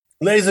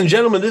Ladies and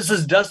gentlemen, this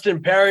is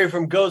Dustin Perry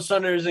from Ghost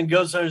Hunters and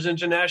Ghost Hunters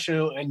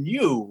International, and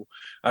you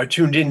are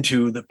tuned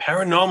into the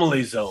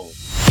Paranormally Zone.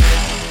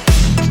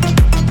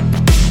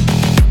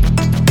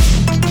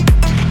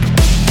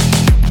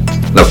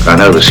 Look, I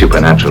know the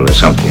supernatural is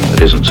something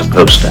that isn't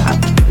supposed to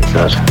happen. It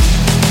does happen.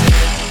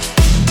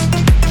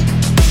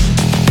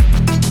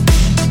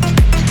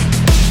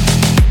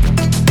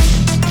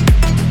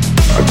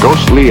 A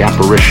ghostly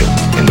apparition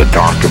in the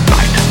dark of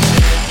night.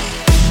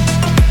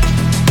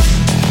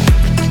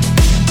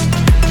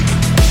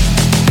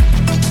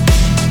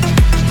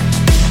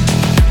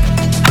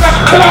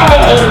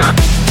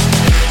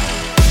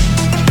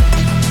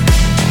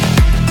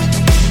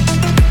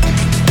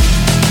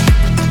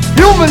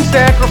 Human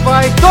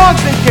sacrifice,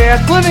 dogs and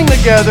cats living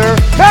together,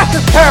 mass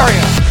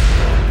hysteria.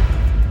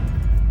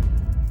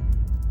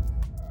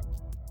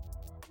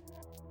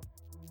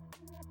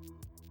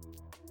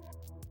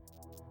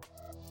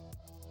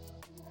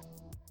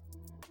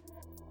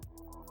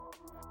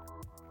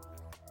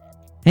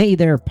 Hey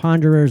there,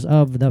 ponderers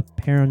of the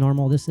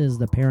paranormal. This is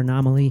the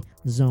Paranormally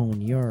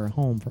Zone, your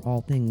home for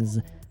all things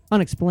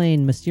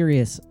unexplained,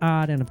 mysterious,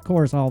 odd, and of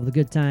course, all of the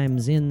good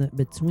times in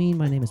between.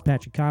 My name is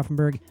Patrick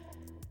Koffenberg.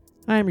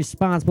 I am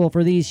responsible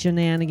for these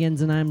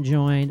shenanigans, and I'm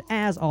joined,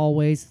 as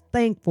always,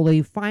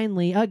 thankfully,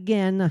 finally,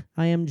 again,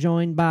 I am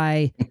joined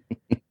by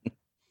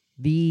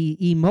the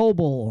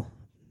immobile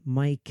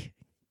Mike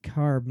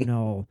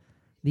Carbno,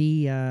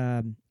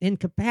 the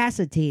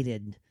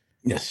incapacitated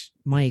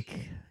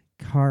Mike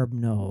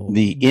Carbno.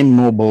 The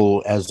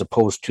immobile as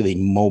opposed to the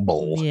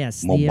mobile.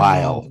 Yes.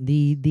 Mobile.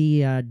 The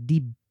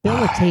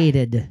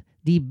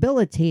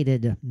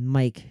debilitated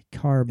Mike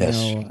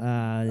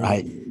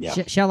Carbno.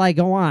 Yes. Shall I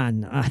go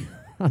on?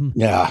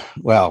 Yeah.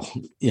 Well,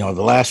 the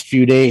last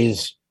few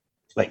days,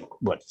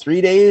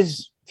 3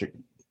 days,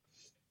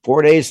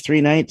 4 days,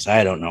 3 nights.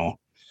 I don't know.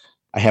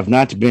 I have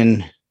not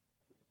been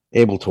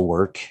able to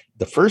work.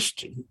 The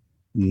first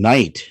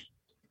night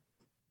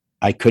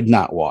I could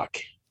not walk.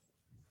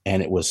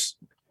 And it was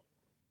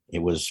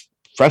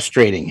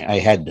frustrating. I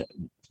had,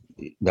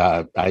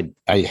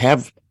 I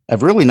have a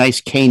really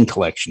nice cane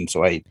collection.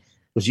 So I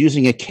was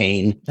using a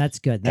cane. That's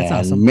good. That's and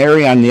awesome.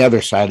 Mary on the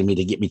other side of me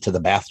to get me to the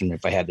bathroom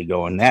if I had to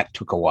go. And that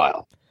took a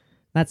while.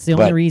 That's the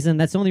only reason.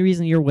 That's the only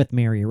reason you're with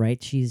Mary,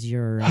 right? She's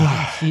your,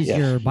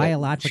 your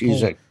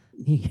biological,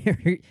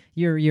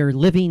 your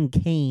living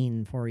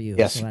cane for you.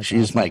 Yes. So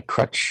she's awesome. my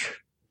crutch.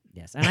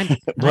 Yes. And I'm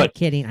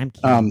kidding. I'm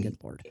kidding. Good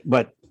Lord.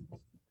 But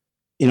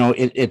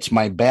it's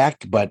my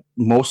back, but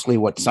mostly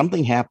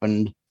something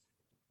happened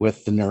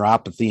with the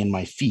neuropathy in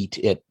my feet.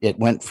 It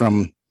went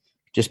from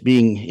just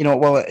being,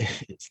 over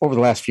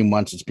the last few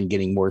months, it's been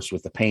getting worse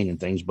with the pain and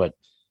things. But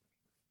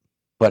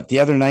the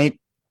other night,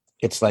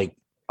 it's like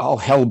all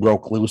hell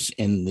broke loose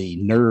in the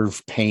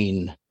nerve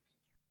pain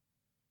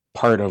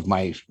part of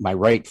my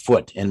right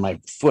foot, and my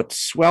foot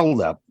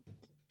swelled up.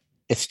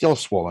 It's still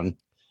swollen.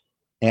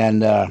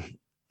 And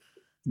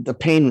the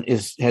pain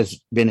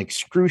has been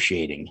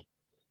excruciating.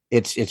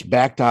 It's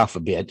backed off a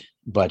bit,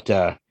 but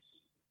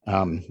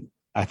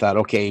I thought,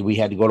 okay, we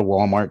had to go to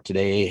Walmart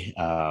today,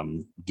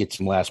 get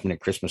some last minute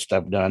Christmas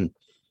stuff done.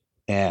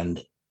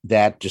 And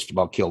that just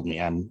about killed me.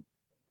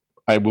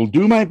 I will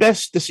do my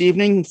best this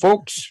evening,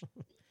 folks.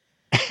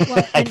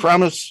 Well, I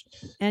promise.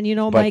 And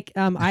Mike,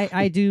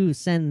 I do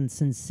send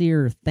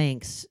sincere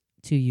thanks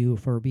to you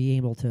for being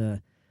able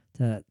to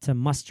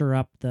muster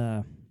up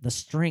the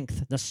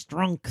strength,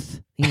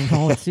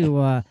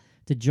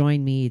 to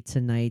join me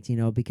tonight,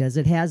 because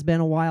it has been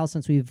a while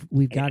since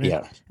we've got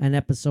an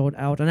episode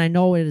out, and I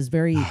know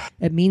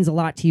it means a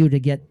lot to you to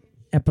get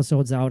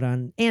episodes out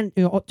on, and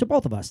to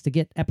both of us to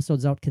get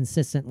episodes out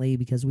consistently,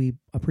 because we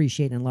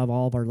appreciate and love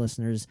all of our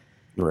listeners.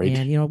 Right.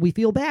 And we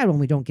feel bad when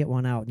we don't get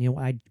one out.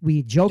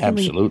 We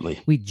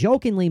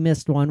jokingly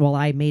missed one. Well,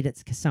 I made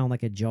it sound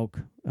like a joke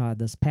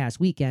this past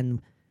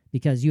weekend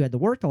because you had to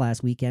work the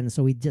last weekend,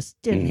 so we just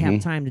didn't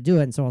have time to do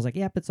it. And so I was like,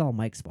 yep, it's all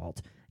Mike's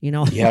fault.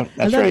 Yeah,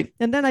 that's right.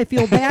 And then I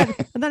feel bad,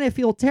 and then I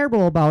feel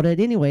terrible about it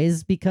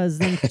anyways, because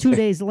then 2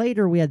 days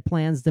later we had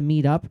plans to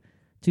meet up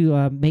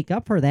to make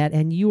up for that,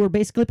 and you were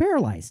basically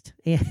paralyzed.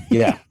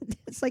 Yeah.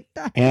 It's like,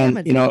 and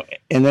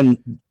and then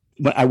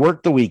when I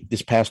worked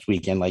this past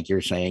weekend, like you're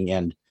saying,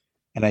 and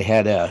I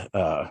had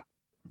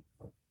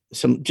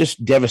some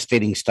just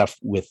devastating stuff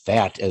with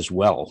that as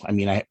well. I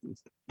mean, I,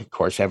 of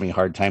course, having a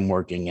hard time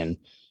working,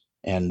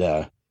 and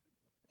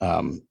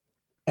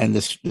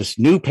this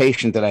new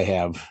patient that I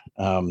have,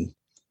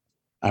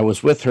 I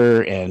was with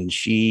her, and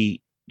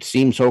she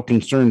seemed so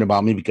concerned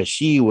about me because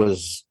she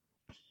was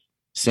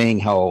saying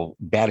how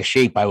bad a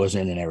shape I was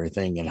in and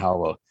everything, and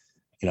how,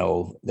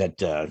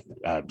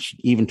 she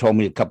even told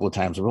me a couple of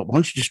times, well, why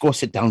don't you just go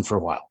sit down for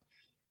a while?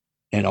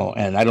 And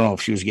I don't know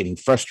if she was getting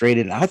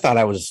frustrated, and I thought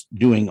I was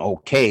doing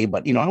okay,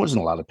 but, I was in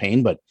a lot of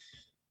pain, but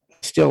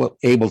still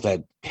able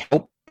to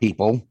help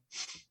people.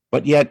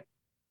 But yet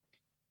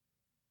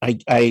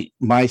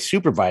my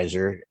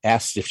supervisor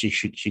asked if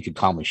she could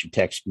call me. She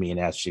texted me and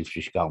asked if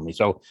she should call me.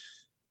 So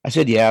I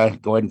said, yeah,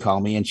 go ahead and call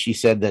me. And she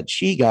said that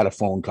she got a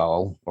phone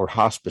call, or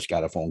hospice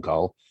got a phone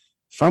call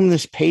from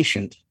this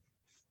patient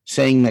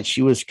saying that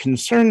she was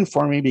concerned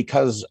for me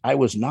because I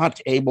was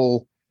not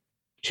able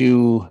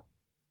to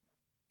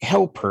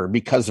help her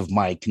because of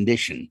my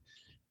condition,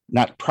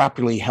 not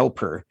properly help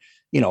her,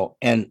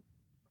 and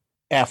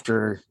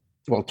after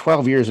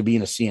 12 years of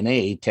being a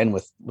CNA, 10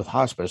 with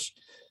hospice,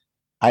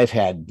 I've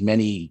had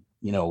many,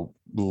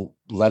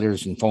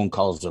 letters and phone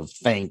calls of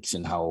thanks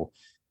and how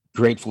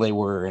grateful they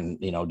were, and,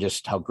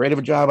 just how great of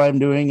a job I'm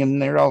doing,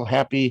 and they're all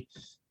happy.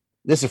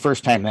 This is the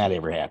first time that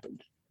ever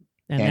happened.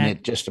 And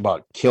it just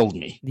about killed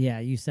me. Yeah,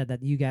 you said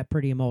that you got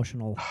pretty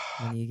emotional.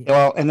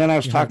 And then I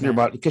was talking to her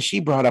about, because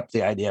she brought up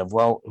the idea of,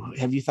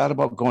 have you thought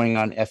about going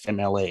on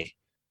FMLA?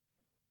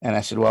 And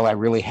I said, well, I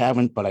really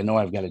haven't, but I know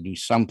I've got to do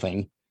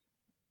something.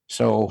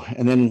 So,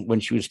 and then when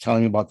she was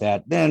telling me about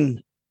that,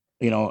 then,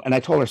 and I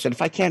told her, I said,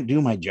 if I can't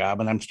do my job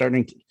and I'm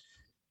starting to,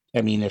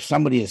 if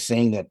somebody is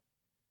saying that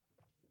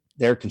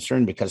they're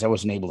concerned because I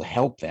wasn't able to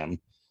help them,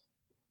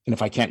 and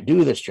if I can't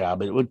do this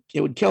job, it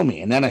would kill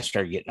me. And then I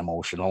started getting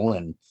emotional,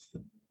 and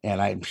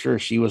I'm sure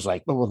she was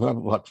like, well,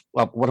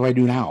 what do I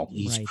do now?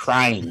 He's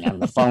crying on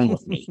the phone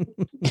with me,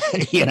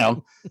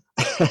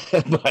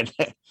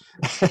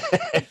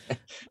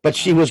 but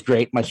she was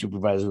great. My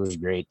supervisor was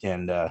great.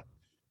 And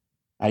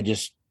I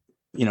just,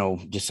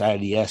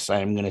 decided, yes,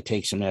 I'm going to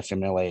take some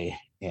FMLA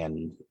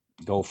and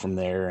go from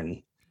there.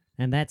 And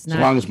that's not,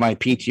 as long as my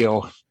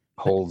PTO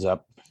holds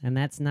up. And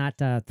that's not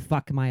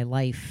fuck my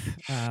life.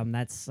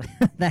 That's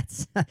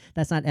that's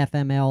not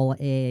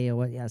FMLA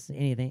or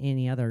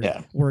any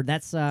other word.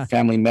 That's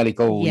family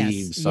medical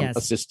leave,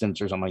 assistance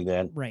or something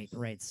like that.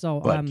 Right. So,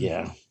 but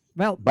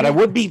but I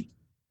would be.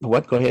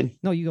 What? Go ahead.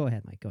 No, you go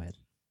ahead, Mike. Go ahead.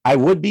 I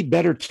would be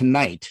better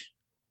tonight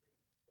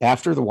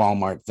after the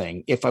Walmart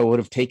thing if I would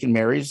have taken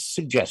Mary's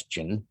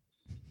suggestion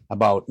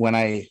about when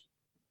I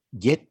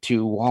get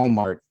to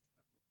Walmart,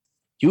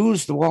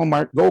 use the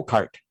Walmart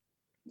go-kart.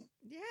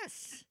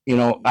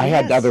 I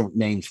had other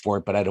names for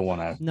it, but I don't want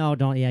to. No,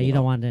 don't. Yeah, you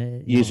don't want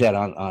to use that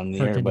on the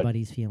air.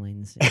 Anybody's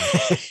feelings.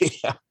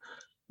 Yeah.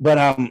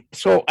 But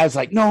so I was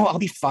like, no, I'll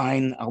be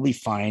fine.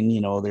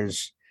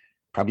 There's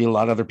probably a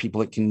lot of other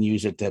people that can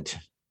use it that,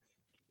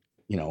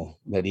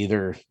 that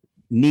either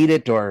need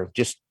it or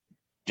just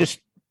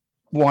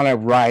want to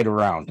ride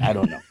around. I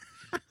don't know.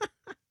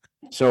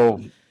 So,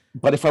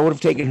 but if I would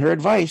have taken her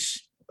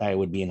advice, I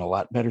would be in a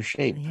lot better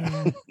shape.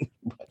 Yeah.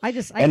 I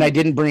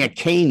didn't bring a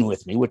cane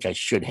with me, which I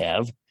should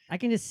have. I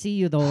can just see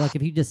you though, like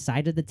if you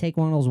decided to take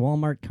one of those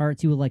Walmart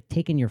carts, you would like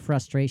taking your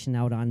frustration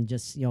out on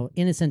just,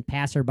 innocent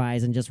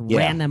passerbys and just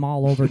ran them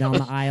all over down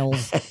the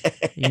aisles,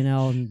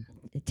 and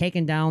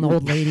taking down the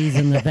old ladies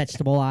in the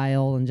vegetable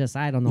aisle and just,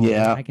 I don't know.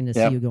 Yeah. I can just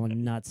see you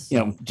going nuts.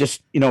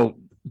 So.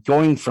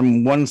 Going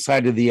from one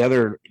side to the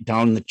other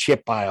down the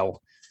chip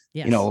aisle,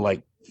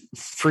 like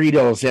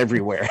Fritos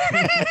everywhere.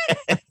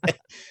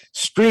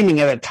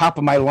 Screaming at the top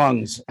of my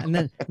lungs.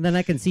 And then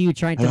I can see you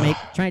trying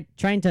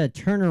to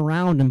turn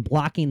around and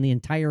blocking the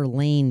entire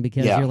lane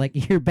because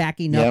you're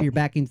backing up, you're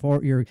backing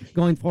forward, you're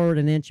going forward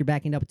an inch, you're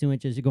backing up 2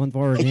 inches, you're going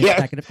forward an inch,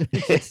 backing up 2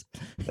 inches.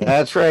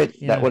 That's right.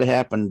 Yeah. That would have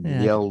happened.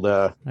 Yeah. The old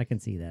I can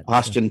see that.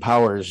 Austin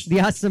Powers. The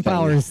Austin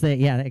Powers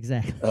thing. Yeah,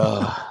 exactly.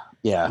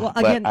 Yeah, well,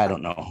 again, but I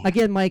don't know.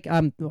 Again, Mike,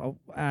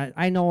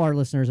 I know our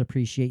listeners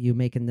appreciate you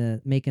making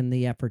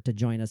the effort to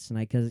join us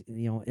tonight because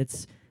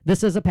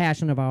this is a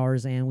passion of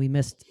ours, and we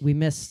miss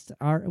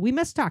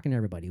talking to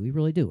everybody. We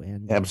really do,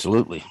 and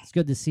absolutely, it's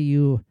good to see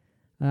you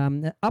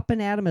up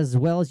and at 'em as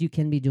well as you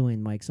can be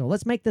doing, Mike. So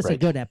let's make this a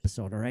good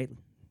episode. All right,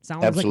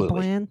 sounds like a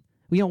plan.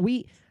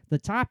 The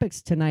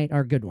topics tonight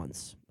are good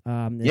ones.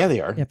 Yeah, they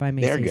are. If I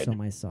may say so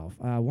myself.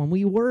 When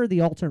we were the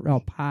Alternate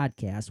Route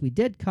podcast, we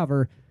did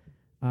cover.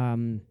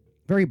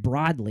 Very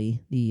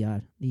broadly,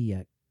 the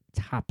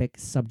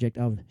subject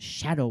of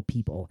shadow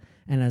people,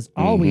 and has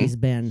always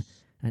been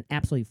an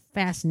absolutely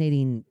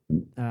fascinating.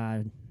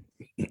 I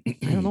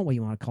don't know what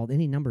you want to call it.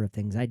 Any number of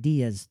things,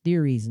 ideas,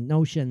 theories,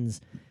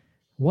 notions,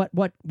 what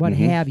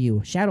have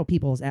you. Shadow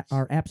people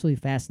are absolutely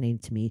fascinating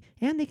to me,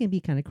 and they can be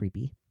kind of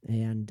creepy.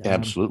 And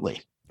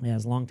absolutely.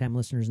 As longtime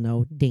listeners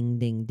know, ding,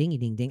 ding, dingy,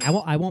 ding, ding.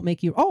 I won't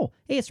make you. Oh,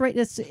 hey, it's right.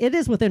 It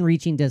is within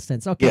reaching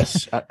distance. Okay.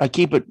 Yes, I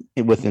keep it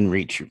within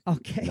reach.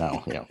 Okay.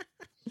 No, yeah.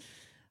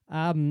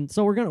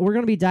 So we're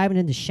gonna be diving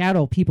into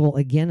shadow people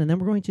again, and then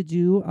we're going to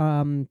do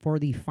for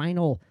the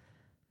final,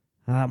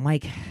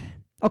 Mike.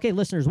 Okay,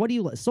 listeners, what do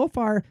you so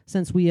far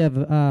since we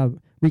have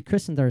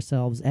rechristened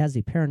ourselves as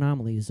the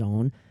Paranomaly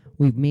Zone?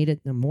 We've made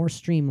it more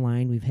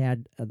streamlined. We've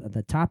had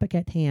the topic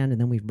at hand,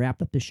 and then we've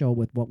wrapped up the show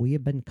with what we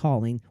have been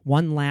calling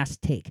One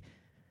Last Take.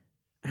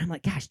 I'm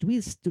like, gosh, do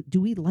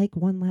we like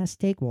One Last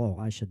Take? Well,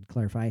 I should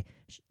clarify.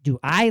 Do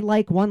I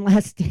like One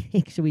Last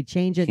Take? Should we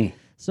change it?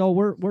 So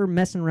we're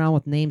messing around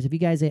with names. If you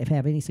guys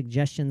have any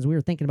suggestions, we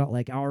were thinking about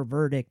like Our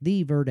Verdict,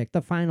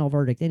 The Final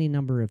Verdict, any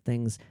number of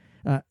things.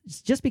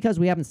 Just because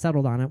we haven't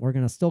settled on it, we're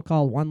going to still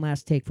call One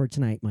Last Take for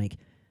tonight, Mike.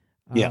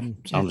 Yeah,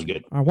 sounds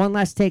good. Our One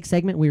Last Take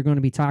segment, we're going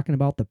to be talking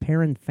about the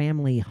Perron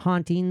family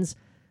hauntings,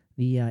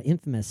 the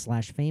infamous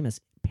 / famous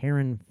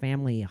Perron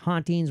family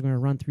hauntings. We're going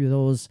to run through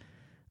those.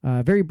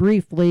 very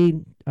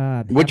briefly,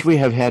 which we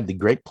have had the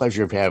great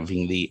pleasure of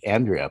having the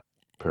Andrea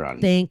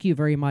Perron. Thank you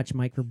very much,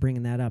 Mike, for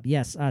bringing that up.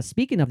 Yes,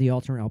 speaking of the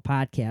Alternate L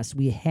podcast,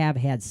 we have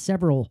had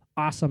several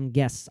awesome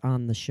guests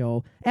on the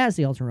show as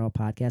the Alternate L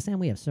podcast, and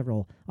we have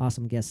several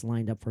awesome guests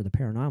lined up for the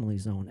Paranomaly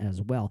Zone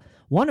as well.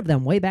 One of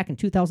them, way back in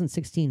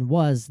 2016,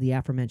 was the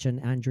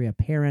aforementioned Andrea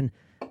Perron.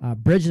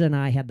 Bridget and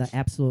I had the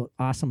absolute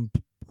awesome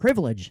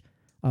privilege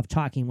of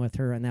talking with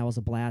her, and that was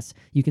a blast.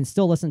 You can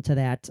still listen to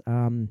that.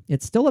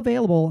 It's still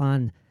available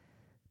on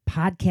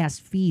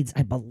podcast feeds,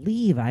 I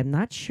believe. I'm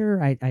not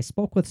sure. I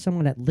spoke with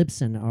someone at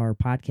Libsyn, our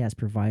podcast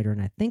provider,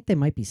 and I think they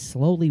might be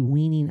slowly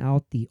weaning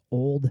out the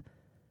old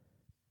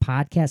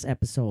podcast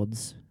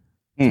episodes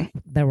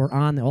that were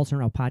on the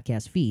Alternate L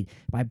podcast feed.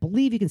 But I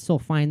believe you can still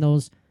find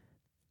those.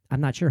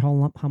 I'm not sure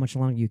how much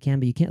longer you can,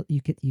 but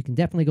you can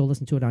definitely go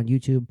listen to it on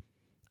YouTube.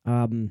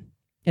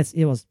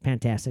 It was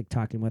fantastic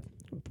talking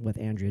with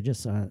Andrea.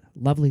 Just a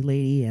lovely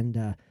lady,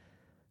 and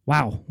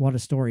wow, what a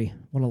story,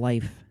 what a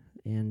life.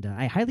 And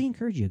I highly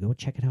encourage you to go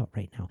check it out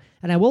right now.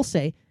 And I will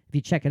say, if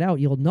you check it out,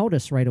 you'll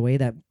notice right away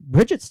that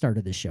Bridget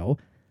started the show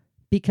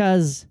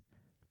because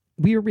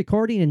we were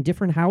recording in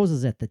different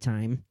houses at the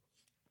time.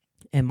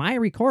 And my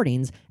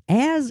recordings,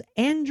 as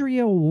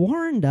Andrea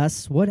warned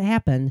us what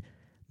happened,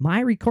 my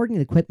recording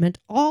equipment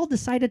all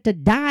decided to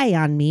die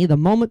on me the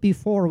moment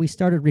before we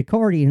started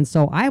recording. And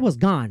so I was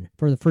gone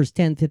for the first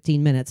 10,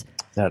 15 minutes.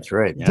 That's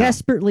right. Yeah.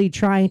 Desperately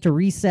trying to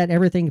reset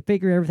everything,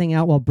 figure everything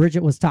out while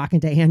Bridget was talking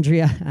to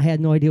Andrea. I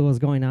had no idea what was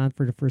going on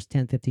for the first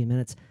 10, 15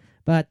 minutes.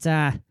 But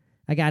I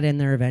got in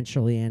there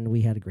eventually, and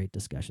we had a great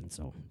discussion.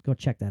 So go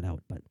check that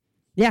out. But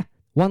yeah,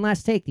 one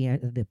last take,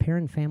 the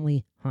Perron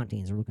family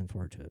hauntings. We're looking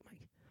forward to it,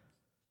 Mike.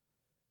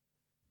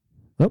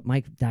 Oh,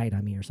 Mike died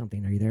on me or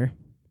something. Are you there?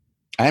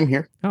 I'm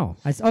here. Oh,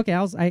 I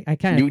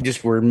kind of... You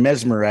just were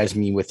mesmerizing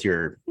me with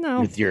your...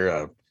 No. With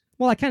your...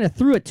 Well, I kind of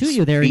threw it to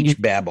you there.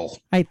 Speech babble.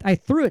 I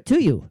threw it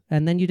to you,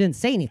 and then you didn't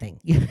say anything.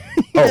 You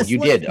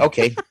did?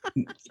 Okay.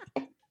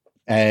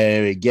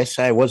 I guess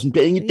I wasn't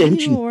paying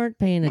attention. You weren't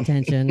paying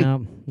attention.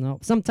 No.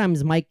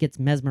 Sometimes Mike gets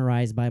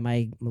mesmerized by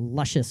my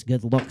luscious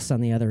good looks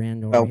on the other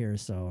end over here,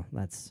 so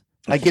that's...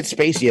 I get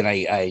spacey, and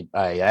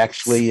I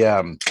actually...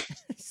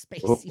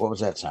 Spacey. What was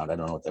that sound? I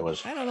don't know what that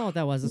was. I don't know what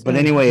that was. But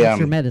anyway,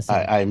 your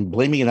medicine. I'm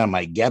blaming it on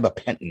my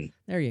gabapentin.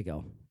 There you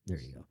go.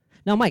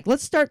 Now, Mike,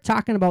 let's start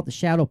talking about the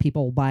shadow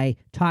people by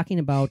talking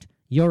about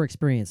your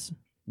experience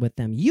with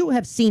them. You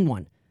have seen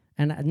one,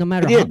 and no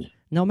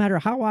matter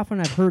how often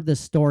I've heard this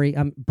story,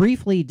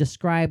 briefly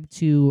describe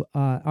to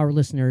our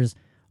listeners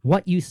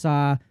what you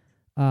saw,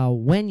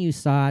 when you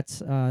saw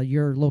it,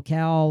 your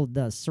locale,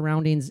 the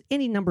surroundings,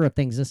 any number of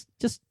things.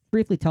 Just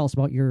briefly tell us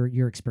about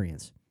your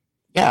experience.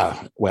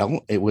 Yeah,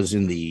 well, it was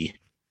in the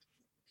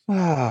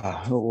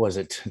what was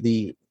it?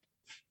 The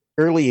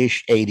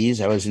early-ish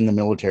 80s. I was in the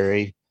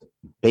military.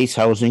 Base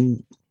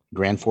housing,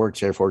 Grand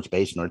Forks Air Force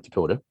Base, North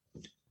Dakota.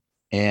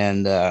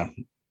 And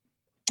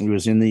it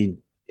was in the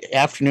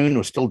afternoon. It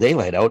was still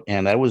daylight out.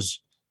 And I was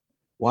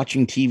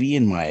watching TV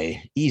in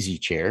my easy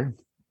chair,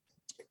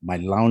 my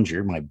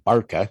lounger, my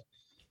Barca,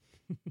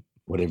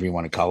 whatever you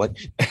want to call it.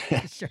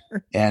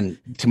 Sure. And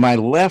to my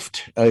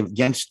left,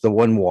 against the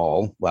one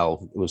wall,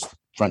 well, it was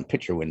front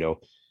picture window,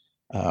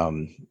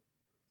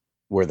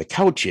 where the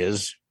couch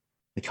is.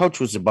 The couch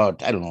was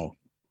about, I don't know,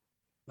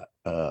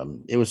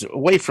 it was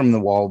away from the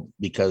wall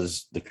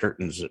because the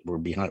curtains were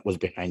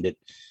behind it,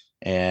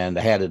 and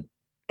I had it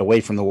away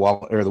from the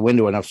wall or the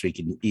window enough so you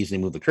could easily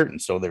move the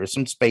curtains. So there was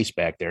some space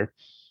back there,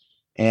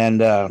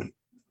 and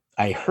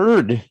I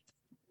heard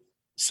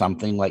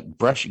something like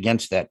brush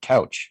against that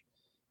couch,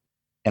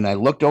 and I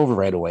looked over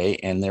right away,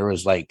 and there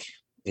was like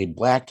a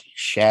black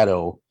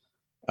shadow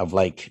of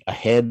like a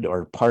head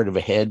or part of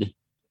a head,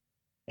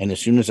 and as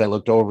soon as I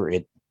looked over,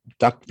 it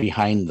ducked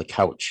behind the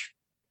couch.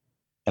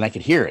 And I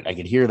could hear it. I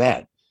could hear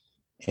that.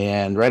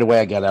 And right away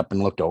I got up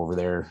and looked over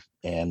there.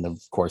 And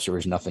of course there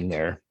was nothing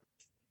there.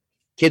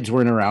 Kids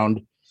weren't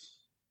around.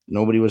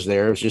 Nobody was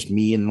there. It was just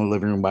me in the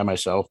living room by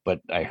myself. But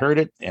I heard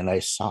it and I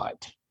saw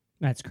it.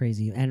 That's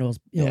crazy. And it was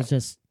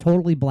just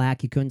totally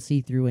black. You couldn't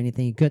see through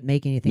anything. You couldn't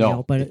make anything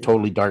out. But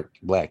totally dark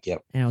black.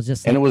 Yep. And it was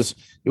just and it was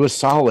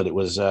solid. It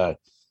was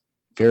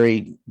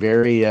very,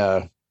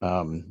 very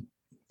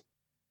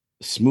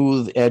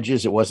smooth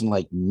edges. It wasn't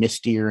like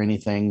misty or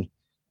anything.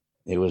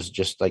 It was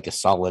just like a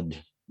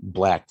solid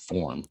black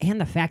form. And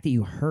the fact that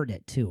you heard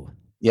it too.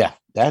 Yeah.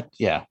 That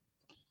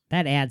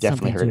adds definitely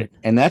something heard to it.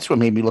 And that's what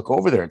made me look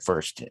over there at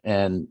first.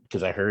 And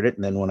because I heard it.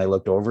 And then when I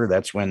looked over,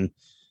 that's when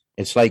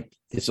it's like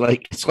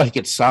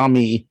it saw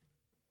me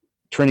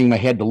turning my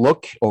head to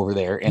look over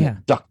there and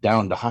it ducked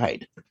down to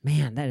hide.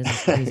 Man, that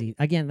is crazy.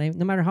 Again,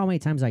 no matter how many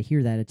times I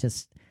hear that,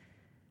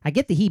 I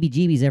get the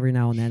heebie-jeebies every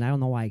now and then. I don't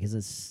know why, because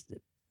it's...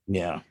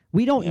 Yeah.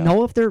 We don't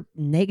know if they're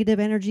negative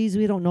energies.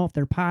 We don't know if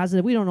they're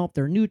positive. We don't know if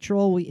they're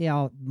neutral. You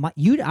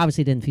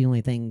obviously didn't feel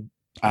anything.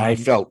 I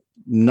felt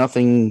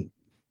nothing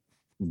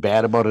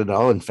bad about it at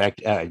all. In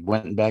fact, I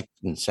went back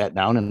and sat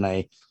down and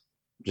I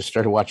just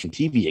started watching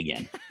TV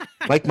again,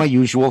 like my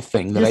usual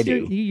thing that I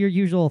Just do. your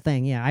usual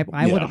thing. Yeah, I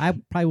would. Yeah. I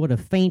probably would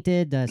have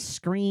fainted,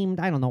 screamed.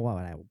 I don't know what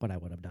I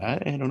would have done.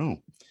 I don't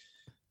know.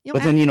 You know,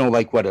 But then,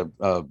 like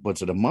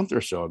what's it, a month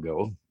or so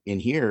ago in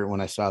here when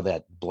I saw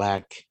that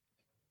black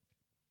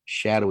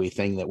shadowy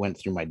thing that went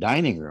through my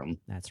dining room,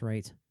 that's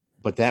right.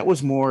 but that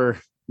was more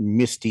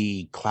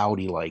misty,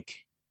 cloudy, like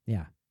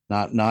Yeah.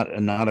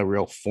 not a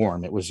real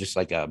form. It was just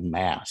like a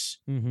mass.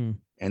 Mm-hmm.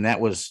 And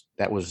that was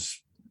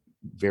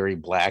very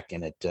black,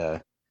 and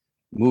it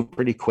moved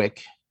pretty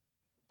quick,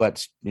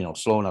 but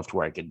slow enough to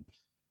where I could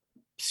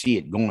see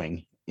it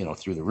going,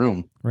 through the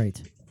room.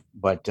 Right.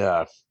 But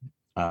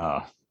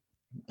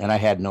and I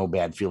had no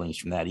bad feelings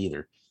from that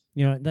either.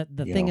 The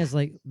thing is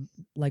like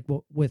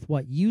with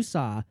what you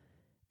saw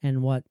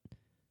and what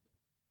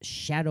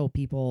shadow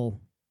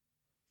people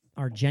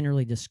are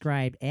generally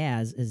described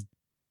as is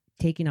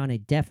taking on a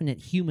definite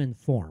human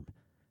form.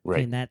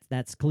 Right. And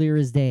that's clear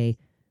as day.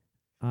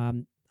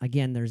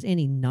 Again, there's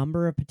any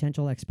number of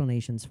potential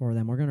explanations for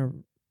them. We're going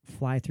to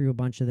fly through a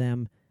bunch of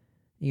them,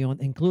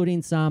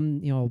 including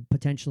some,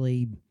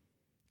 potentially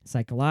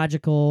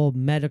psychological,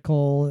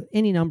 medical,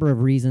 any number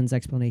of reasons,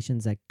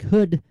 explanations that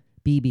could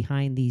be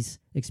behind these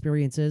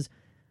experiences.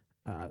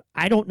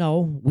 I don't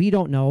know. We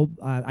don't know.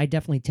 I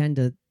definitely tend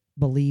to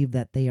believe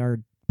that they are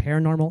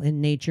paranormal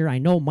in nature. I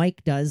know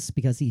Mike does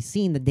because he's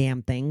seen the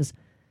damn things.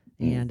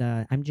 And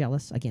I'm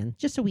jealous, again,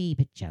 just a wee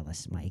bit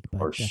jealous, Mike. But,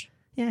 Of course.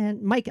 yeah,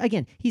 and Mike,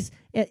 again,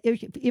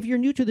 if you're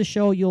new to the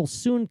show, you'll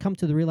soon come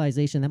to the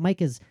realization that Mike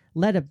has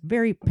led a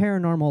very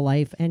paranormal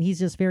life, and he's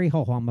just very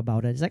ho-hum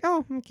about it. He's like,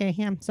 oh, okay,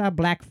 yeah, saw a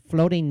black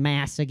floating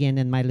mass again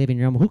in my living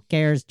room. Who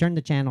cares? Turn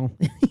the channel.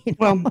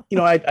 Well,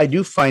 I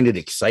do find it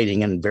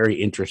exciting and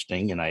very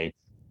interesting, and I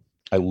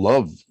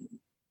love,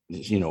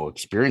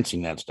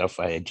 experiencing that stuff.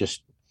 I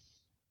just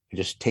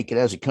take it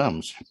as it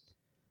comes.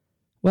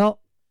 Well,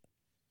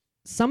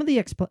 some of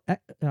the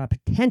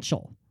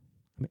potential,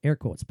 air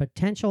quotes,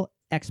 potential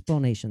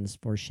explanations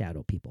for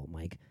shadow people,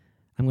 Mike.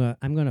 I'm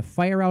gonna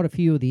fire out a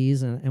few of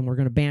these, and we're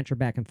gonna banter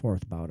back and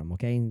forth about them,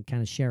 okay, and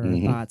kind of share our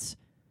thoughts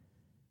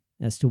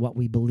as to what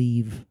we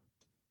believe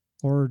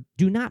or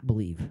do not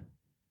believe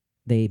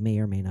they may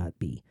or may not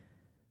be.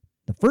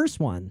 The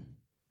first one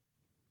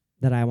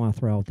that I want to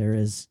throw out there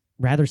is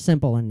rather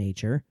simple in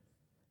nature.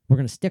 We're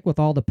going to stick with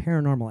all the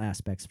paranormal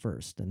aspects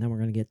first, and then we're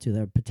going to get to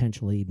the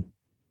potentially,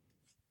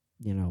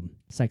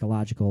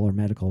 psychological or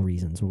medical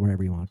reasons or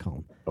whatever you want to call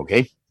them.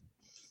 Okay.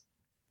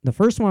 The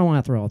first one I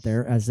want to throw out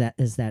there is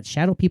that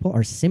shadow people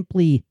are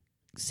simply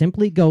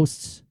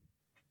ghosts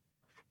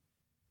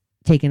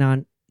taking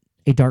on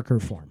a darker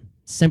form.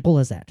 Simple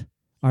as that.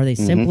 Are they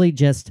simply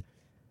just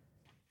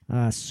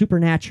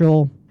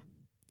supernatural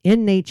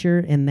in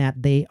nature in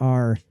that they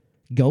are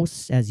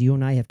ghosts, as you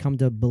and I have come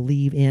to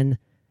believe in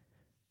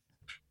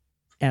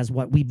as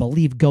what we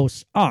believe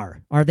ghosts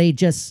are? Are they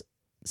just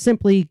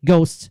simply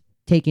ghosts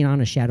taking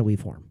on a shadowy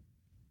form?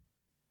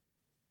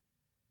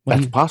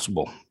 That's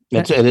possible.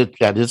 That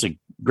is a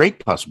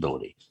great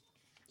possibility.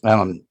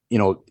 Because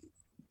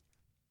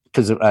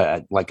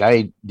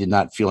I did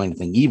not feel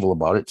anything evil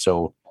about it,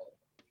 so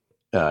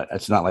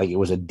it's not like it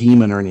was a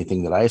demon or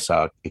anything that I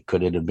saw. It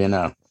could have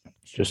been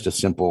just a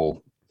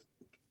simple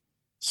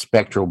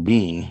spectral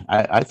being.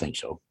 I think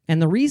so.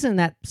 And the reason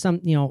that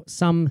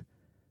some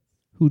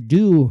who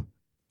do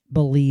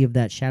believe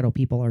that shadow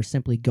people are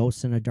simply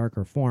ghosts in a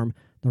darker form,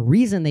 the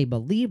reason they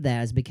believe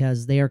that is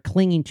because they are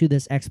clinging to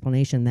this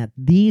explanation that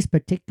these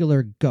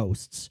particular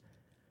ghosts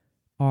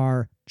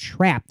are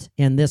trapped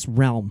in this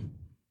realm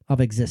of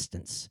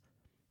existence.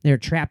 They're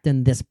trapped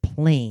in this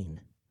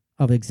plane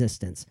of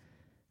existence.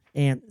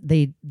 And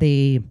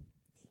they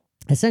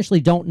essentially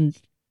don't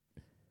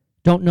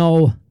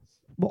know.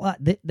 Well,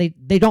 they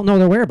don't know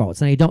their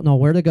whereabouts, and they don't know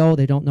where to go.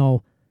 They don't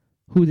know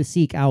who to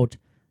seek out.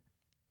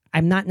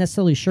 I'm not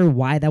necessarily sure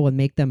why that would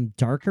make them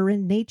darker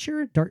in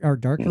nature or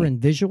darker in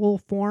visual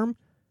form,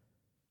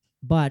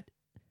 but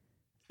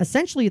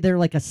essentially they're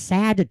like a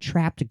sad,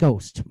 trapped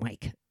ghost,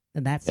 Mike,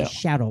 and that's a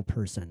shadow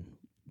person.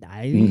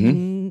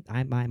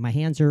 My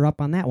hands are up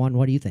on that one.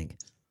 What do you think?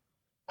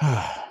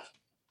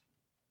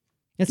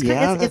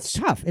 It's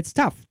tough. It's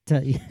tough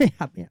to,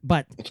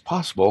 but it's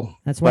possible.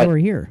 That's why we're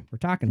here. We're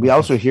talking. We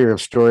also hear of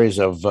stories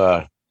of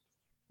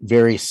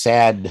very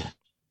sad,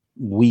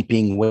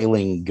 weeping,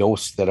 wailing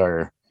ghosts that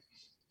are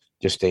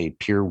just a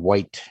pure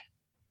white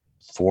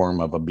form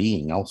of a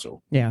being.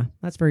 Also, yeah,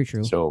 that's very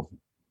true. So,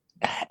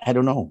 I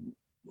don't know.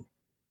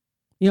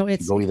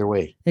 It's go either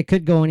way. It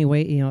could go any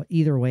way.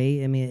 Either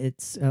way. I mean,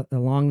 it's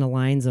along the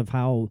lines of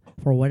how,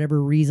 for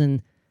whatever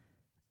reason,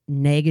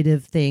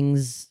 negative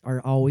things are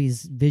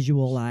always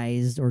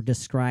visualized or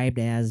described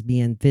as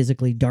being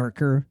physically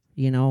darker,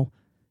 in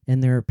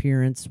their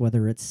appearance,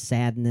 whether it's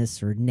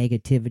sadness or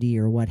negativity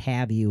or what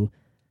have you,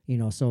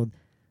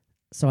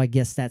 so I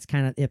guess that's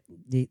kind of, if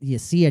you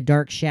see a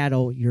dark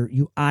shadow,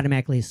 you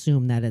automatically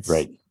assume that it's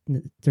right.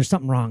 There's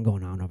something wrong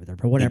going on over there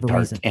for whatever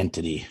reason.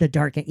 Entity. The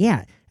dark,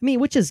 yeah. I mean,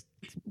 which is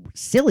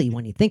silly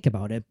when you think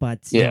about it, but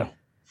yeah.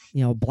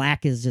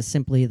 black is just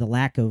simply the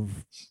lack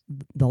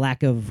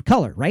of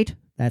color, right?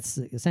 That's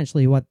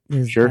essentially what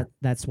is. Sure.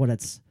 That's what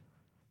it's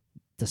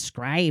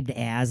described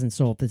as. And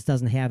so if this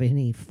doesn't have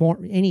any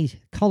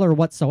color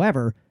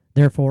whatsoever,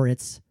 therefore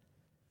it's,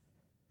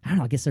 I don't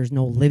know, I guess there's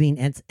no living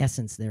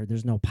essence there.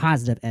 There's no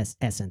positive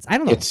essence. I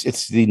don't know.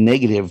 It's the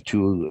negative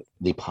to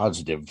the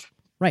positive.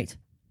 Right.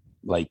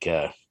 Like,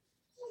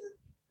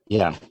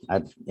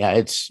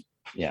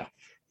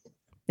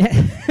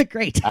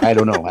 Great. I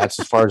don't know. That's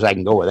as far as I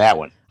can go with that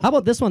one. How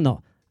about this one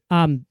though?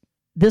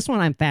 This one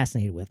I'm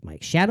fascinated with,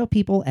 Mike. Shadow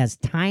people as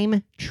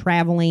time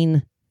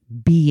traveling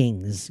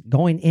beings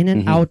going in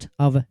and out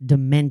of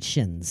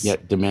dimensions. Yeah,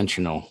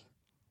 dimensional.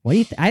 What do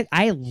you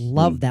I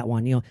love that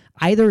one.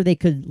 Either they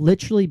could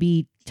literally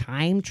be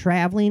time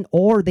traveling,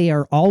 or they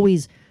are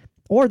always,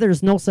 or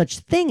there's no such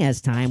thing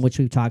as time, which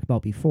we've talked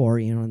about before.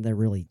 There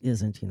really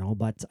isn't.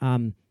 But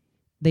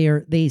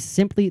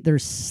they're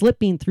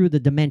slipping through the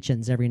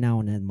dimensions every now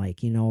and then,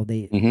 Mike.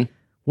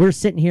 We're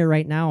sitting here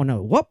right now,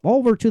 and whoop,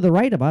 over to the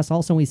right of us.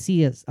 Also, we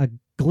see a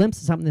glimpse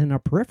of something in our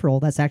peripheral.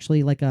 That's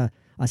actually like a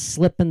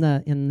slip in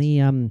the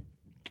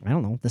I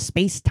don't know, the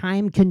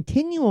space-time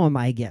continuum,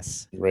 I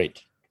guess.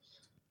 Right.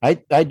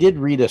 I did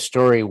read a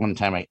story one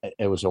time.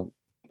 It was a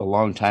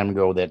long time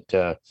ago that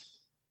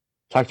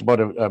talked about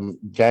a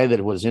guy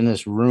that was in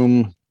this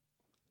room,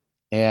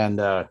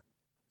 and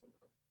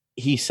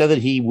he said that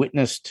he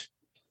witnessed,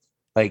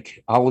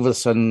 like, all of a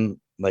sudden,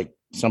 like,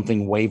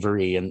 something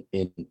wavery in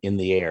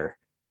the air,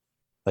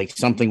 like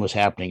something was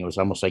happening. It was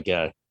almost like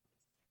a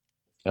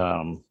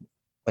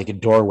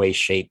doorway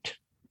shaped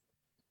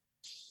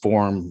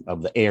form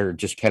of the air,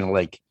 just kind of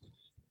like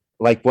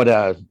what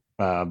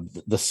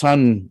the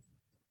sun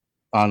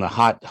on a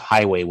hot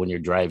highway when you're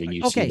driving,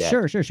 you see that.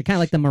 Sure.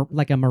 Kind of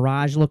like a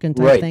mirage looking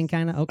type thing,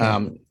 kind of.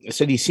 Okay.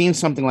 Said he's seen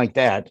something like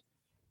that,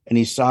 and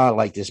he saw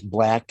like this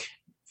black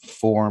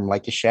form,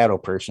 like a shadow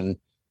person,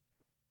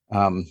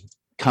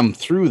 come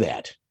through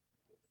that,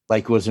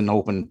 like it was an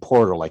open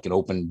portal, like an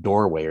open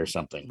doorway or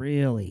something.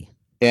 Really?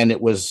 And it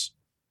was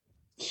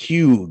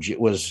huge. It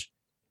was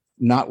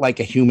not like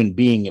a human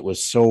being. It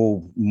was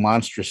so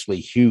monstrously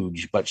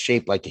huge, but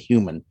shaped like a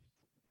human.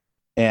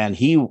 And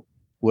he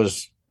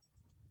was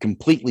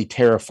completely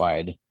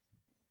terrified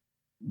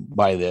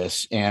by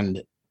this.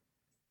 And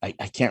I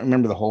can't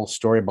remember the whole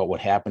story about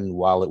what happened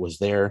while it was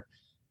there,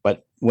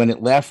 but when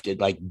it left, it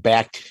like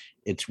backed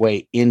its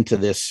way into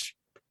this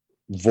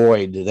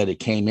void that it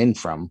came in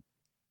from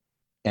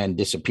and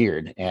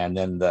disappeared. And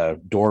then the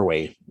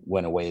doorway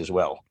went away as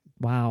well.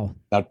 Wow.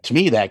 Now, to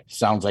me, that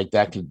sounds like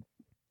that could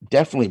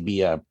definitely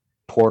be a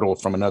portal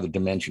from another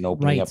dimension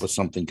opening up with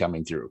something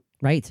coming through.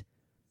 Right.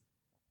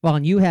 Well,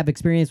 and you have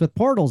experience with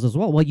portals as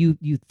well. Well, you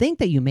think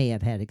that you may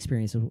have had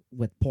experience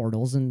with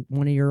portals in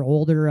one of your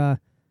older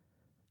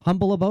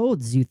humble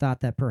abodes. You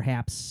thought that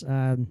perhaps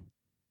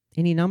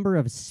any number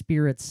of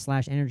spirits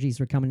 / energies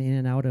were coming in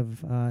and out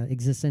of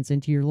existence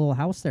into your little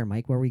house there,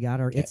 Mike, where we got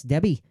our It's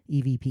Debbie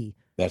EVP.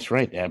 That's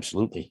right.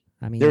 Absolutely.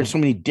 I mean, there are so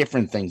many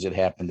different things that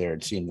happened there.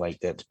 It seemed like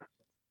that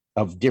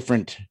of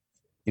different,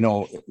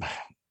 there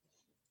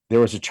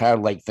was a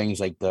childlike things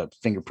like the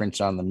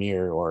fingerprints on the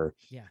mirror, or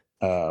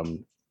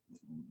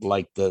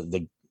like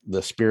the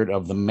spirit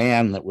of the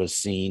man that was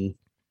seen,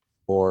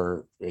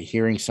 or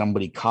hearing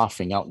somebody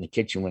coughing out in the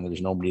kitchen when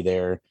there's nobody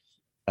there,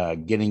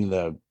 getting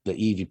the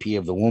EVP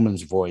of the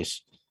woman's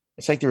voice.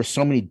 It's like there are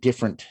so many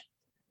different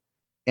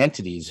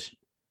entities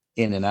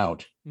in and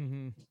out,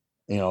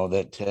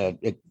 that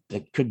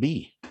it could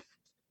be,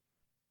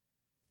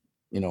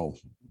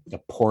 a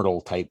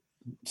portal type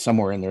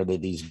somewhere in there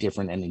that these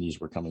different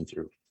entities were coming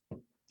through.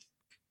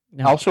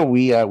 No. Also,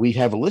 we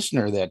have a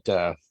listener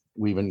that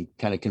we've been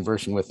kind of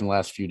conversing with in the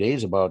last few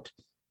days about,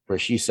 where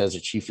she says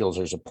that she feels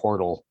there's a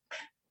portal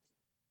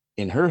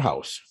in her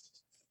house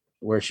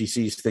where she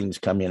sees things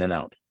come in and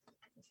out.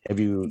 Did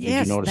you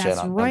notice that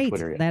on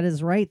Twitter yet? That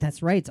is right.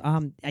 That's right.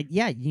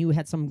 You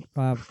had some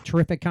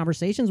terrific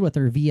conversations with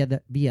her via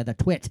the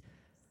twit.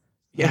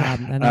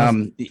 Yeah.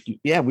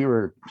 We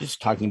were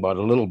just talking about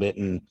it a little bit,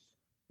 and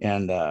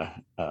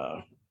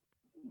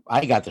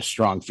I got the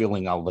strong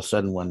feeling all of a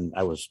sudden when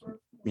I was,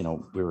 we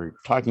were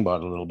talking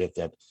about it a little bit,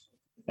 that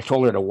I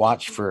told her to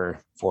watch for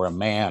a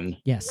man.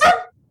 Yes.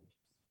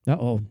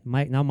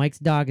 Mike's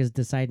dog is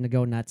deciding to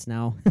go nuts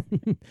now.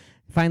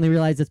 Finally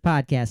realized it's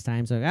podcast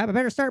time, so I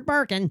better start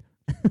barking.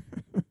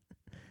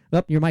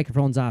 Oh, your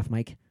microphone's off,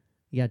 Mike.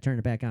 You got to turn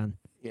it back on.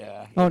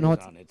 Yeah. Oh, no,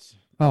 it's on.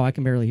 Oh, I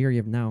can barely hear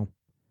you now.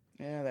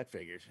 Yeah, that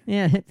figures.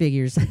 Yeah, it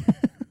figures.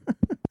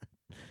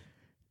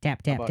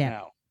 Tap, tap, tap.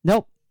 Now?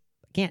 Nope.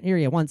 Can't hear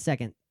you. 1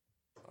 second.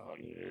 Oh,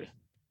 yeah.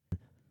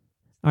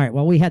 All right.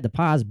 Well, we had to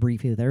pause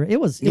briefly there. It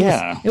was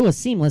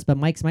seamless, but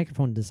Mike's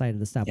microphone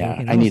decided to stop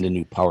working. I need a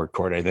new power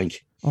cord, I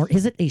think. Or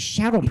is it a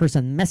shadow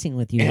person messing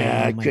with you?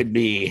 Yeah, it could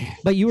be.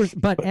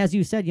 But as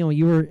you said,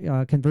 you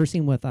were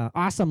conversing with an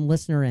awesome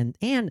listener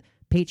and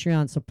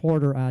Patreon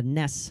supporter,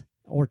 Ness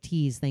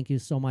Ortiz. Thank you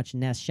so much,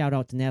 Ness. Shout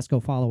out to Ness. Go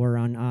follow her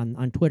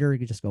on Twitter. You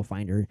can just go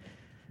find her.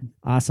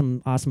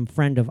 Awesome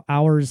friend of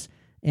ours.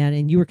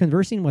 and you were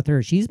conversing with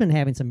her. She's been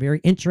having some very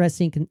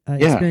interesting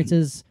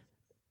experiences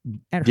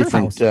at her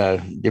house.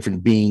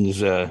 Different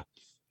beings,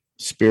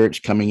 spirits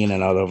coming in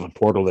and out of a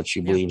portal that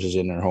she believes is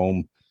in her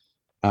home.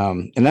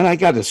 And then I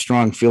got a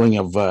strong feeling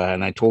of,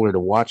 and I told her to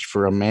watch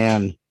for a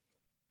man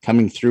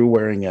coming through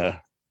wearing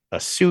a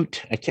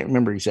suit. I can't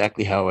remember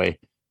exactly how I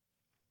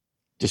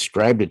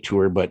described it to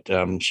her, but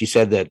she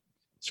said that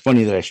it's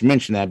funny that I should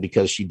mention that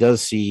because she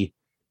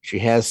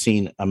has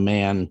seen a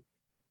man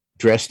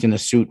dressed in a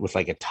suit with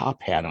like a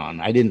top hat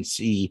on. I didn't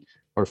see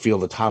or feel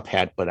the top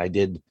hat, but I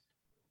did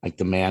like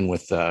the man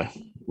with a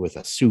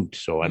suit.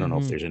 So I don't know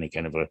if there's any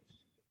kind of a,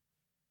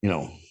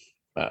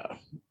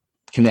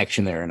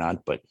 connection there or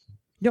not, but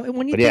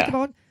when you think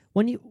about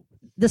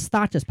this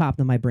thought just popped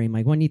in my brain,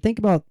 Mike, when you think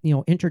about,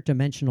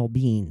 interdimensional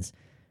beings.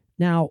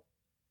 Now,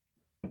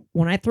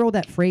 when I throw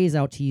that phrase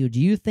out to you, do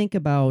you think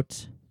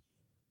about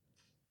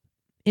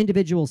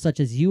individuals such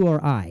as you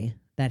or I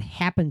that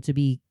happen to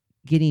be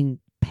getting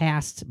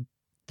passed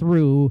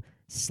through,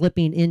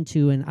 slipping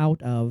into and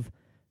out of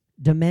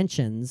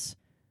dimensions,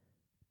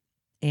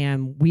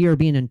 and we are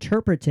being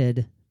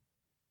interpreted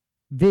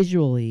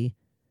visually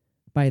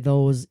by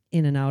those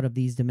in and out of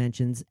these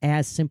dimensions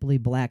as simply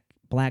black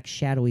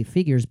shadowy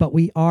figures, but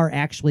we are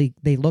actually,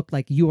 they look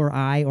like you or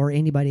I or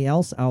anybody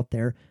else out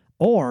there?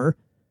 Or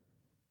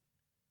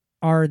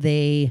are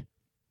they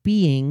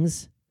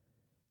beings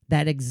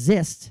that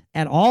exist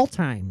at all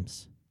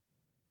times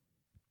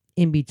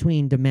in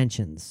between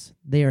dimensions?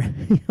 They're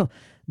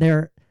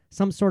they're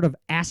some sort of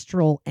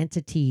astral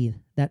entity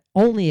that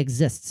only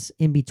exists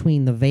in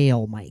between the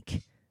veil,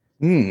 Mike.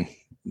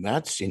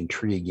 That's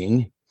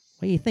intriguing.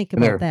 What do you think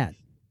about that?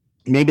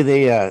 Maybe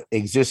they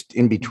exist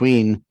in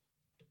between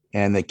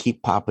and they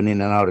keep popping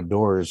in and out of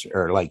doors,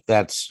 or like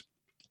that's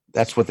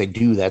what they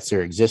do. That's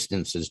their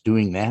existence, is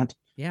doing that.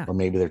 Yeah. Or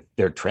maybe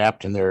they're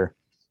trapped and they're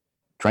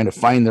trying to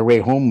find their way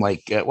home,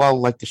 like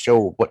like the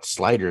show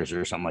Sliders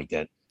or something like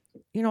that.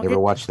 You ever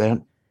watch that?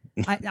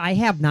 I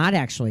have not,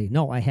 actually.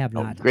 No, I have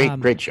not.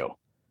 Great show.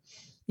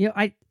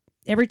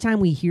 Every time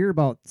we hear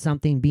about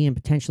something being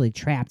potentially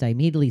trapped, I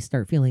immediately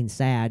start feeling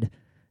sad.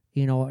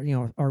 Let me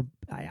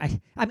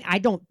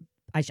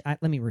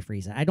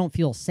rephrase it. I don't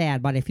feel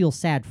sad, but I feel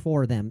sad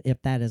for them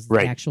if that is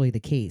actually the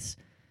case.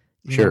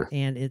 Sure.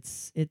 And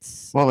it's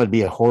it'd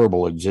be a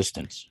horrible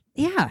existence.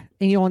 Yeah.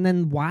 And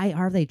then why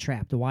are they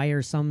trapped? Why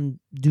are some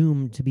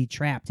doomed to be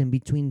trapped in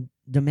between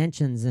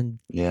dimensions and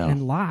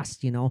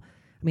lost?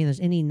 There's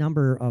any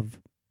number of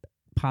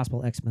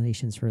possible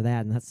explanations for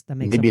that, and that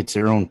makes maybe it's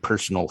their own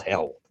personal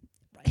hell.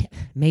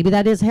 Maybe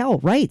that is hell,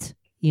 right?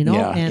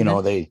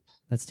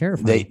 That's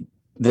terrifying.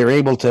 They're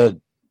able to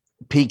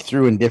peek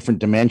through in different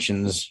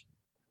dimensions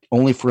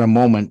only for a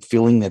moment,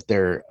 feeling that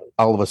they're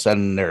all of a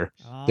sudden they're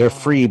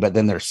free, but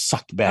then they're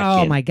sucked back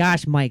in. Oh my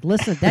gosh, Mike,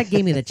 listen, that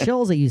gave me the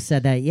chills that you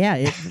said that. Yeah,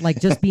 it's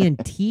like just being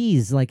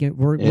teased. Like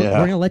we're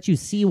going to let you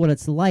see what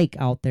it's like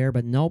out there,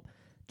 but nope,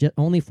 just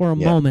only for a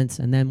moment,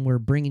 and then we're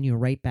bringing you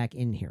right back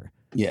in here.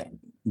 Yeah,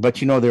 but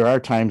there are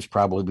times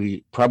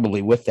probably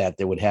with that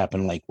would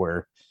happen, like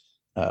where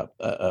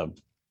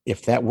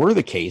if that were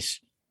the case,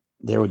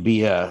 there would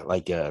be a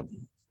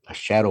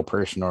shadow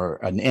person or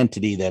an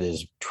entity that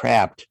is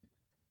trapped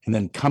and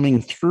then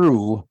coming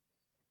through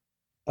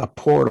a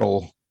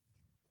portal,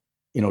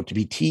 to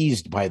be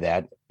teased by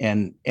that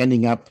and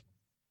ending up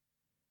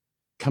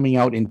coming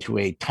out into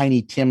a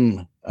Tiny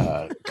Tim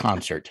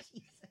concert.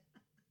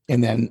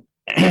 And then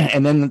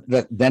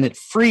it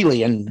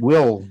freely and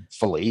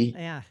willfully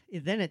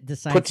then it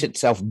decides puts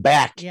itself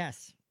back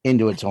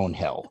into its own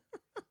hell.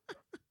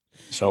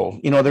 So,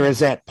 there is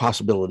that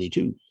possibility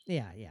too.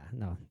 Yeah.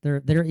 No,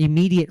 their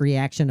immediate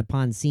reaction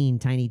upon seeing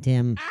Tiny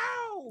Tim.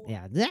 Ow!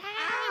 Yeah.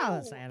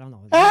 Ow! I don't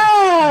know.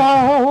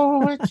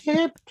 Oh,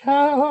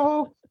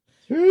 tiptoe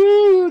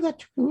through the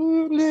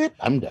tulip.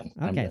 I'm done.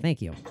 Okay,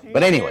 thank you.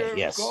 But anyway,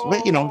 yes.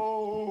 But,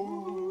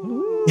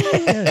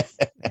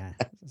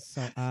 yeah.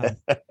 So,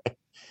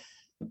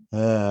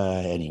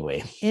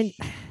 anyway. And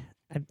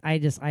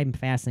I'm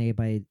fascinated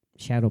by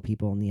shadow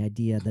people and the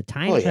idea, the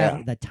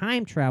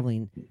time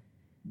traveling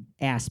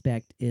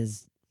aspect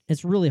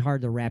it's really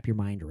hard to wrap your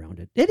mind around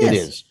it. It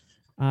is.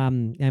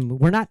 And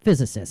we're not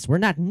physicists. We're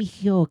not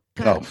Michio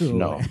Kaku.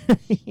 No.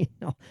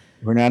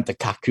 We're not the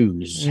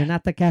Kakus. We're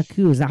not the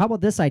Kakus. Now, how about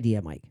this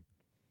idea, Mike?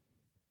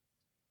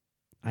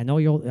 I know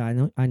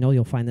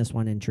you'll find this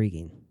one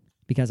intriguing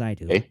because I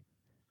do. Okay.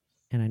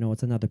 And I know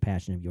it's another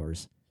passion of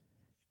yours.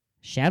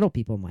 Shadow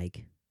people,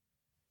 Mike,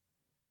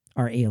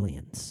 are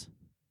aliens.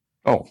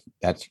 Oh,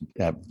 that's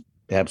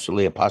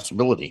absolutely a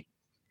possibility.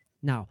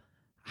 Now,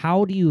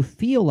 how do you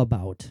feel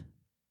about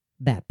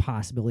that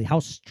possibility? How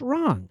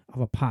strong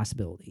of a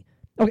possibility?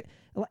 Okay,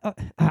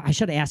 I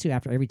should have asked you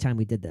after every time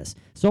we did this.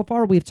 So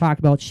far, we've talked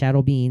about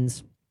shadow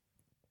beings,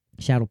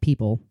 shadow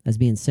people, as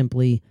being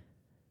simply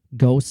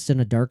ghosts in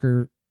a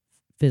darker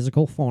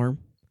physical form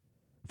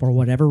for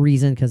whatever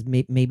reason, because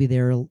maybe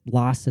they're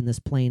lost in this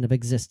plane of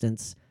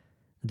existence.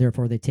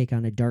 Therefore, they take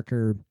on a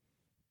darker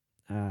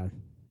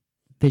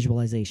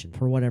visualization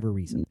for whatever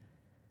reason.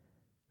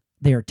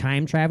 They are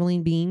time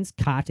traveling beings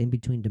caught in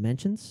between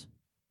dimensions.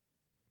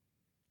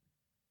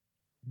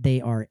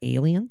 They are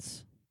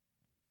aliens.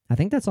 I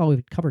think that's all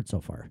we've covered so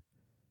far.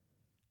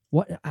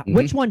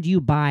 Which one do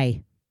you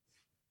buy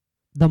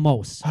the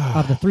most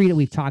of the three that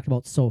we've talked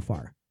about so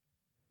far?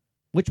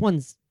 Which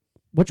one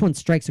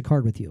strikes a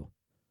chord with you?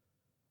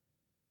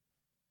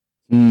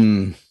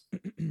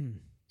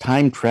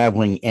 Time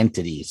traveling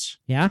entities.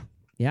 Yeah.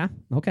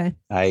 Okay.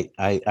 I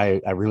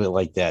really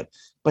like that.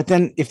 But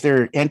then if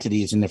they're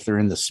entities and if they're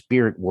in the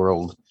spirit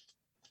world,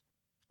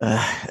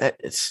 can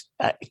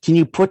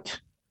you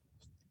put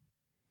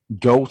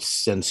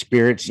ghosts and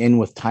spirits in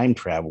with time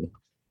travel?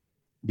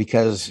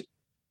 Because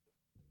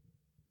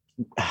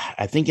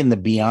I think in the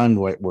beyond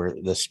where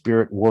the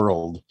spirit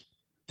world,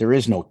 there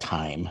is no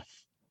time.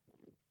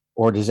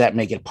 Or does that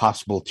make it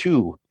possible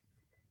to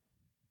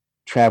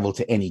travel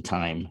to any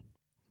time?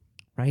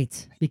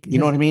 Right. You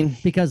know what I mean?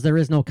 Because there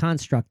is no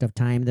construct of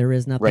time. There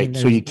is nothing. Right.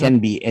 So you can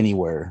be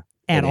anywhere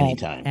at any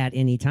time. At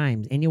any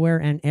time. Anywhere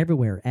and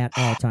everywhere at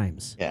all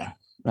times. Yeah.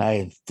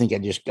 I think I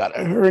just got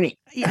a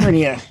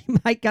hernia.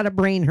 Mike got a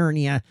brain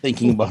hernia.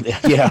 Thinking about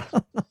that. Yeah.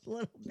 A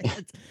little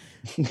bit.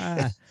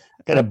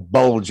 Got a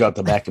bulge out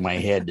the back of my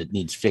head that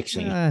needs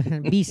fixing.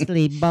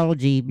 Beastly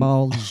bulgy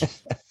bulge.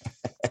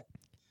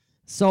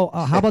 So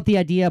how about the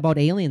idea about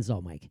aliens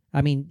though, Mike?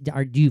 I mean,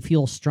 do you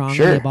feel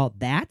strongly about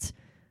that?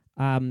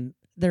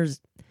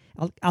 There's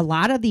a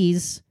lot of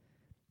these.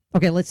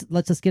 Okay, let's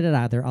just get it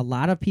out there. A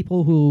lot of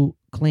people who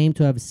claim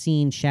to have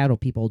seen shadow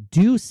people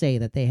do say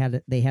that they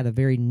had a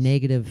very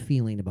negative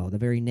feeling about it, a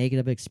very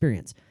negative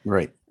experience.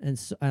 Right. And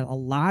so a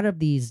lot of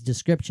these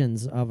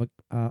descriptions of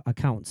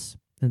accounts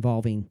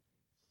involving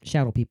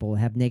shadow people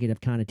have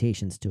negative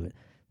connotations to it.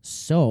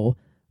 So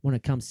when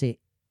it comes to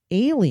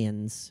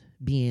aliens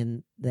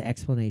being the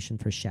explanation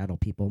for shadow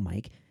people,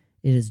 Mike,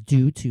 it is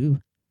due to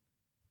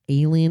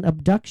alien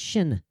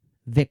abduction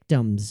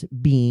victims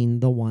being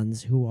the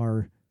ones who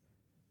are.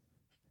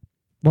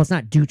 Well, it's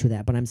not due to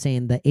that, but I'm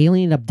saying the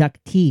alien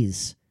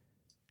abductees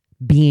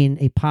being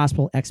a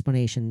possible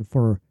explanation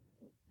for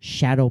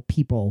shadow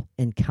people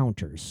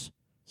encounters.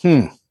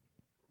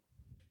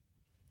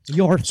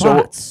 Your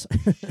thoughts?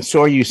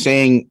 So are you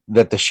saying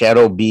that the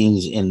shadow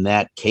beings in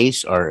that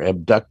case are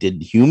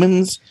abducted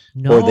humans?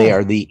 No. Or they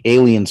are the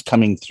aliens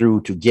coming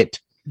through to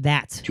get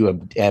that to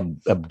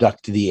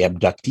abduct the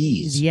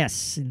abductees?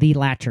 Yes, the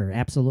latter.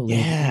 Absolutely.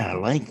 Yeah, I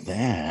like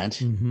that.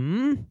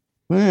 Mm-hmm.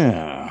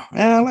 Yeah,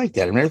 I like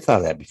that. I've never thought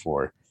of that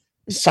before.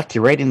 Suck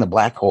you right in the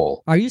black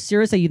hole. Are you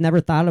serious that you've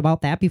never thought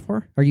about that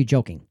before? Or are you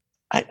joking?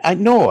 I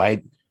know.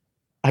 I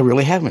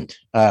really haven't.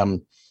 Yeah,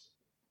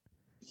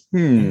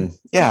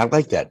 I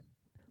like that.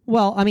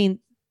 Well, I mean,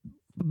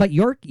 but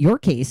your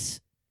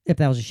case, if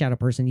that was a shadow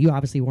person, you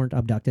obviously weren't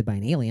abducted by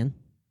an alien.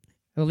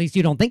 Or at least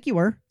you don't think you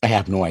were. I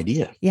have no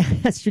idea. Yeah,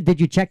 that's true. Did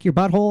you check your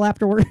butthole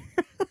afterward?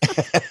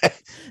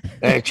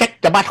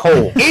 Check the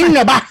butthole. In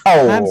the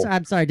butthole.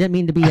 I'm sorry. I didn't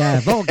mean to be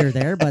vulgar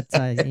there, but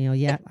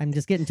yeah, I'm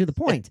just getting to the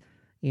point.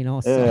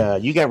 So,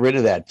 you got rid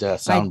of that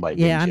soundbite.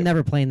 Yeah, I'm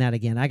never playing that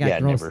again. I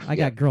got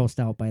got grossed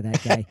out by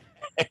that guy.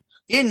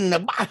 In the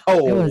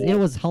butthole. It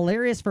was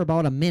hilarious for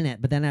about a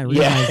minute, but then I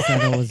realized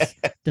that it was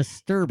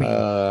disturbing.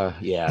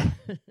 Yeah.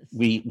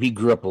 We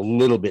grew up a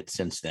little bit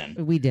since then.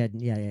 We did.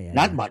 Yeah.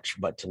 Not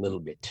much, but a little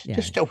bit. Yeah.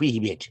 Just a wee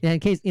bit. Yeah, in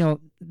case,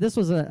 this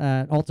was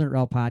an alternate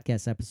realm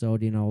podcast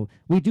episode,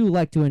 we do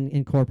like to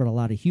incorporate a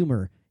lot of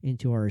humor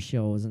into our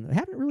shows, and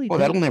haven't really. Well,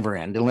 that'll never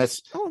end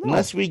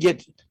unless we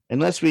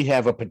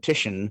have a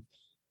petition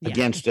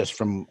against us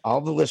from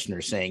all the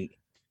listeners saying,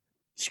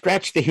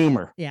 scratch the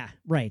humor. Yeah,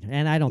 right.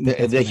 And I don't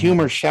think the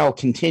humor shall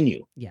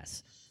continue.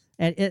 Yes,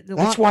 and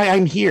that's why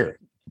I'm here.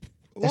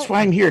 That's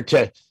why I'm here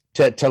to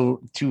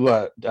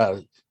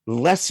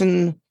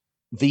lessen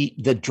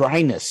the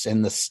dryness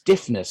and the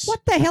stiffness.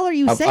 What the hell are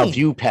you saying? Of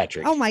you,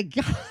 Patrick? Oh my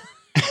God.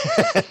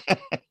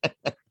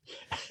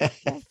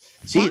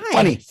 See,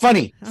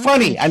 funny.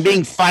 I'm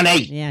being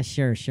funny. Yeah,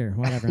 sure.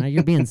 Whatever. Now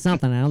you're being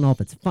something. I don't know if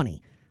it's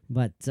funny,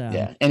 but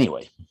yeah.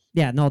 Anyway.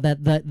 Yeah, no,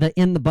 that the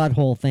in the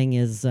butthole thing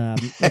is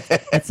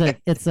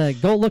it's a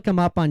go look him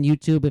up on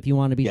YouTube if you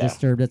want to be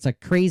disturbed. It's a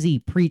crazy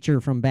preacher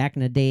from back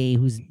in the day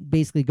who's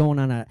basically going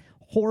on a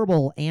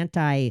horrible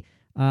anti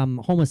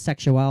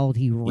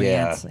homosexuality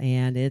rant,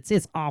 and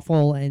it's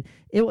awful, and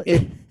it was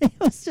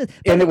just,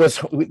 and it was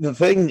the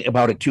thing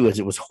about it too is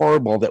it was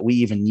horrible that we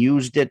even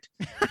used it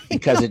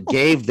because it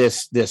gave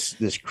this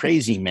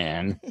crazy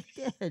man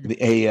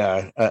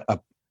a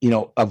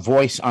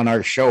voice on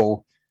our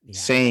show. Yeah.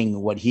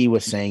 Saying what he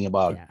was saying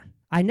about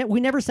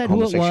we never said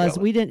who it was.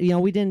 We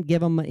didn't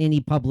give him any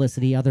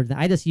publicity other than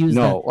I just used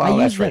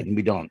that's right.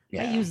 We don't.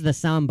 Yeah. I used the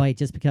soundbite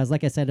just because,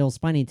 like I said, it was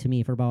funny to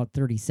me for about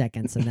 30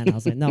 seconds, and then I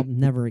was like, no,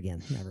 never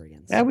again. So.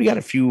 Yeah, we got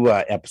a few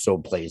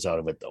episode plays out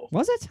of it though.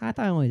 Was it? I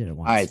thought I only did it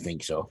once. I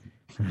think so,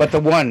 but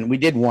we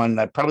did one.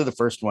 Probably the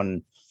first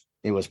one.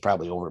 It was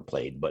probably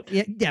overplayed, but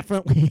yeah,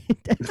 definitely.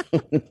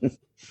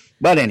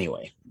 But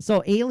anyway,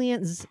 so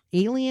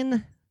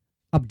alien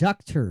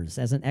abductors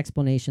as an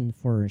explanation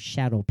for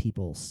shadow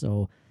people.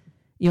 So,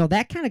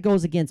 that kind of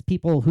goes against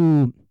people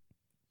who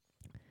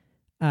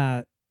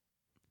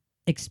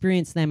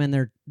experience them,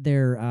 and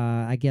they're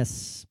I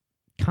guess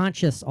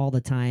conscious all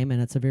the time,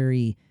 and it's a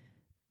very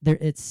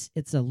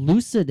it's a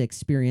lucid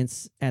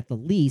experience at the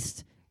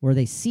least, where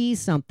they see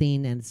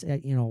something, and it's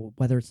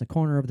whether it's the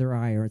corner of their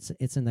eye or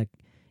it's in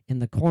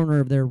the corner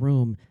of their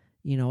room.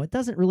 It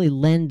doesn't really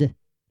lend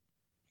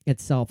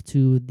itself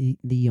to the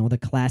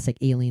classic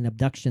alien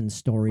abduction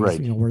stories,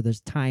 Right. Where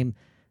there's time,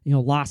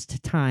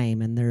 lost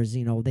time, and there's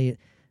they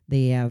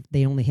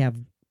only have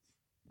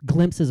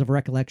glimpses of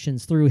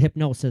recollections through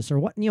hypnosis or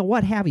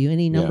what have you,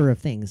 any number of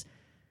things,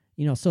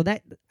 so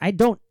that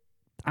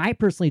I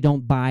personally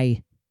don't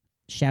buy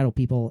shadow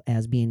people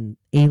as being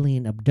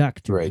alien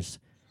abductors.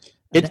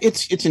 Right.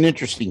 It's an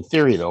interesting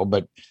theory though,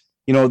 but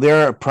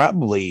there are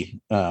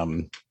probably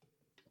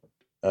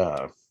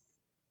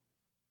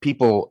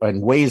people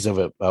and ways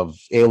of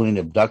alien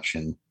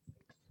abduction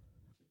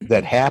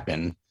that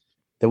happen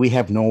that we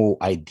have no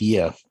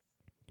idea.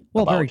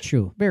 Well, about.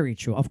 very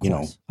true. Of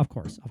course,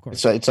 of course.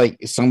 So it's like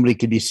somebody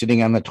could be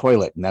sitting on the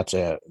toilet, and that's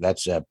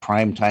a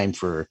prime time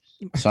for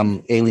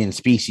some alien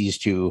species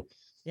to,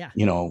 Yeah.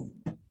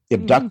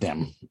 abduct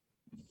them.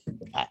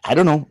 I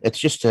don't know. It's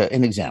just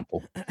an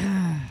example.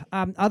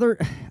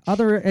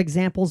 Other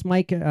examples,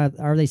 Mike,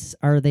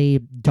 are they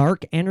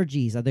dark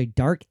energies? Are they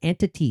dark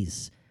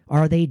entities?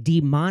 Are they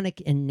demonic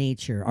in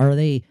nature? Are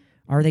they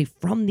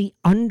from the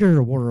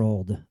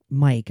underworld,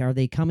 Mike? Are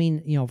they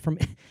coming, from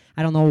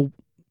I don't know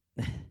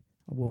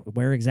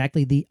where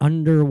exactly the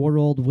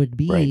underworld would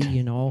be,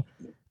 Right.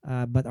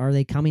 But are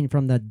they coming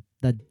from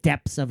the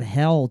depths of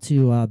hell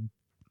to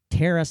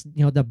tear us,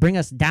 to bring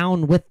us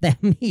down with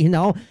them,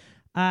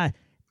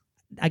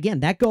 Again,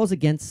 that goes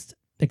against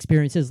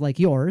experiences like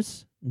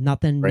yours.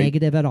 Nothing Right.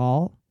 negative at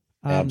all.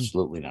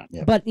 Absolutely not.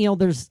 Yeah. But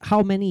there's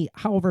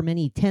however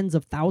many tens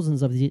of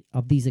thousands of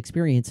these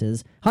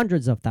experiences,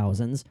 hundreds of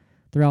thousands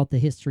throughout the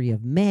history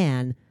of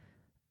man.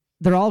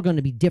 They're all going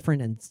to be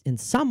different in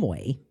some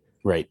way.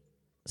 Right.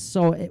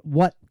 So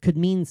what could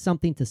mean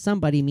something to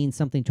somebody means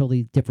something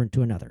totally different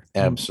to another.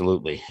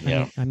 Absolutely.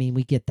 Yeah. I mean,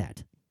 we get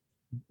that.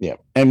 Yeah.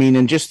 I mean,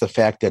 and just the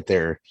fact that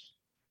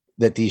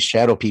that these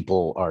shadow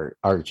people are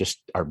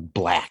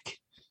black,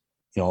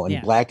 and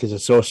Yeah. black is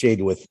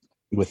associated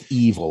with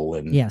evil,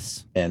 and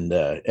Yes. and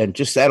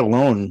just that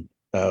alone,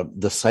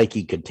 the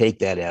psyche could take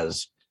that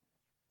as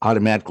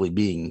automatically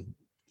being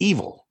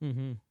evil.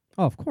 Mm-hmm.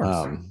 Oh, of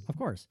course. Of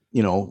course.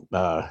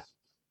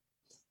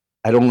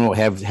 I don't know.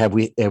 Have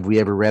we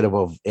ever read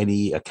of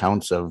any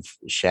accounts of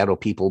shadow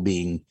people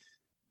being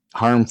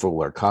harmful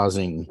or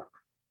causing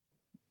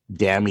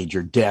damage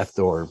or death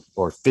or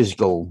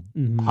physical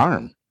Mhm.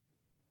 harm?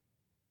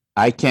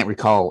 I can't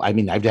recall. I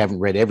mean, I haven't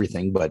read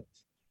everything, but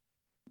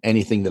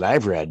anything that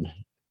I've read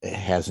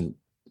hasn't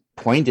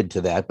pointed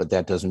to that, but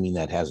that doesn't mean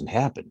that hasn't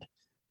happened.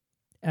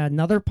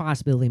 Another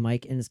possibility,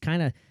 Mike, and it's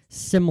kind of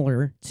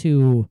similar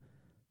to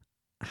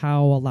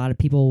how a lot of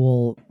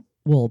people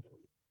will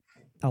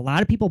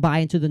buy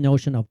into the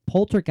notion of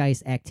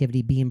poltergeist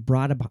activity being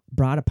brought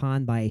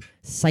upon by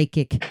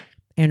psychic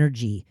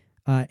energy,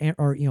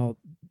 or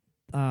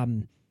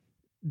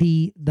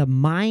the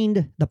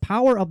mind, the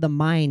power of the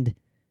mind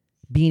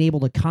being able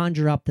to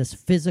conjure up this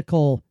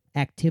physical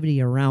activity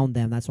around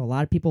them. That's what a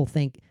lot of people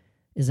think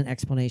is an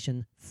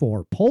explanation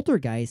for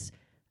poltergeists.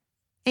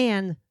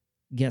 And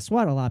guess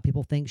what? A lot of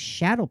people think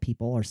shadow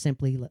people are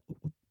simply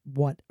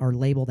what are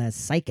labeled as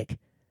psychic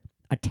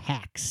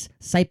attacks,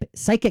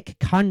 psychic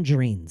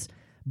conjurings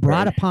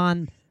brought Right.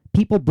 upon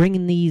people,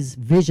 bringing these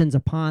visions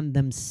upon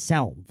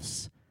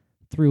themselves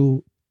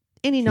through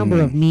any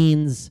number of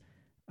means.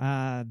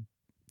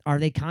 Are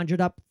they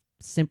conjured up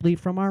simply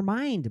from our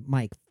mind,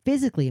 Mike?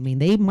 Physically, I mean,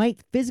 they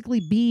might physically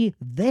be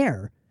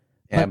there.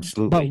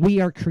 Absolutely. But we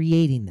are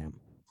creating them.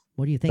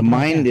 What do you think? The about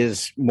mind that?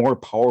 is more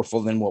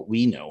powerful than what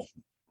we know.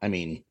 I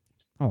mean,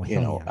 Oh,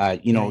 hell yeah.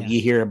 Yeah. you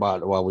hear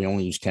about, well, we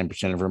only use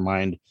 10% of our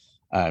mind.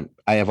 I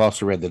have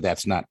also read that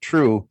that's not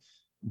true,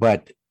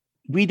 but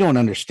we don't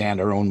understand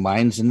our own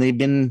minds, and they've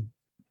been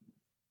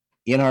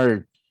in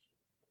our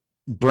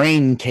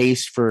brain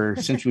case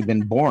since we've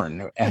been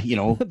born.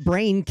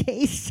 Brain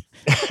case.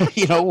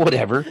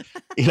 Whatever.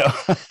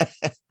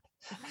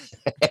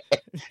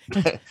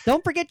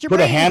 Don't forget your Put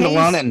a brain handle case.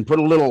 on it and put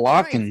a little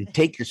lock Right. and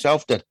take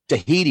yourself to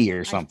Tahiti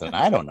or something.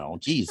 I don't know.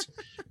 Jeez.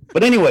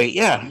 But anyway,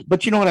 yeah.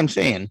 But you know what I'm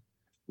saying?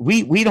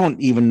 We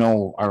don't even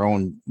know our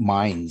own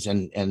minds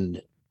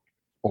and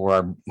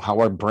how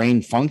our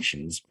brain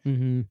functions.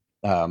 Mhm.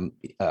 Does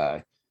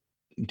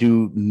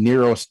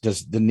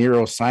the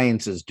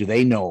neurosciences, do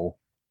they know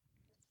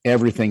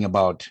everything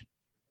about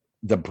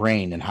the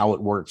brain and how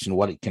it works and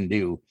what it can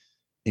do?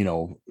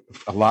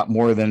 A lot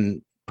more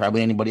than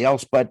probably anybody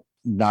else, but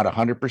not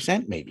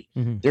 100% maybe.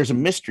 Mhm. There's a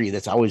mystery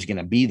that's always going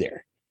to be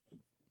there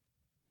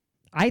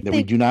I that we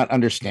think do not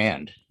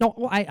understand no.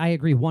 Well, I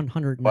agree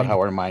 100. about how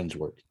our minds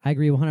work. I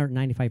agree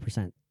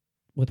 195%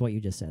 with what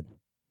you just said,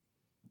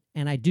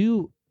 and I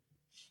do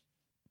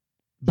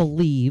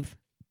believe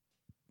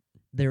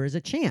there is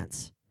a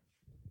chance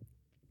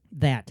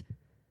that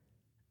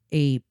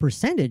a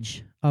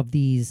percentage of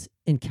these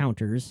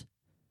encounters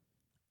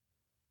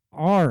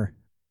are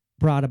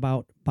brought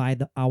about by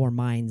our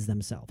minds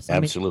themselves.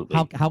 Absolutely. I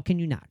mean, how can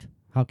you not?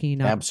 How can you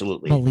not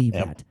Absolutely. believe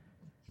Yep. that?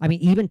 I mean,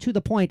 even to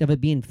the point of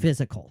it being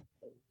physical.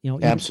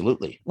 Even,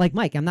 Absolutely. like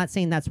Mike, I'm not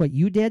saying that's what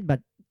you did,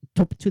 but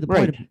to the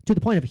Right.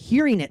 point of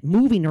hearing it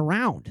moving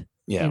around.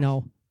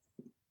 Yeah.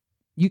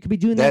 You could be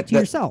doing that to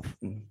yourself.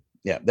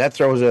 Yeah, that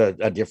throws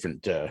a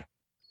different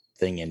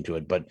thing into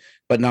it. But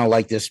now,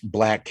 like this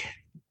black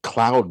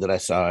cloud that I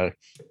saw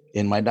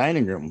in my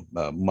dining room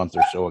a month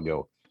or so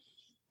ago,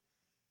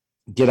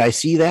 did I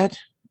see that?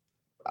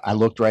 I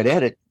looked right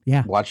at it,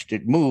 watched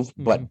it move,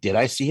 but did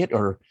I see it,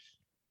 or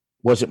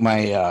was it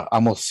my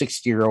almost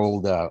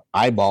 60-year-old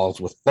eyeballs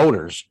with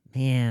floaters?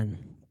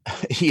 Man,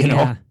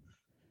 know.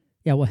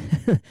 Yeah,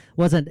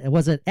 was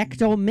it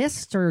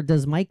ectomist, or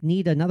does Mike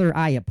need another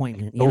eye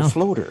appointment?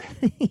 Floater.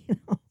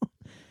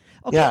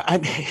 Okay.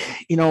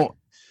 Yeah,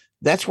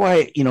 that's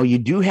why you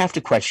do have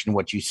to question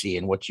what you see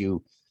and what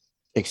you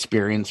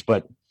experience,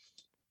 but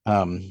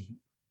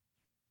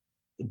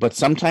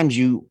sometimes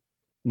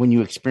when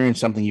you experience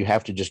something, you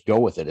have to just go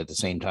with it at the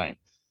same time.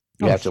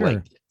 You have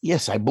to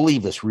yes, I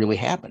believe this really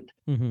happened.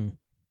 Mm-hmm.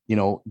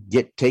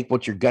 Take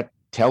what your gut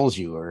tells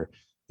you, or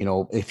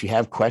if you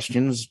have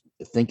questions,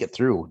 think it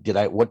through.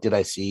 What did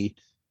I see,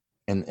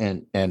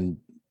 and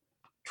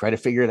try to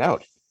figure it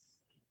out.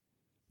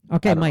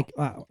 Okay, Mike,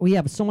 we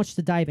have so much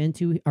to dive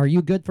into. Are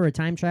you good for a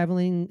time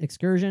traveling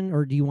excursion,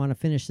 or do you want to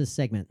finish this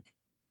segment?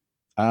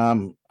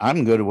 I'm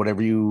good at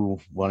whatever you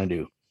want to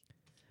do.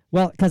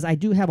 Well, because I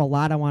do have a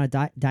lot I want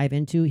to dive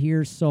into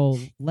here, so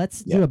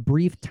let's do a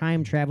brief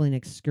time traveling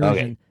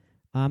excursion.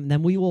 Okay.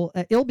 Then we will.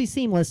 It'll be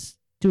seamless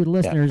to the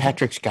listeners. Yeah,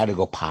 Patrick's got to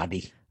go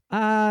potty.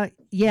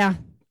 Yeah.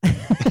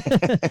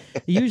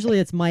 Usually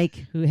it's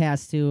Mike who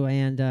has to,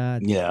 and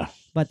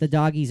but the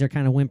doggies are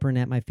kind of whimpering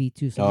at my feet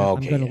too, so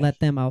I'm going to let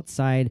them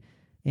outside,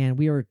 and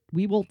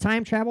we will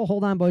time travel.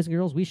 Hold on, boys and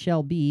girls, we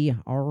shall be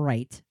all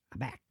right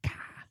back.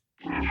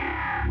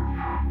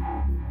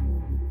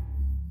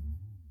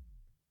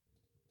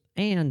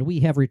 And we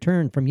have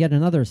returned from yet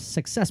another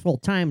successful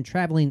time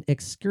traveling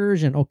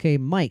excursion. Okay,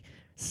 Mike,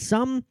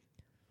 some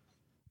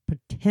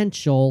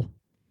potential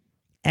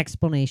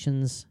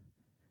explanations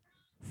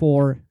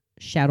for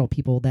shadow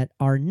people that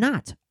are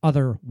not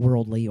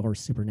otherworldly or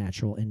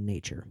supernatural in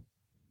nature.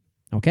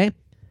 Okay?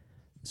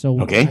 So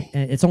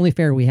it's only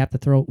fair we have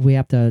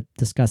to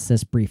discuss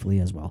this briefly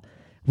as well.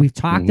 We've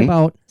talked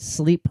about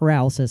sleep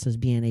paralysis as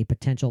being a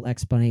potential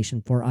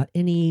explanation for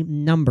any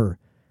number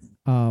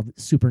of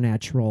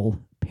supernatural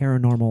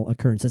paranormal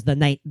occurrences. The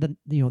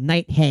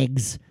night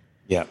hags.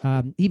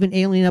 Yeah. Even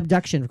alien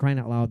abduction, for crying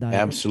out loud.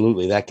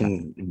 Absolutely. That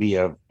can be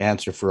an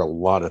answer for a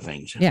lot of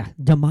things. Yeah.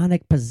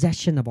 Demonic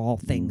possession of all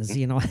things,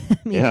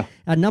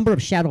 a number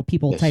of shadow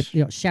people type,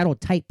 shadow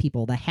type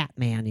people, the Hat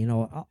Man,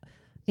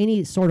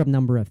 any sort of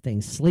number of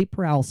things. Sleep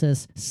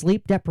paralysis,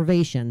 sleep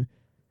deprivation,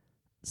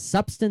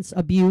 substance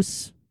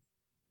abuse,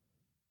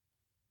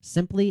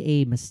 simply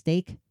a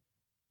mistake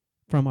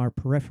from our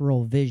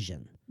peripheral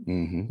vision.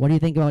 Mm-hmm. What do you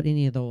think about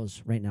any of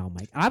those right now,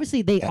 Mike?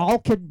 Obviously, they all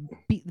could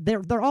be.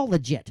 They're all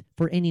legit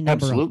for any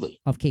number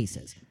of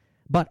cases.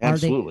 But are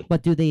they?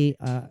 But do they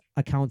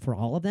account for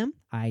all of them?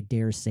 I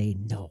dare say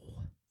no.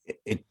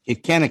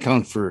 It can't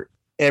account for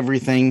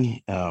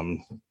everything.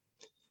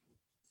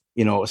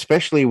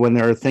 Especially when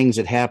there are things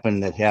that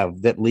happen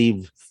that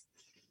leave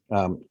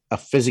a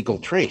physical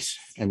trace.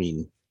 I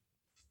mean,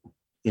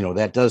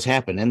 that does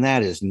happen, and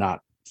that is not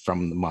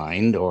from the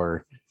mind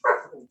or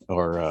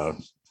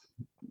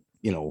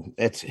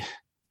it's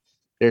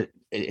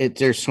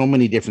there's so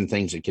many different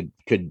things that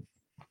could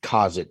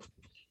cause it.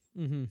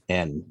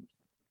 And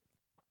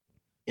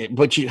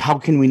but how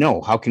can we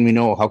know? How can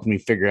we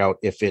figure out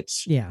if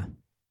it's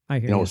I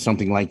hear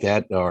something like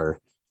that,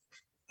 or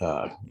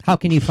how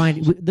can you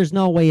find? There's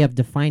no way of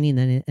defining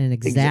an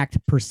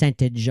exact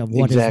percentage of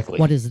what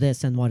is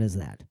this and what is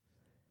that.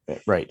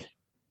 Right.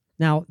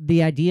 Now,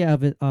 the idea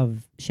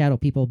of shadow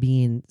people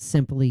being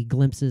simply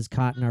glimpses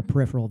caught in our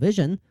peripheral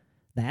vision,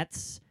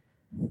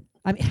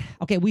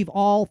 okay, we've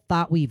all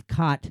thought we've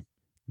caught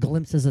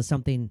glimpses of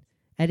something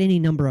at any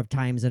number of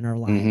times in our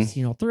lives,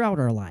 throughout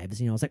our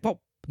lives. It's like,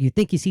 you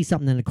think you see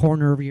something in the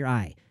corner of your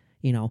eye,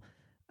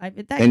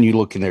 and you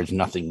look and there's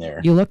nothing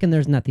there. You look and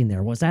there's nothing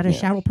there. Was that a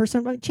shadow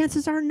person? Well,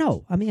 chances are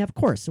no. I mean, of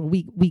course,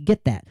 we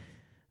get that.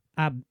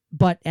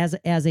 But as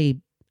a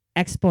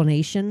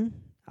explanation,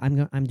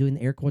 I'm doing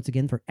the air quotes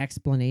again for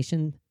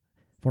explanation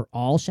for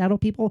all shadow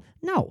people.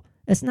 No,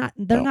 it's not.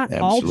 They're not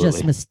all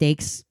just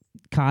mistakes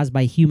caused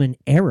by human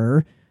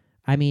error.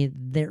 I mean,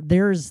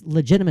 there's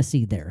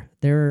legitimacy there.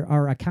 There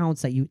are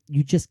accounts that you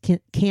just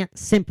can't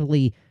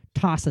simply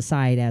toss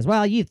aside as,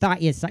 well, you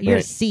thought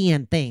you're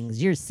seeing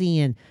things. You're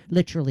seeing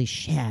literally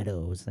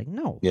shadows. Like,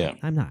 no,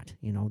 I'm not.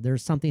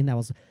 There's something that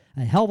was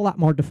a hell of a lot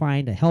more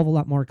defined, a hell of a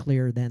lot more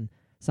clear than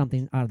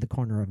something out of the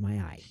corner of my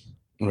eye.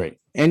 Right.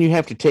 And you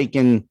have to take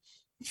in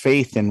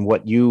faith in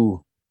what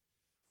you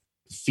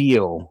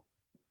feel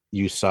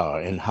you saw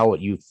and how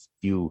it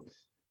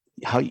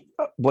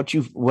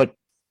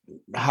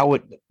how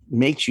it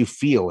makes you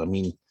feel. I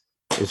mean,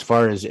 as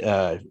far as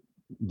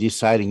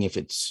deciding if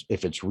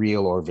it's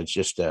real or if it's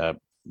just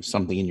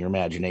something in your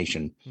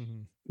imagination.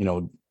 Mhm. You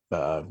know,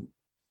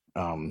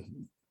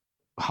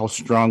 how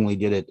strongly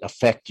did it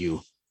affect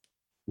you?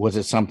 Was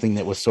it something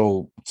that was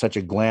such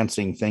a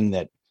glancing thing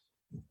that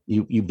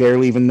you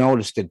barely even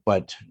noticed it,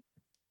 but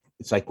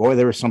it's like, boy,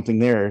 there was something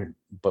there,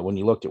 but when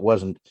you looked, it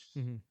wasn't.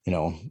 Mhm.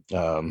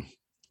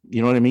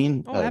 You know what I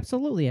mean? Oh,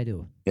 absolutely, I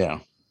do.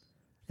 Yeah.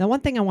 Now,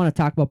 one thing I want to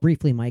talk about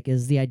briefly, Mike,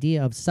 is the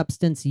idea of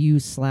substance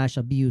use /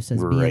 abuse as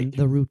being Right.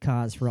 the root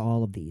cause for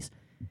all of these.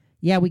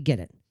 Yeah, we get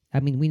it. I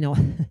mean, we know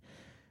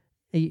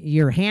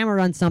you're hammered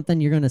on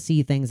something, you're going to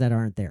see things that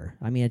aren't there.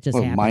 I mean, it just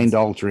happens. Mind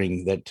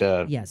altering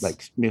that, Yes.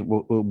 like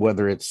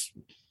whether it's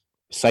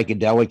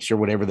psychedelics or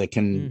whatever that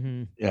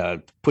can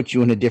Mhm. Put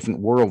you in a different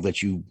world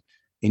that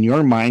in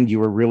your mind, you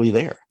were really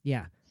there.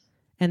 Yeah.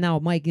 And now,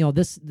 Mike, you know,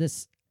 this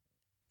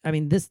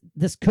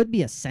could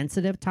be a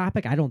sensitive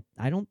topic. I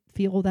don't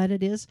feel that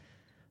it is,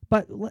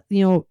 but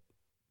you know,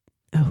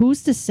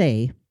 who's to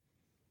say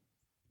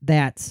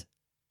that?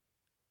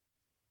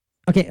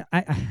 Okay,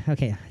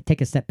 okay.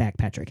 Take a step back,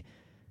 Patrick.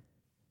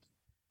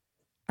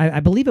 I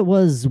believe it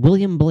was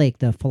William Blake,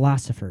 the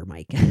philosopher,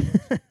 Mike,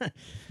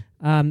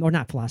 or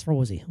not philosopher. What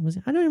was he?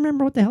 I don't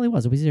remember what the hell he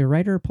was. Was he a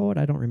writer or poet?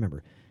 I don't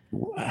remember.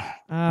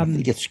 I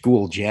think it's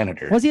school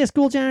janitor. Was he a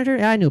school janitor?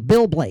 Yeah, I knew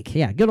Bill Blake.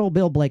 Yeah, good old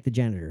Bill Blake, the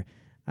janitor.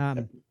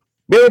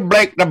 Bill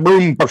Blake, the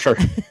broom pusher.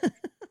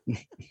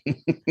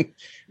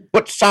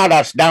 Put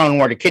sawdust down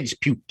where the kids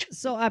puked.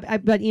 So,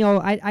 but you know,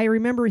 I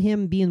remember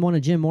him being one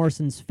of Jim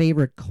Morrison's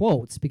favorite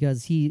quotes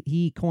because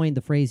he coined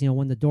the phrase, you know,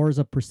 when the doors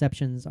of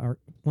perception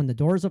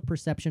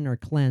are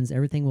cleansed,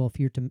 everything will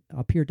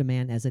appear to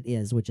man as it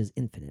is, which is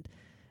infinite,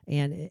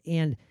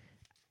 and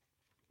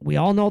we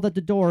all know that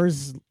the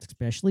doors,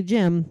 especially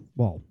Jim,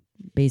 well,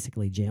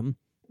 basically Jim,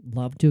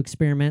 loved to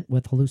experiment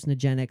with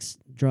hallucinogenics,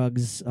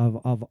 drugs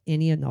of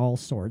any and all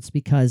sorts,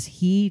 because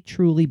he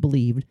truly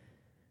believed,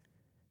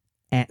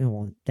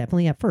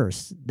 definitely at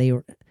first, they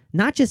were,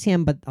 not just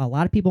him, but a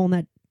lot of people in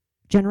that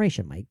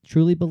generation, Mike,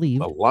 truly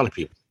believed A lot of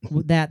people.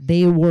 that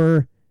they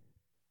were,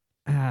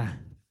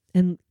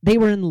 and they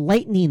were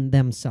enlightening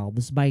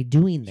themselves by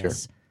doing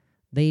this. Sure.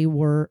 They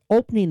were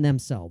opening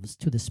themselves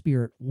to the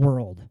spirit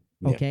world.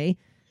 Yeah. Okay.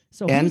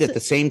 So And at the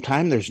same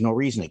time, there's no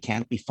reason it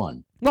can't be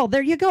fun. well,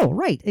 there you go.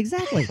 Right.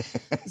 Exactly.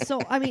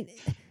 So, I mean,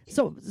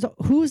 so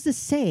who's to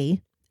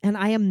say, and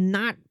I am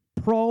not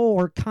pro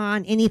or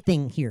con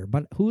anything here,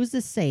 but who's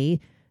to say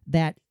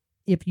that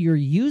if you're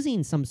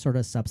using some sort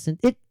of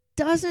substance, it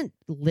doesn't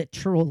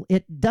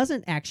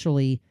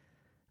actually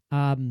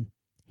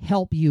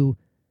help you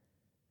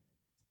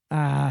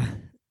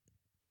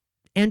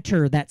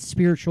enter that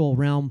spiritual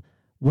realm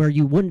where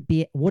you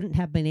wouldn't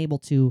have been able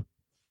to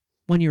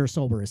when you're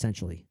sober,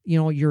 essentially. You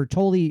know,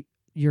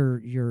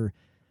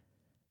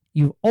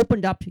 you've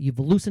opened up, you've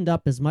loosened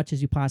up as much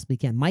as you possibly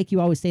can. Mike,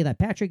 you always say that,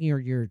 Patrick,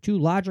 you're too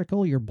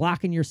logical, you're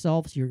blocking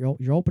yourself, so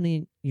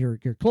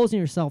you're closing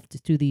yourself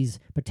to these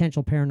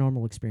potential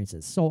paranormal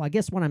experiences. So I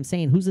guess what I'm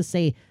saying, who's to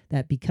say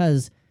that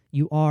because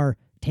you are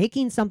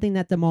taking something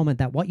at the moment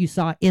that what you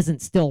saw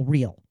isn't still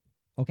real?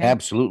 Okay.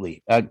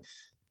 Absolutely.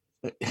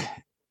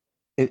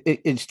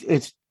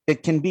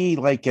 It can be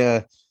like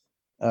a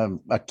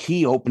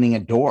key opening a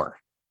door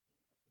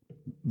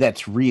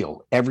that's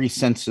real. Every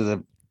sense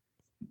of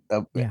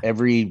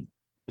every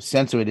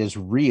sense of it is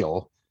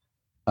real.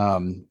 I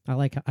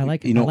like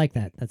you know, I like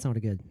that. That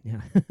sounded good.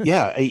 Yeah.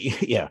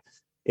 yeah.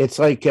 It's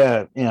like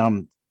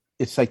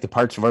it's like the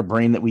parts of our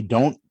brain that we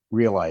don't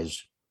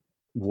realize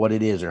what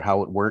it is or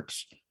how it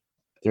works.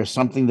 There's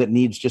something that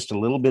needs just a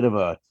little bit of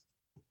a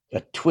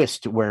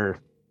twist where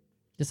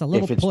Just a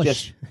little if it's push.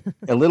 just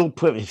a little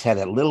push, it's had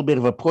a little bit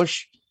of a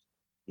push,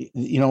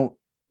 you know,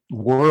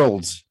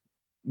 worlds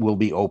will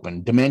be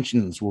open,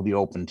 dimensions will be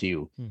open to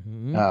you,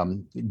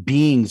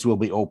 beings will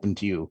be open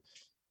to you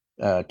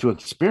to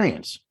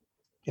experience.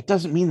 It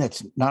doesn't mean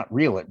that's not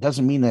real. It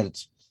doesn't mean that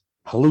it's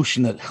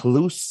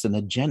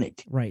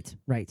hallucinogenic. Right.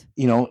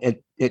 You know,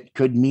 it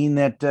could mean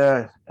that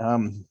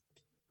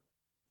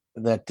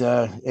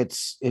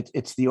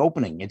it's the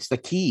opening, it's the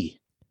key.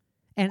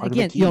 And Part of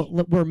the again, you know,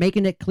 key. we're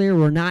making it clear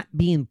we're not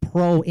being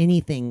pro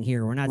anything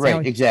here. We're not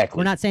saying, Exactly.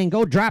 We're not saying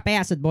go drop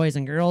acid, boys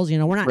and girls. You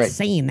know, we're not Right.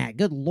 saying that.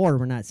 Good Lord,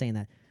 we're not saying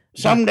that.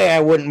 Someday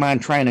I wouldn't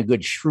mind trying a good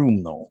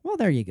shroom though. Well,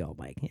 there you go,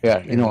 Mike.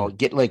 Yeah, you know,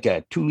 get like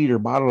a 2-liter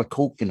bottle of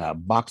Coke and a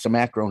box of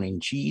macaroni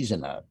and cheese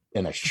and a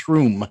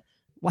shroom.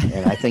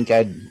 And I think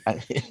I'd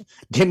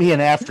give me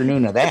an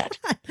afternoon of that.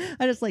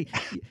 I just like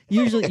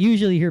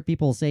usually hear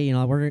people say, you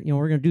know, we're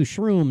gonna do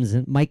shrooms,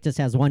 and Mike just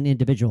has one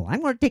individual.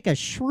 I'm gonna take a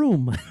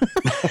shroom.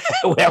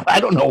 Well, I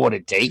don't know what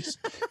it takes.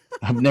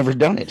 I've never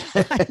done it.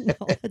 I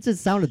know. It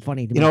just sounded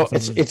funny to me. You know, for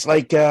some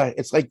reason.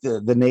 it's like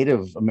the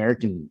Native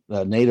American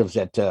natives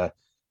that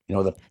you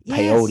know, the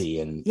peyote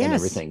and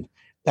everything.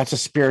 That's a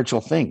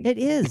spiritual thing. It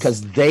is,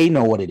 because they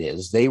know what it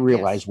is. They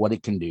realize what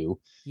it can do.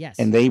 Yes.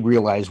 And they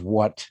realize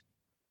what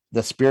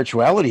the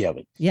spirituality of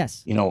it.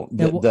 Yes. You know,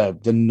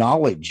 the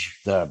knowledge,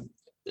 the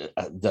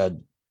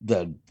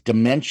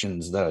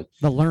dimensions, the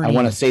learning. I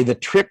want to say the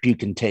trip you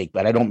can take,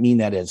 but I don't mean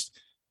that as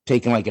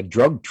taking like a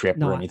drug trip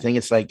No, or anything.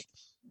 It's like,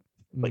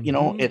 but you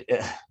know,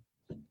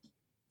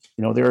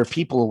 there are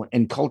people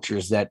and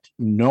cultures that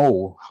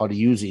know how to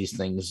use these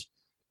things,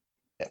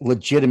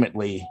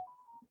 legitimately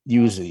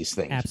use these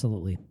things.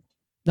 Absolutely.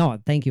 No,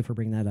 thank you for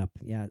bringing that up.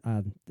 Yeah,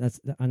 that's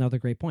another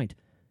great point.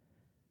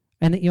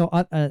 And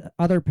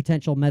other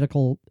potential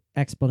medical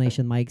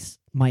explanation,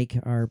 Mike,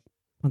 are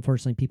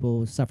unfortunately people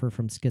who suffer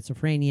from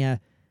schizophrenia,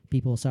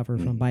 people who suffer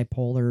from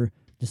bipolar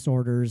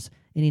disorders,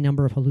 any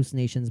number of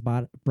hallucinations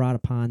brought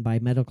upon by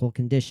medical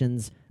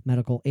conditions,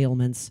 medical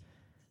ailments,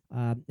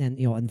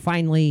 and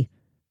finally,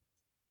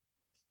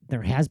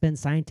 there has been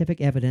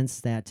scientific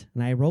evidence that,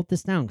 and I wrote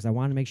this down because I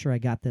want to make sure I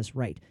got this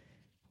right,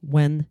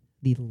 when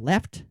the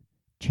left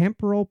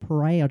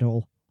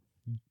temporoparietal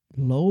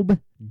lobe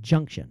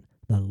junction,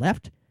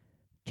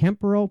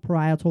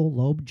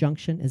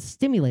 is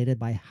stimulated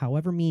by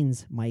however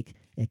means, Mike,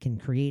 it can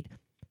create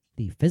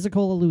the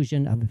physical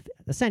illusion of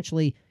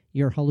essentially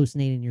you're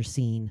hallucinating, you're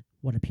seeing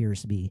what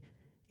appears to be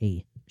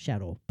a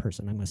shadow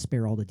person. I'm going to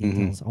spare all the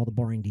details, all the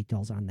boring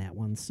details on that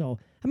one. So,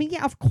 I mean,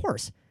 yeah, of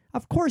course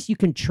you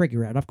can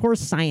trigger it. Of course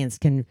science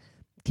can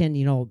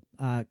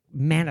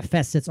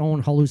manifest its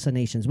own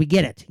hallucinations. We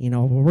get it.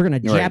 We're going to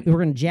jab you.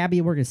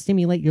 We're going to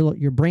stimulate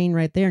your brain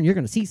right there, and you're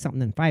going to see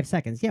something in 5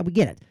 seconds. Yeah, we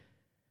get it.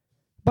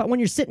 But when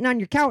you're sitting on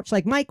your couch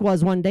like Mike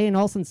was one day, and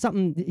all of a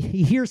sudden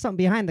he hears something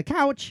behind the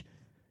couch,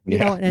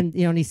 and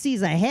he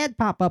sees a head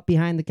pop up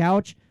behind the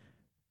couch.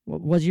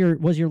 Was your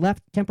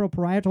left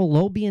temporoparietal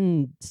lobe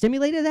being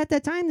stimulated at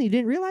that time? You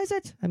didn't realize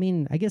it? I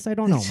mean, I guess I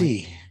don't know. Let's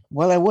see.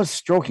 Well, I was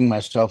stroking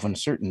myself in a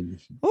certain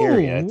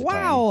area at the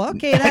wow. time.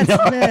 Okay,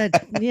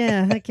 that's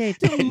yeah. Okay,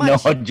 too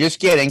much. No, just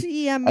kidding.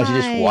 TMI. I was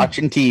just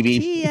watching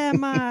TV.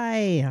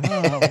 TMI.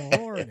 Oh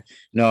Lord.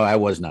 No, I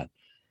was not.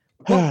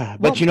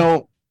 But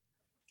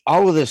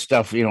all of this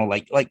stuff,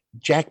 like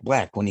Jack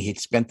Black when he had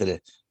spent the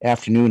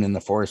afternoon in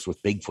the forest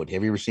with Bigfoot.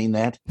 Have you ever seen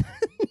that?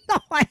 No,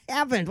 I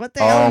haven't. What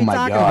the hell are you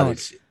talking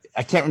about?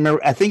 I can't remember.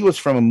 I think it was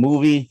from a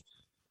movie,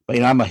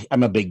 but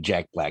I'm a big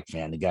Jack Black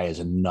fan. The guy is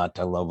a nut.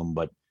 I love him.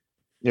 But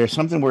there's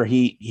something where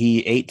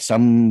he ate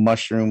some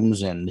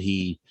mushrooms and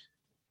he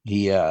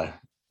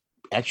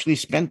actually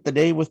spent the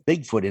day with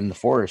Bigfoot in the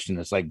forest, and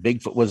it's like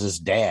Bigfoot was his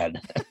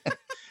dad.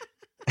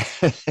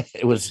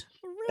 It was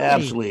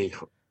absolutely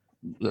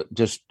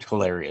just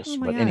hilarious. Oh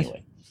my but gosh.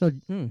 Anyway,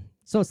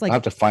 so it's like I'll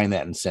have to find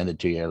that and send it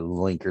to you, a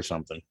link or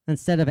something.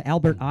 instead of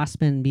Albert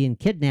Ostman being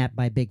kidnapped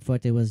by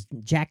Bigfoot, it was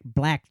Jack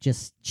Black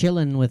just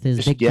chilling with his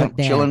Bigfoot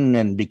dad. Chilling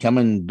and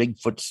becoming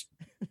Bigfoot's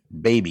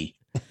baby.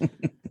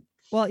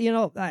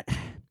 Well,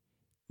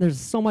 there's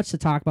so much to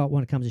talk about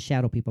when it comes to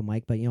shadow people,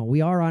 Mike. But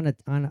we are on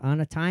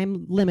a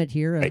time limit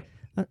here, Right.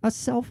 a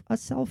self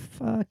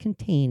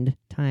contained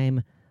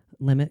time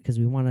limit, because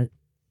we want to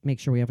make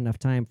sure we have enough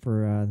time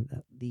for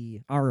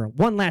our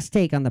one last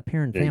take on the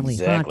parent family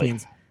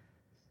hauntings.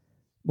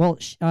 Well,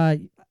 I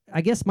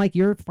guess, Mike,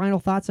 your final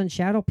thoughts on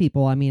shadow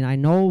people. I mean, I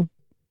know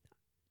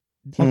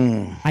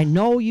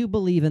you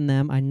believe in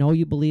them. I know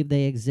you believe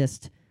they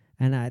exist.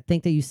 And I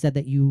think that you said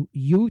that you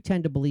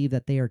tend to believe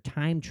that they are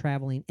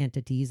time-traveling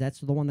entities. That's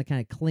the one that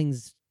kind of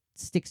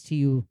sticks to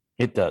you.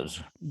 It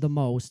does. The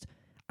most.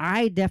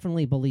 I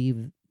definitely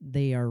believe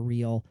they are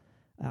real.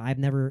 I've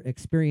never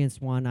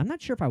experienced one. I'm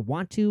not sure if I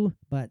want to,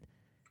 but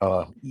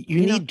you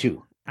need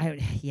to.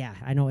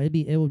 I know it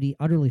would be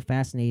utterly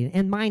fascinating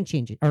and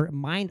mind-changing, or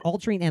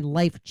mind-altering and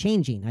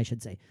life-changing, I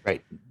should say.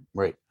 Right.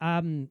 Well,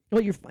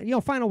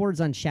 your final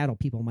words on shadow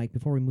people, Mike,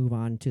 before we move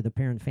on to the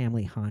parent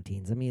family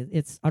hauntings. I mean,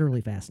 it's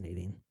utterly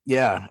fascinating.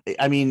 Yeah,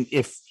 I mean,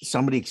 if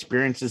somebody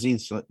experiences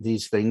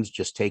these things,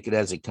 just take it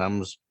as it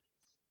comes.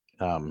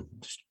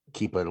 Just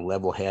keep a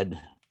level head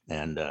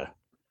and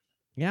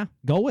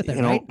go with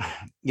it, right?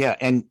 Yeah,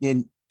 and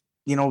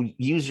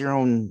use your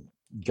own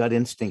gut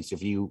instincts.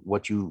 If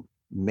what you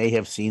may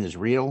have seen is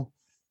real.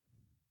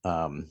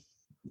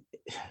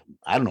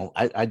 I don't know.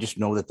 I just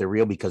know that they're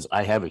real because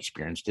I have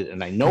experienced it,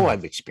 and I know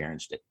I've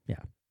experienced it. Yeah.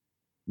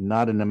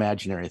 Not an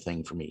imaginary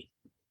thing for me.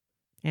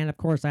 And of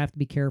course, I have to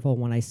be careful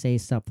when I say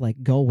stuff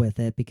like "go with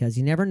it," because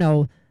you never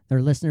know. There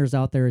are listeners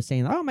out there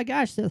saying, "Oh my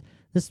gosh,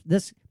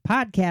 this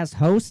podcast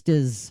host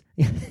is,"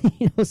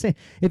 say,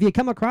 if you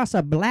come across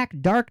a black,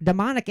 dark,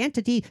 demonic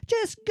entity,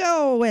 just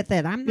go with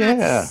it. I'm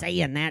not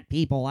saying that,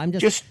 people.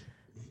 Just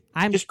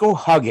go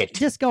hug it.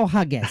 Just go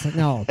hug it.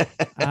 No.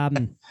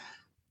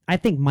 I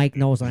think Mike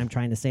knows what I'm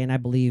trying to say, and I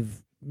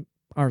believe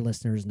our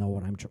listeners know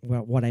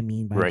what I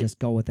mean by just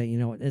go with it.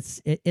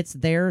 It's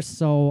there,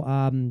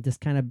 so just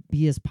kind of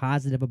be as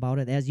positive about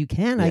it as you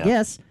can, I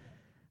guess.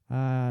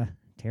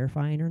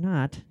 Terrifying or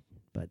not,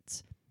 but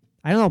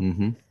I don't know.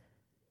 Mm-hmm.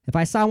 If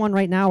I saw one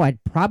right now,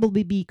 I'd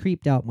probably be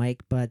creeped out,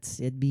 Mike. But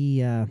it'd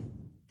be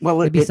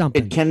it'd be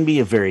something. It can be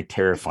a very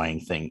terrifying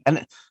thing,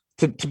 and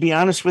to be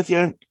honest with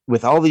you,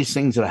 with all these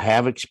things that I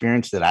have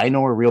experienced that I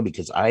know are real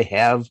because I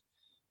have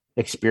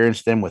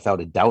experienced them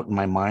without a doubt in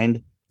my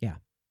mind. Yeah.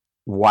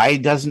 Why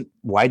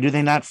do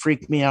they not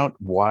freak me out?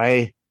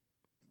 Why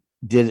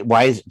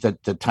is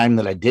the time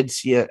that I did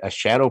see a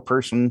shadow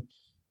person,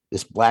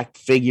 this black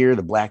figure,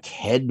 the black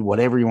head,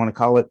 whatever you want to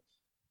call it,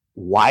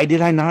 why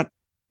did I not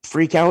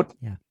freak out?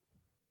 Yeah.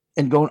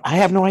 And go, I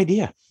have no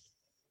idea.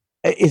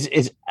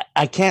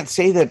 I can't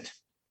say that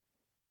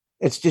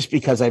it's just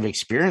because I've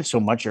experienced so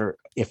much, or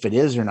if it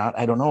is or not,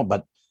 I don't know.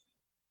 But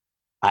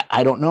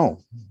I don't know.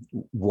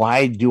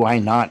 Why do I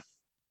not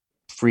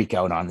freak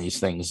out on these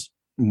things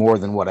more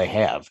than what I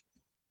have?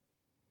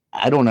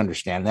 I don't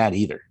understand that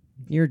either.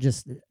 You're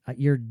just,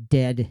 you're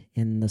dead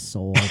in the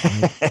soul.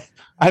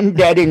 I'm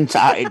dead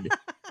inside.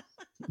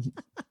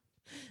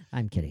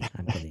 I'm kidding.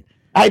 I'm kidding.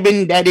 I've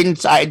been dead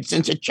inside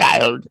since a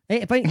child.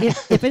 Hey,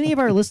 if any of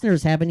our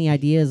listeners have any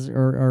ideas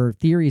or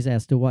theories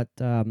as to what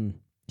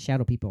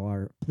shadow people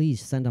are,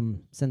 please send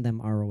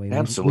them our way.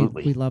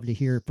 Absolutely. We'd love to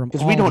hear from,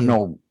 because we don't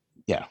know.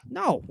 Yeah.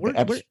 No,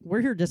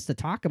 we're here just to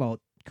talk about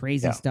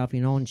crazy stuff,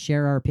 and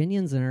share our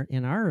opinions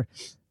and our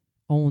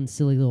own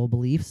silly little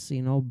beliefs,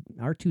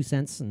 our 2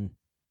 cents, and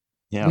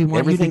we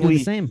want you to do the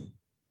same.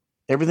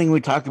 Everything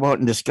we talk about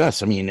and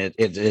discuss. I mean, it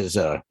is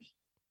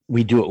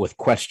we do it with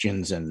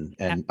questions and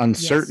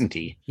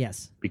uncertainty.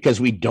 Yes. Because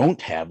we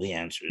don't have the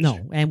answers. No,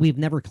 and we've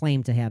never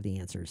claimed to have the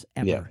answers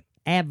ever. Yeah.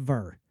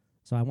 Ever.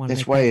 So I want to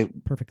make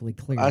that perfectly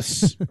clear.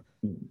 Us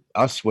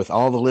with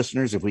all the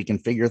listeners, if we can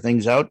figure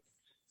things out,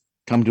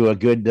 come to a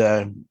good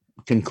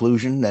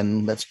conclusion,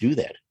 then let's do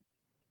that.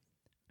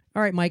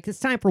 All right, Mike, it's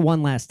time for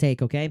one last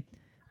take, okay?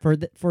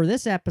 For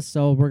this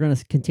episode, we're going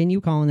to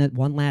continue calling it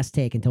One Last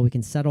Take until we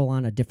can settle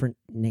on a different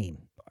name.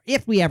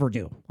 If we ever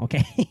do,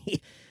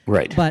 okay?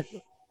 Right. But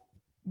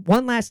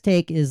One Last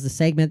Take is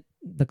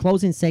the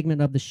closing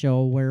segment of the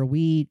show where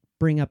we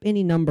bring up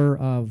any number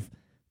of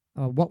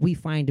what we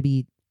find to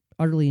be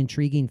utterly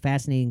intriguing,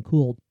 fascinating,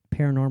 cool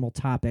paranormal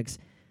topics,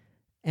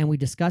 and we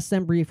discuss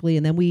them briefly,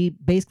 and then we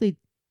basically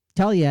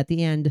tell you at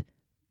the end,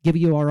 give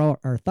you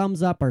our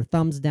thumbs up or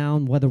thumbs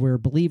down, whether we're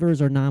believers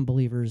or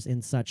non-believers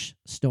in such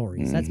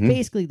stories. Mm-hmm. That's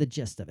basically the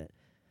gist of it.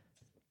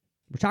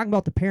 We're talking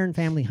about the Perron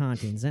family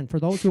hauntings, and for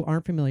those who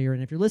aren't familiar,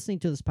 and if you're listening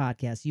to this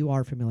podcast, you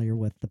are familiar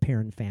with the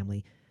Perron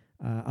family.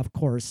 Of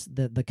course,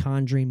 the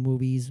Conjuring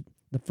movies,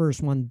 the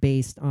first one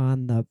based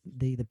on the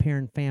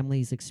Perron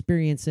family's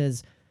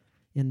experiences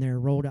in their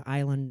Rhode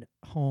Island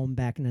home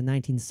back in the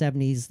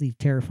 1970s, the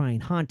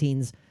terrifying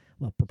hauntings,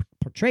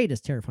 portrayed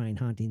as terrifying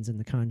hauntings in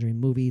the Conjuring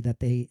movie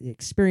that they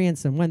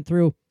experienced and went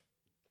through.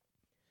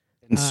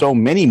 And so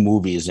many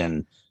movies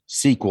and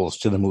sequels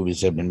to the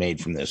movies have been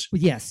made from this.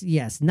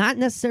 Yes. Not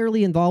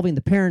necessarily involving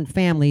the Perron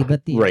family,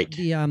 but the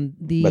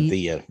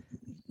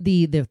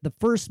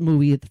first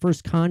movie, the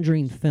first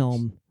Conjuring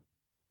film,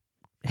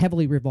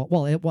 heavily revolved.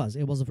 Well, it was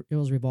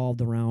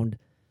revolved around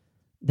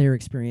their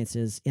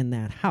experiences in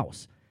that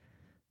house.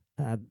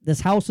 This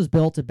house was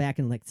built back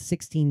in like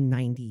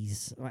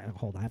 1690s.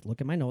 Hold on, I have to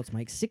look at my notes,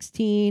 Mike.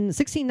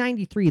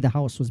 1693, the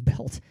house was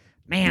built.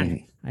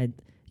 Man,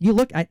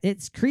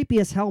 it's creepy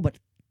as hell, but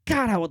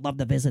God, I would love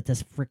to visit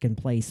this freaking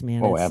place,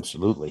 man. Oh,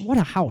 absolutely. What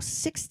a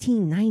house.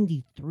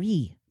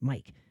 1693,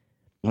 Mike.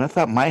 And I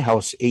thought my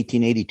house,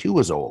 1882,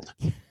 was old.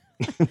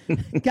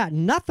 Got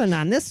nothing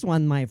on this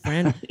one, my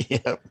friend.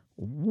 Yeah.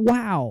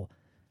 Wow.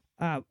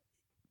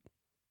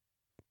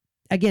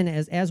 Again,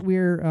 as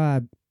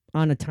we're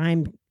on a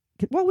time,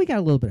 well, we got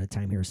a little bit of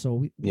time here,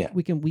 so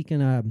we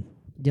can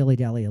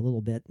dilly-dally a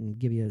little bit and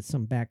give you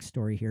some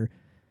backstory here.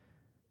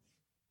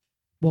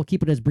 We'll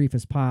keep it as brief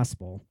as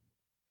possible.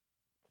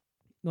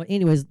 Well,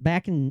 anyways,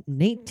 back in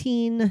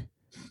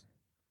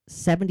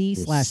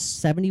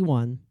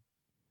 1970/71,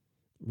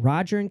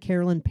 Roger and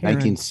Carolyn Perron.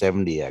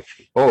 1970,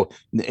 actually. Oh,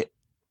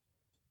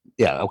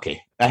 yeah,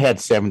 okay. I had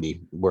 70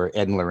 where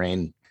Ed and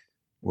Lorraine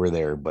were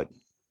there, but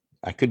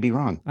I could be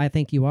wrong. I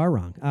think you are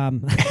wrong.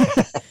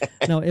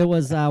 No, it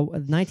was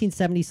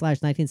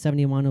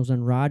 1970/1971. It was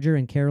when Roger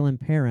and Carolyn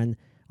Perron,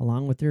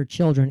 along with their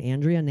children,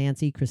 Andrea,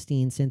 Nancy,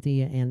 Christine,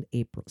 Cynthia, and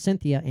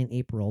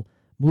April,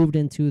 moved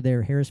into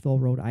their Harrisville,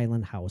 Rhode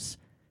Island house,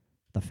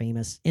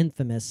 the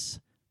infamous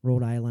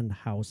Rhode Island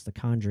house, the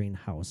Conjuring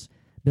house,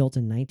 built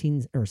in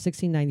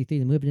 1693.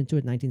 They moved into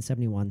it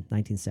 1971,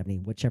 1970,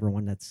 whichever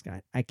one that's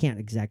got. I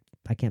can't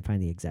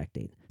find the exact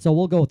date. So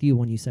we'll go with you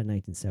when you said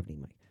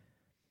 1970, Mike.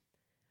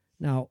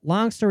 Now,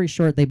 long story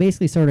short, they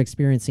basically started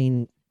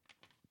experiencing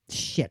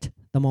shit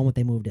the moment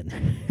they moved in there.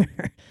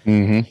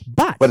 Mm-hmm.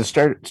 But it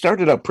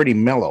started up pretty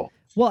mellow.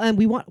 Well, and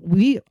we want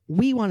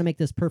to make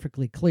this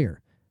perfectly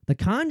clear. The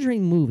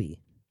Conjuring movie,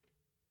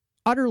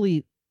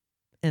 utterly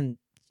and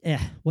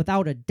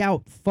without a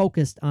doubt,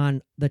 focused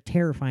on the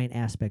terrifying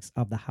aspects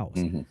of the house.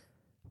 Mm-hmm.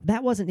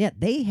 That wasn't it.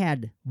 They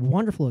had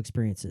wonderful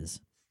experiences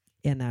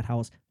in that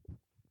house.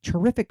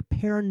 Terrific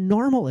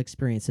paranormal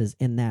experiences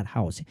in that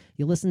house.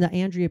 You listen to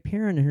Andrea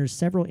Perron and her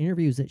several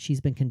interviews that she's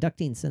been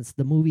conducting since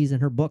the movies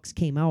and her books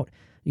came out,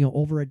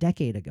 over a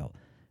decade ago.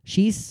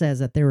 She says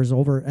that there was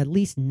over at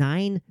least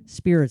 9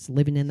 spirits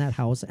living in that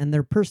house, and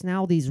their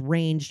personalities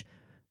ranged.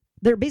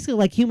 They're basically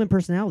like human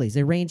personalities.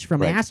 They range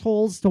from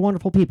assholes to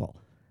wonderful people.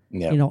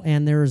 Yeah.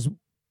 And there's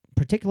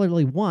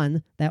particularly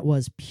one that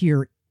was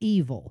pure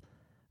evil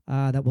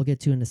that we'll get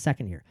to in a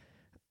second here.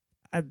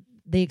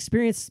 They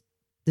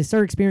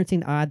started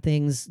experiencing odd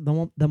things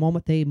the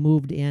moment they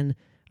moved in.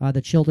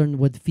 The children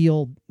would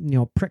feel,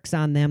 pricks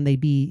on them.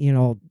 They'd be,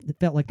 it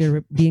felt like they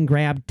were being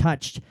grabbed,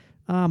 touched.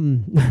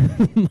 Damn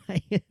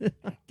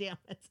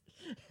it.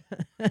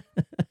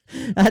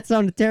 That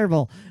sounded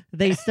terrible.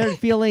 They started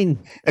feeling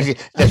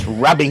just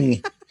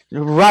rubbing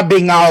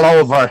all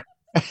over.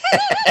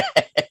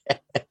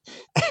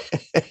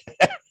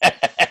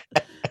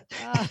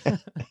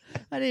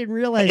 I didn't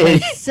realize I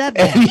said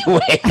that.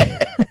 Anyway,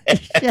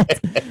 Shit.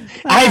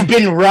 I've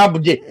been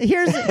rubbed.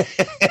 Here's the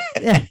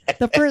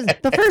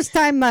first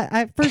time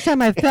I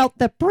felt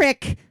the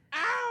prick.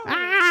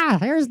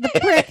 Here's the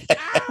prick.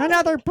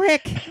 Another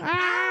prick.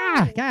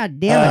 God damn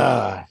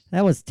it.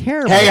 That was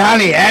terrible. Hey,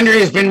 honey,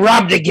 Andrea's been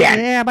rubbed again.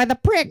 Yeah, by the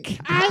prick.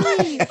 All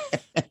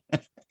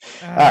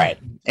right.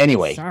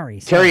 Anyway, sorry.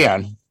 Carry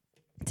on.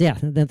 Yeah,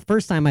 the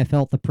first time I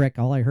felt the prick,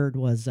 all I heard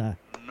was no.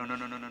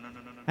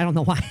 I don't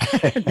know why I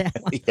heard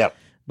that one. Yep.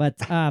 But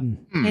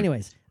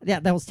anyways, yeah,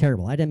 that was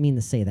terrible. I didn't mean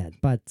to say that,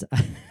 but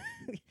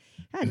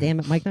God damn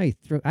it, Mike! Now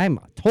I'm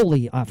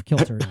totally off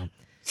kilter now.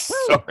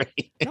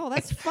 Sorry. No,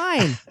 that's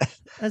fine.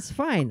 That's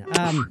fine.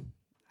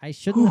 I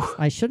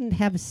shouldn't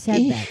have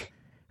said that.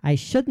 I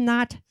should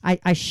not.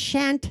 I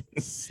shan't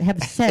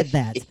have said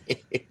that.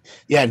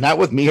 Yeah, not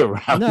with me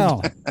around.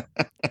 No.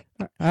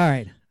 All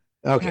right.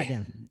 Okay.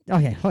 Goddamn.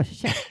 Okay. Oh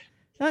shit.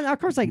 Of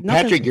course, like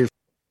nothing. Patrick, you're.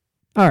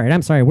 All right.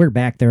 I'm sorry. We're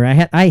back there.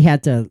 I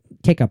had to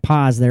take a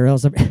pause there.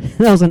 That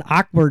was an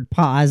awkward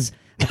pause.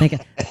 I think a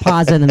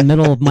pause in the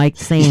middle of Mike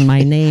saying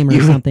my name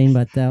or something.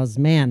 But that was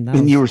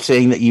you were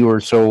saying that you were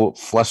so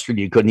flustered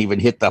you couldn't even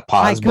hit the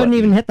pause button. I couldn't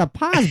even hit the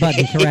pause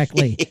button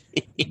correctly.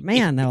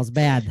 Man, that was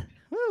bad.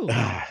 Whew.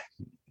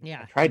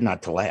 Yeah. I tried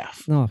not to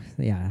laugh. No,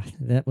 yeah,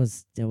 it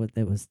was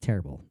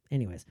terrible.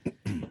 Anyways,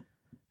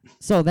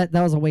 so that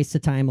was a waste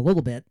of time a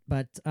little bit,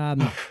 but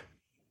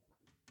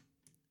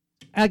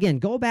again,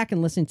 go back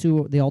and listen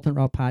to the Alternate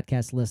Route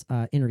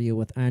podcast interview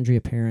with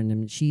Andrea Perron,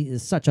 and she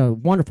is such a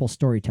wonderful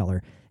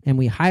storyteller, and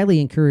we highly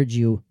encourage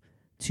you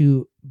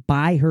to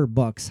buy her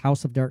books,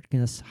 House of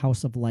Darkness,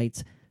 House of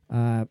Lights,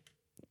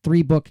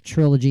 3-book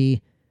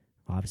trilogy.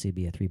 Obviously, it'd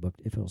be a 3-book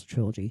if it was a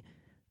trilogy,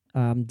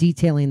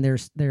 detailing their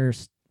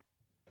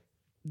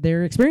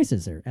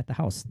experiences there at the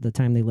house, the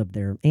time they lived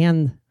there,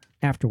 and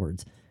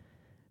afterwards.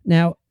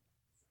 Now,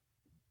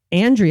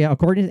 Andrea,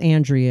 according to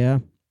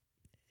Andrea,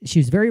 she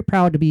was very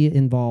proud to be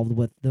involved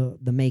with the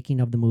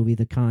making of the movie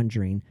The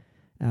Conjuring.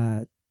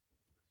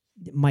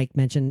 Mike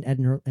mentioned Ed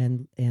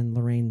and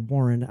Lorraine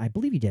Warren. I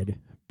believe he did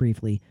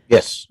briefly.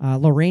 Yes.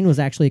 Lorraine was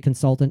actually a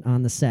consultant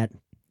on the set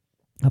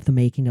of the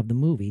making of the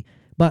movie.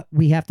 But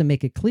we have to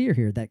make it clear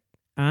here that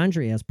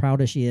Andrea, as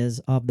proud as she is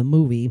of the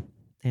movie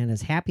and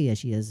as happy as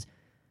she is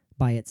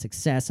by its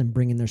success and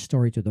bringing their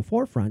story to the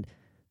forefront,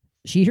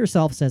 she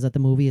herself says that the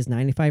movie is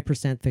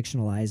 95%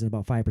 fictionalized and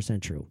about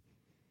 5% true.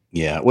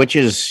 Yeah, which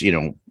is,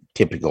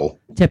 typical.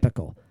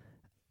 Typical.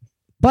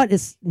 But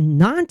it's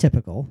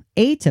non-typical,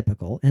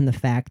 atypical in the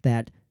fact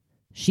that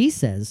she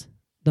says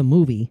the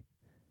movie,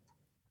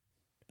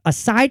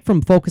 aside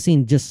from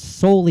focusing just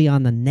solely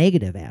on the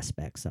negative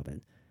aspects of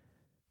it,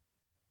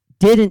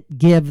 didn't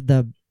give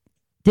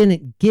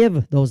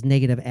those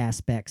negative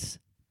aspects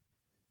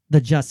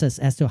the justice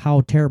as to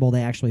how terrible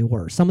they actually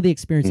were. Some of the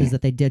experiences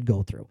that they did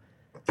go through.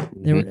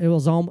 It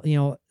was almost,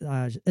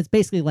 it's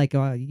basically like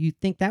you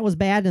think that was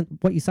bad and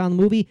what you saw in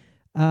the movie,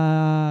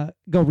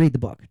 go read the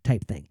book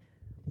type thing.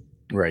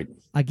 Right.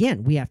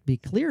 Again, we have to be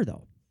clear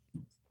though.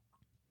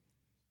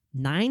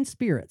 9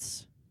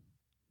 spirits.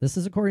 This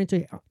is according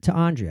to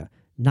Andrea.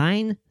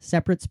 9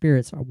 separate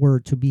spirits were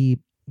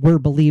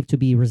believed to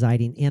be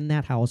residing in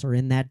that house or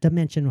in that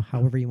dimension,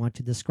 however you want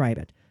to describe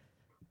it.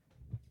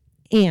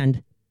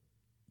 And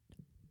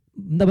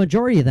the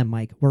majority of them,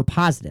 Mike, were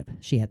positive.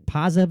 She had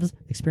positive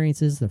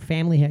experiences. Their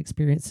family had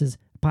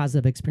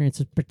positive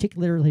experiences.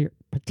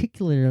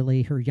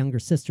 Particularly her younger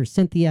sister,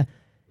 Cynthia,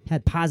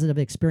 had positive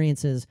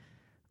experiences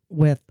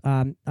with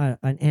an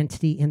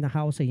entity in the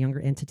house, a younger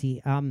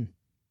entity. And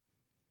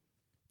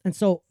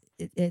so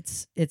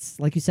it's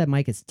like you said,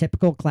 Mike, it's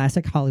typical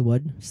classic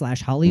Hollywood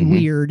 / Holly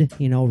weird,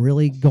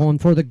 really going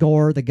for the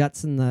gore, the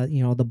guts, and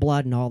the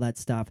blood and all that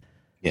stuff.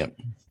 Yeah.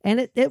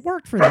 And it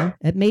worked for them.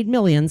 It made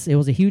millions. It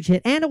was a huge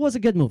hit, and it was a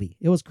good movie.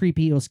 It was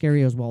creepy. It was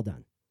scary. It was well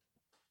done.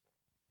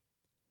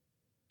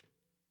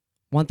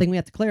 One thing we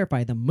have to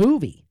clarify, the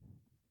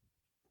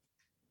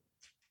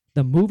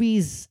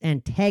movie's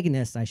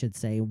antagonist, I should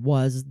say,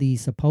 was the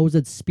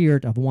supposed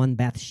spirit of one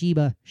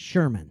Bathsheba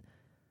Sherman,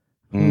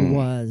 who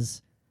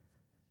was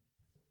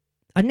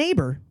a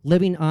neighbor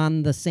living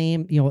on the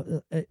same,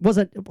 was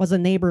a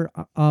neighbor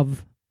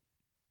of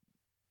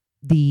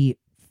the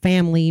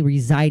family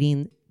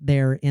residing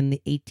there in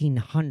the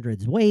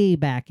 1800s, way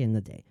back in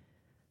the day.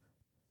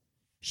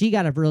 She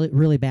got a really,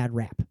 really bad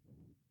rap.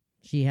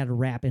 She had a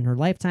rap in her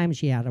lifetime.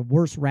 She had a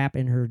worse rap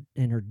in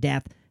her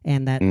death,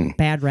 and that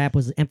bad rap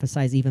was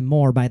emphasized even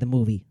more by the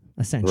movie,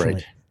 essentially.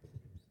 Right.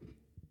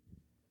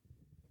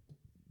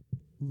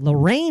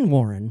 Lorraine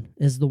Warren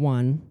is the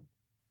one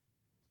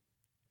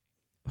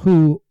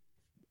who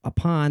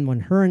upon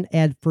when her and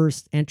Ed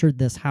first entered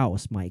this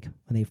house, Mike,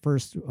 when they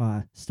first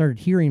started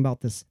hearing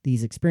about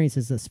these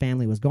experiences this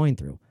family was going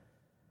through.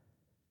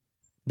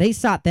 They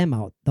sought them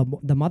out.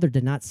 The mother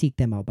did not seek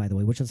them out, by the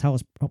way, which is how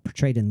it's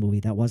portrayed in the movie.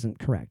 That wasn't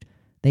correct.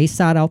 They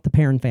sought out the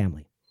Perron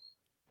family.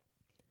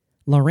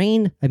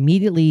 Lorraine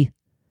immediately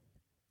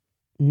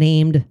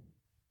named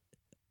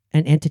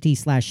an entity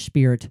 /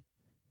 spirit,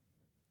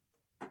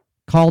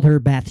 called her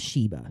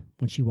Bathsheba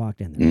when she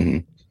walked in there. Mm-hmm.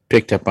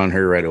 Picked up on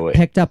her right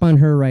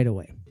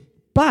away.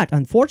 But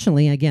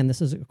unfortunately, again,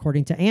 this is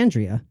according to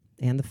Andrea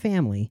and the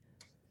family,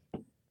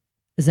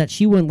 is that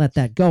she wouldn't let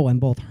that go.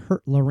 And both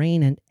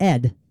Lorraine and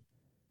Ed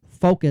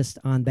focused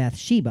on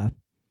Bathsheba.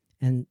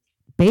 And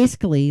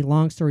basically,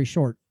 long story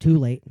short, too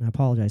late, and I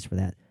apologize for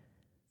that,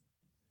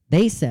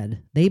 they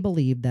said they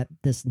believed that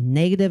this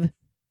negative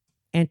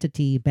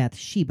entity,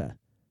 Bathsheba,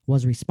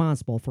 was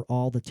responsible for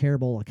all the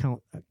terrible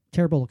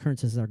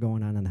occurrences that are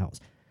going on in the house.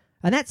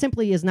 And that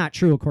simply is not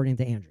true, according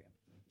to Andrea.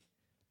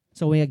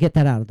 So we get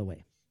that out of the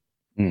way.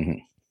 Mm-hmm.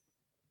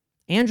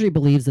 Andrea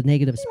believes the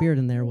negative spirit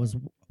in there was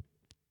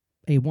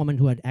a woman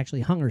who had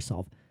actually hung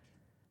herself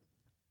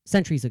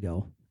centuries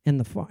ago in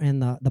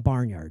the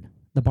barnyard,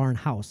 the barn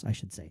house, I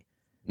should say.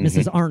 Mm-hmm.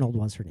 Mrs. Arnold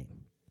was her name.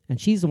 And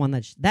she's the one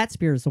that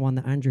spirit is the one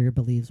that Andrea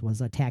believes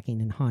was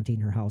attacking and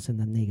haunting her house in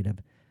the negative,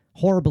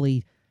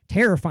 horribly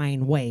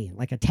terrifying way,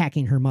 like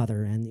attacking her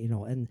mother,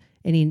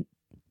 and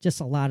just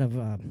a lot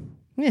of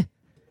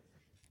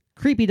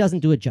creepy doesn't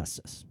do it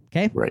justice.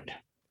 Okay, right.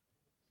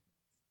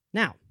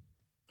 Now,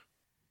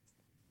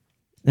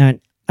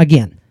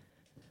 again,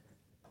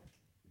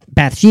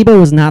 Bathsheba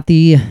was not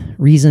the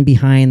reason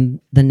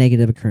behind the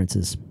negative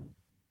occurrences.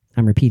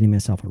 I'm repeating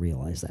myself. I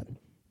realize that.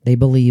 They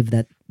believe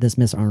that this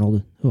Miss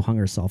Arnold, who hung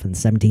herself in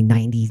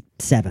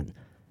 1797,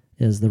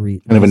 is the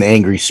reason. Kind of an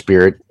angry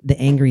spirit. The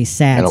angry,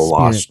 sad and a spirit.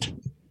 Lost.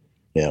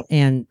 Yeah.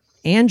 And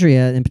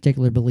Andrea, in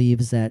particular,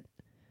 believes that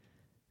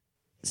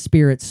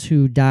spirits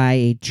who die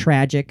a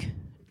tragic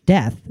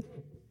death,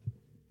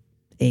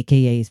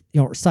 aka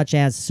such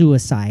as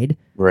suicide,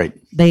 right,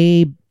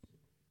 they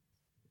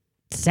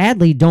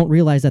sadly don't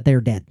realize that they're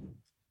dead,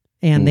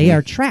 and they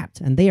are trapped.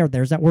 And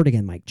there's that word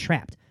again, Mike,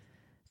 trapped.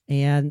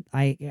 And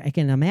I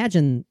can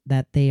imagine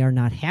that they are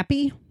not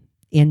happy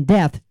in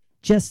death,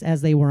 just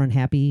as they were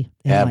unhappy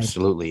in life.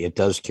 Absolutely, it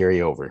does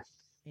carry over.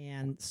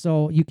 And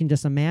so you can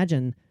just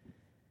imagine,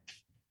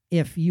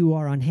 if you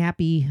are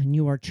unhappy and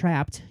you are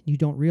trapped, you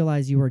don't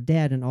realize you are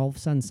dead, and all of a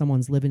sudden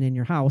someone's living in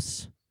your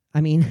house.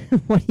 I mean,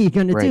 what are you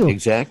going to do? Right,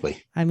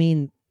 exactly. I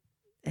mean,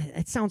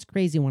 it sounds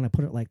crazy when I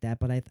put it like that,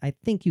 but I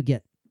think you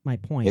get my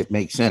point. It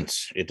makes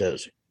sense. It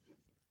does.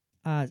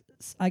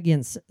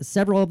 Again,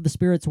 several of the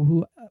spirits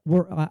who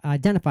were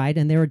identified,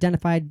 and they were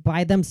identified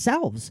by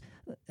themselves.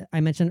 I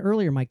mentioned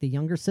earlier, Mike, the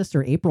younger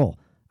sister, April.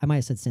 I might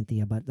have said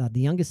Cynthia, but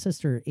the youngest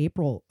sister,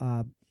 April,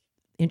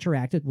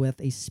 interacted with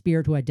a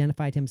spirit who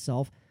identified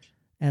himself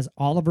as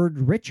Oliver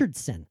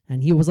Richardson,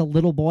 and he was a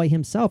little boy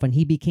himself, and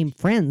he became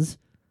friends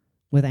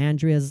with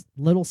Andrea's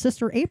little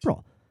sister,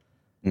 April.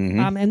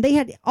 Mm-hmm. And they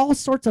had all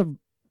sorts of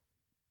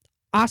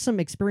awesome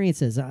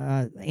experiences.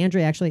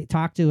 Andrea actually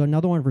talked to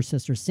another one of her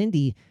sisters,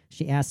 Cindy.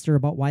 She asked her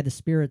about why the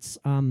spirits,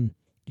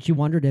 she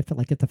wondered if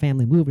the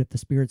family moved, if the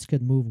spirits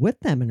could move with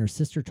them. And her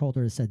sister told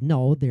her, said,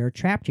 no, they're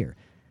trapped here.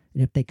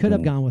 And if they could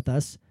have gone with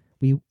us,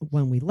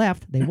 when we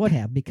left, they would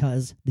have,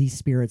 because these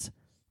spirits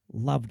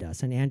loved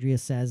us. And Andrea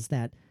says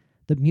that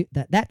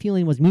that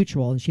feeling was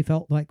mutual. And she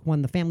felt like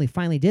when the family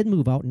finally did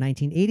move out in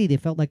 1980, they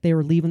felt like they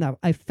were leaving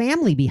a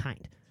family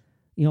behind,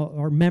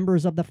 or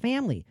members of the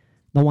family.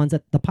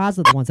 The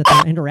positive ones that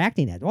they're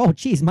interacting at. Oh,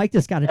 geez, Mike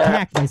just got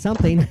attacked by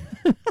something.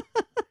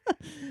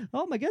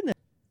 Oh, my goodness.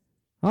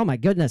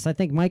 I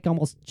think Mike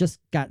almost just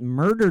got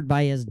murdered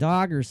by his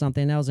dog or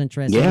something. That was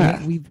interesting.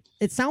 Yeah.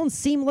 It sounds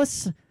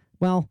seamless.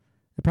 Well,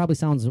 it probably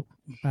sounds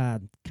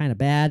kind of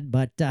bad,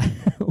 but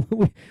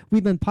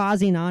we've been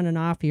pausing on and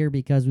off here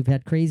because we've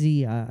had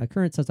crazy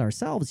occurrences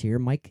ourselves here.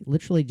 Mike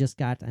literally just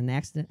got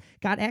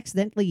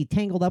accidentally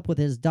tangled up with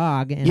his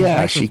dog. And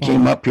yeah, she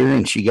came up here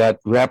and she got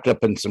wrapped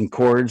up in some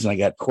cords, and I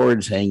got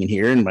cords hanging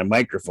here, and my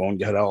microphone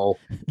got all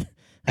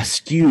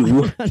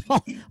askew.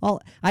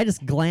 I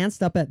just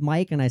glanced up at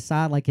Mike and I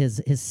saw like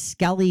his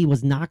skelly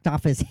was knocked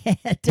off his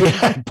head. Yeah,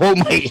 I pulled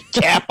my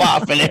cap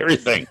off and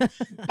everything.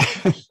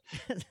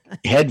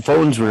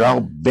 Headphones were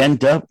all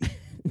bent up.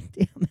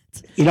 Damn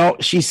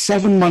it. She's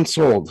 7 months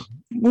old.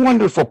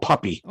 Wonderful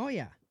puppy. Oh,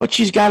 yeah. But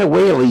she's got to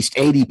weigh at least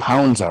 80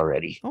 pounds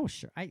already. Oh,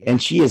 sure.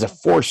 And she is a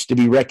force to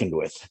be reckoned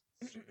with.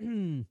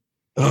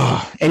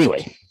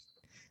 Anyway.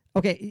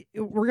 Okay,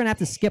 we're going to have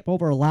to skip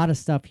over a lot of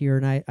stuff here,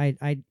 and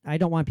I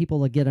don't want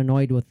people to get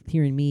annoyed with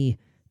hearing me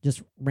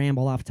just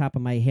ramble off the top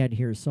of my head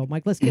here. So,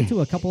 Mike, let's get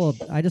to a couple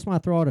of... I just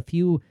want to throw out a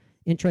few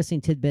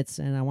interesting tidbits,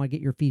 and I want to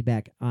get your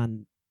feedback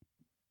on...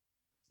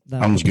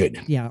 Sounds good.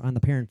 Yeah, on the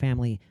Perron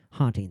family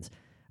hauntings.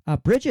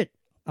 Bridget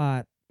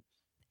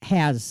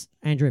has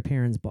Andrea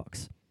Perron's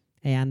books,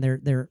 and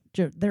they're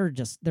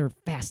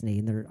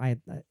fascinating.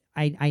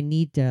 I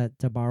need to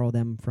borrow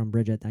them from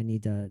Bridget. I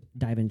need to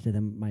dive into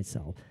them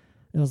myself.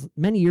 It was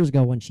many years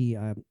ago when she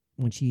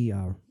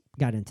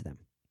got into them.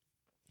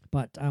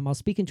 But I was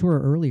speaking to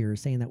her earlier,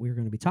 saying that we were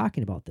going to be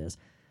talking about this,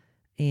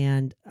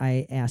 and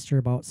I asked her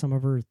about some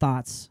of her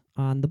thoughts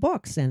on the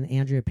books and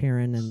Andrea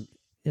Perron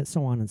and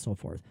so on and so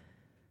forth.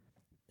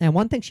 And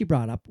one thing she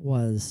brought up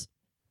was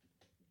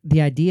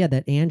the idea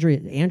that Andrea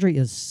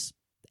is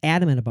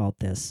adamant about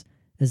this,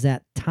 is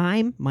that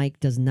time, Mike,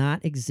 does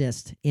not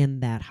exist in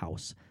that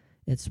house.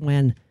 It's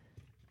when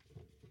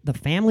the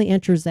family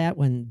enters that,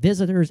 when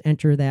visitors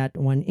enter that,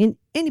 when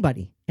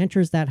anybody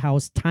enters that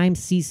house, time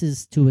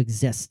ceases to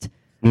exist.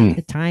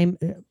 Time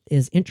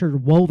is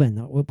interwoven.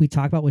 What we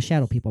talk about with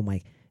shadow people,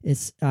 Mike,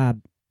 it's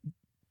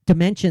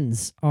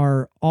dimensions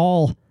are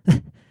all.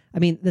 I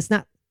mean,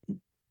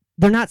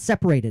 they're not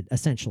separated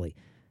essentially.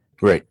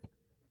 Right.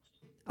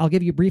 I'll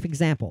give you a brief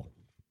example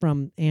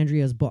from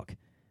Andrea's book,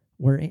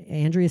 where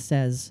Andrea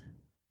says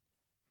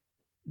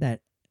that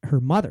her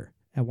mother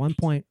at one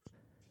point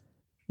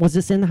was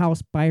just in the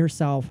house by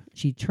herself.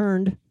 She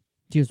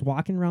was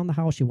walking around the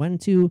house. She went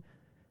into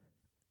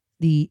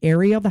the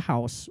area of the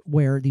house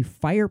where the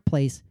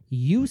fireplace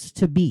used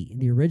to be.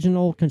 The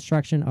original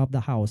construction of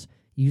the house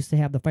used to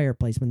have the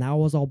fireplace, but now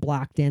it was all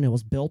blocked in. It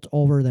was built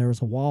over. There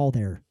was a wall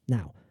there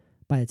now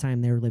by the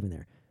time they were living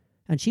there.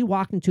 And she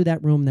walked into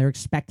that room. They're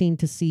expecting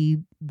to see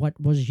what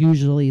was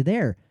usually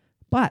there.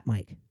 But,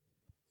 Mike,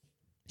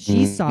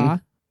 she saw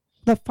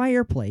the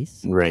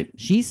fireplace. Right.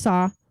 She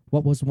saw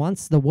what was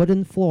once the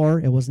wooden floor.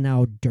 It was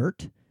now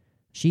dirt.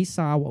 She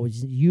saw what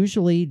was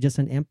usually just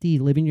an empty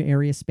living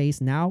area space.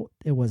 Now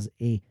it was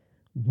a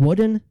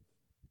wooden,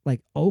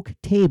 like oak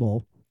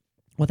table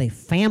with a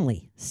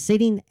family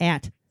sitting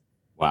at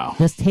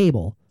this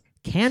table,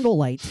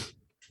 candlelight,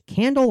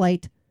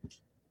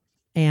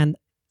 and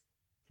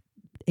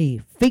a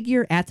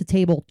figure at the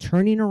table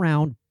turning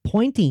around,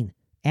 pointing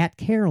at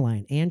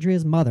Caroline,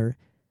 Andrea's mother,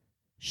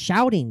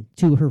 shouting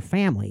to her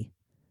family,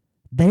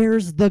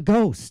 "There's the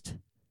ghost."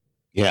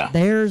 Yeah.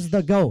 There's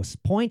the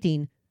ghost,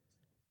 pointing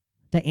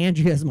to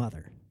Andrea's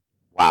mother.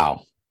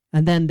 Wow.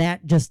 And then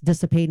that just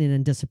dissipating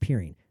and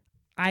disappearing.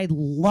 I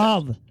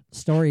love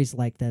stories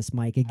like this,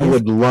 Mike. I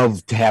would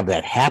love to have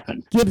that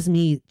happen. Gives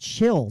me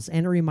chills,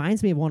 and it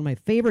reminds me of one of my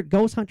favorite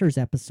Ghost Hunters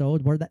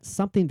episodes where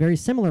something very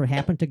similar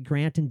happened to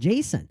Grant and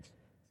Jason.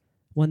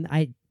 When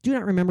I do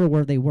not remember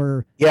where they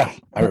were. Yeah,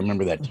 I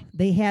remember that.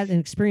 They had an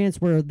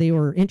experience where they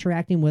were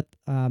interacting with,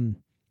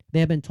 they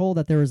had been told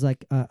that there was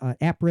like an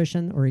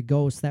apparition or a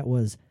ghost that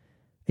was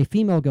a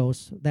female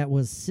ghost that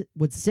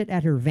would sit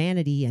at her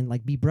vanity and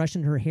like be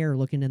brushing her hair,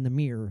 looking in the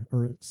mirror,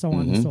 or so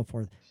on and so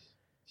forth.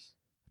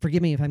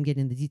 Forgive me if I'm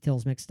getting the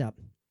details mixed up,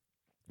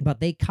 but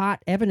they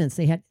caught evidence.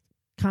 They had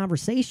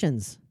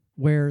conversations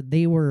where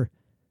they would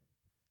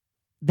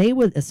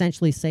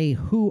essentially say,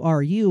 "Who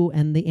are you?"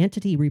 And the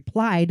entity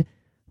replied,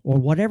 or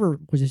whatever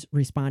was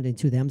responding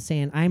to them,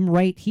 saying, "I'm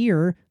right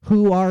here.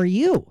 Who are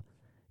you?"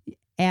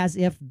 As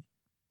if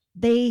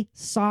they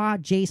saw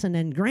Jason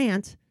and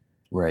Grant.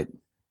 Right.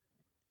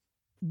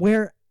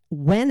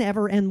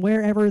 Whenever and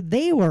wherever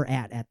they were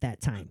at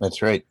that time.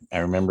 That's right. I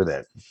remember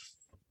that.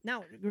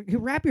 Now,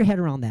 wrap your head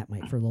around that,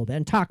 Mike, for a little bit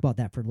and talk about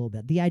that for a little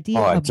bit. The idea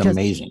of just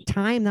amazing.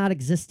 Time not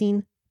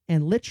existing,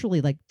 and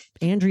literally like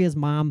Andrea's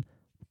mom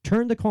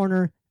turned the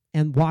corner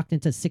and walked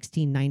into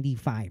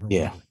 1695.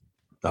 Yeah.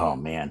 Oh,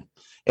 man.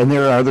 And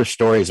there are other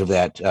stories of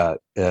that,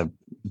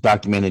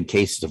 documented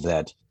cases of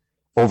that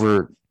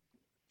over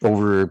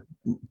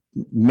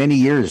many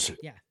years.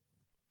 Yeah.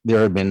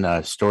 There have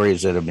been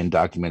stories that have been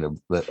documented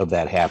of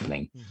that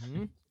happening.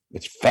 Mm-hmm.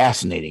 It's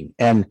fascinating.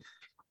 And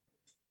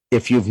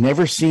if you've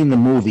never seen the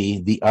movie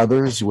The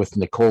Others with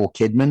Nicole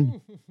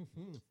Kidman,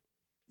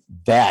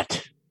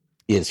 that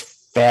is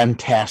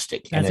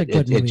fantastic. That's and a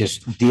good movie. It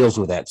just deals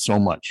with that so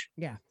much.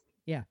 Yeah.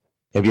 Yeah.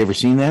 Have you ever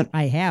seen that?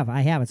 I have.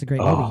 It's a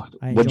great movie.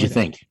 What'd you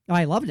think? Oh,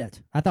 I loved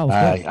it. I thought it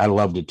was good. I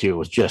loved it too. It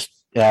was just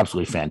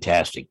absolutely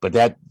fantastic. But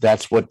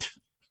that's what,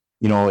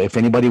 if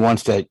anybody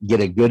wants to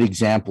get a good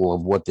example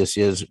of what this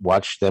is,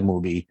 watch the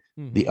movie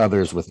The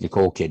Others with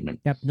Nicole Kidman.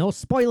 Yep. No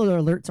spoiler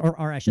alerts,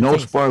 or I should no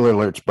say. spoiler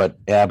alerts, but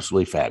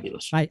absolutely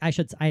fabulous. I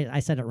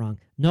said it wrong.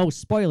 No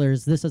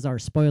spoilers. This is our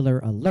spoiler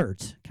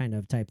alert kind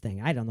of type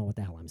thing. I don't know what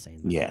the hell I'm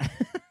saying. Yeah.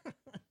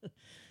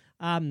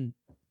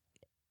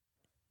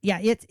 Yeah,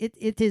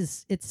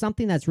 it's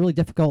something that's really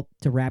difficult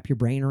to wrap your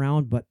brain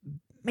around, but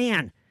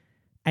man,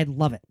 I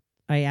love it.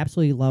 I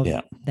absolutely love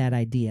that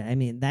idea. I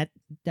mean, that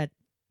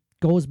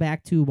goes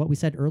back to what we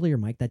said earlier,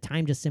 Mike, that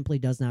time just simply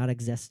does not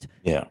exist.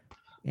 Yeah.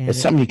 And it's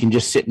something you can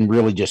just sit and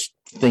really just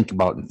think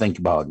about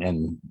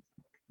and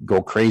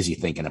go crazy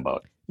thinking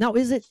about. Now,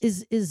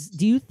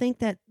 do you think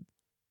that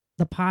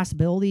the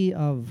possibility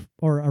of,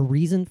 or a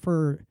reason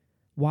for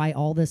why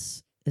all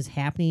this is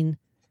happening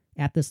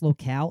at this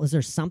locale, is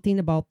there something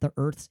about the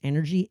Earth's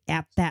energy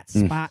at that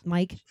spot,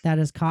 Mike, that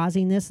is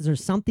causing this? Is there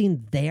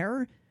something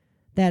there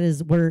that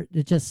is where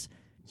it just,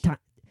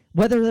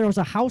 whether there was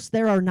a house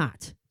there or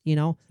not,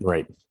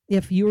 Right.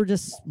 If you were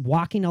just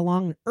walking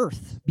along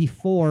Earth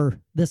before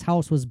this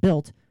house was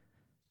built,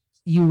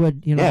 you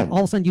would, Yeah. all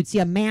of a sudden you'd see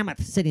a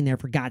mammoth sitting there,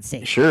 for God's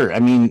sake. Sure. I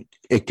mean,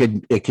 it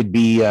could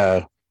be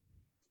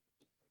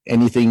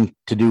anything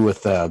to do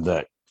with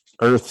the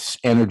Earth's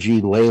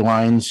energy ley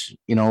lines,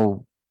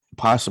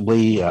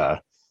 possibly,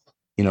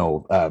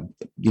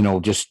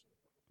 just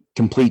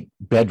complete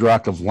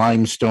bedrock of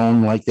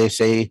limestone, like they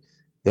say,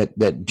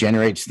 that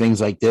generates things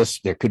like this.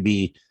 There could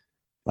be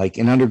like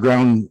an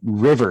underground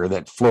river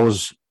that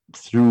flows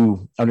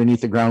through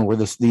underneath the ground where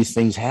these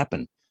things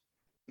happen.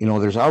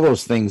 There's all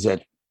those things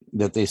that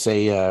they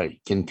say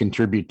can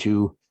contribute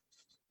to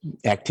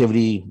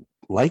activity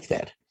like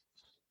that.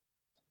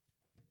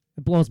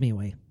 It blows me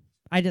away.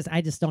 I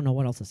just don't know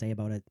what else to say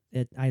about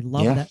it. I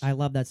love Yeah. that. I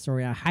love that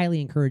story. I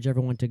highly encourage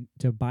everyone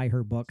to buy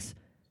her books.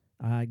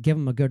 Give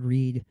them a good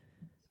read.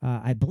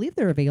 I believe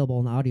they're available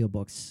in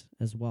audiobooks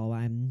as well.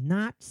 I'm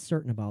not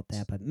certain about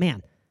that, but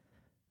man,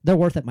 they're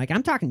worth it, Mike.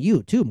 I'm talking to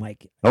you too,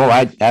 Mike. Oh,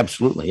 I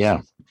absolutely.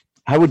 Yeah.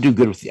 I would do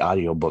good with the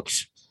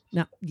audiobooks.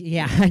 No,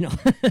 yeah, I know.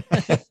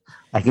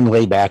 I can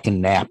lay back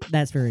and nap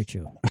That's very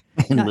true.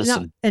 and Now,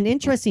 listen. an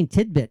interesting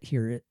tidbit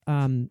here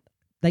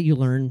that you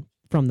learn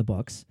from the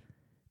books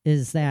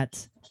is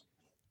that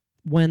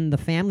when the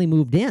family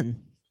moved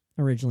in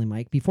originally,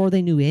 Mike, before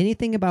they knew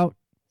anything about,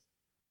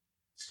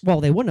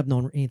 well, they wouldn't have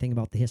known anything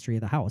about the history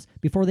of the house.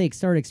 Before they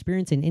started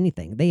experiencing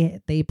anything,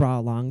 they brought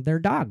along their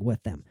dog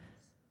with them.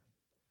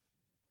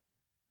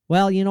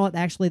 Well, you know what?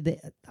 Actually,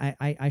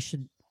 I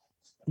should,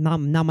 now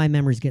my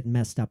memory's getting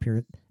messed up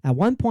here. At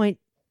one point,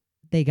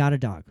 they got a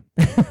dog.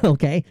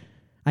 Okay.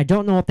 I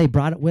don't know if they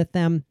brought it with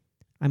them.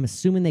 I'm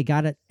assuming they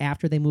got it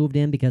after they moved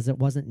in because it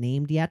wasn't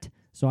named yet.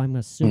 So I'm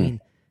assuming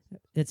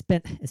it's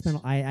been,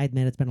 I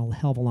admit it's been a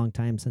hell of a long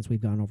time since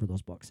we've gone over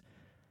those books.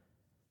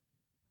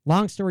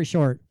 Long story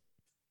short,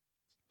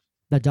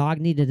 the dog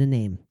needed a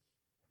name.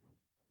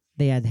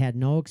 They had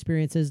no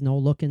experiences, no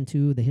look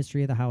into the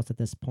history of the house at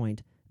this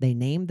point. They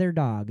named their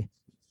dog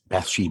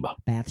Bathsheba.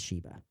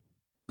 Bathsheba.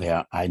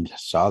 Yeah, I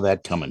saw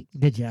that coming.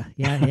 Did you?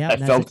 Yeah. I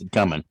felt it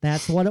coming.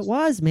 That's what it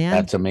was, man.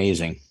 That's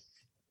amazing.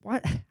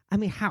 What? I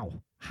mean,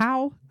 how?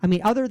 I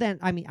mean, other than,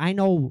 I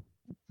know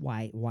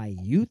why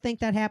you think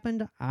that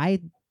happened. I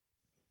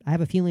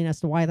have a feeling as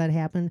to why that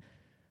happened.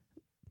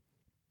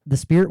 The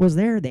spirit was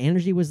there. The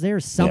energy was there.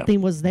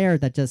 Something was there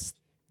that just,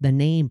 the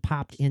name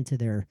popped into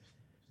their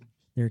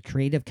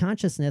creative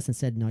consciousness and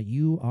said, no,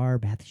 you are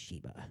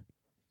Bathsheba.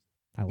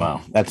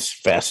 Wow, that's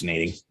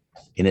fascinating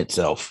in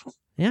itself.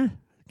 Yeah.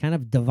 Kind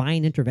of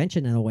divine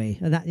intervention in a way.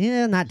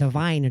 Not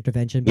divine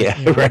intervention. But,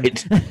 Yeah,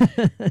 right.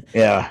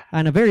 Yeah.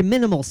 On a very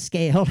minimal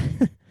scale.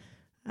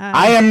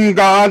 I am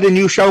God, and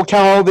you shall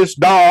call this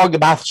dog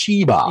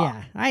Bathsheba.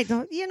 Yeah, I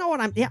don't. You know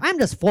what? I'm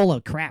just full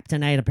of crap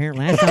tonight.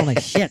 Apparently, I sound like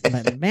shit.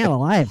 But man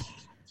alive,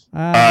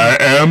 I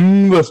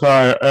am that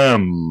I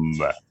am.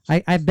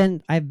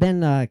 I've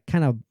been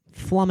kind of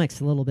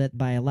flummoxed a little bit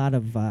by a lot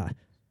of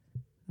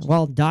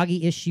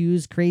doggy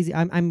issues. Crazy.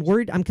 I'm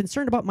worried. I'm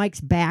concerned about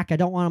Mike's back. I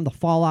don't want him to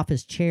fall off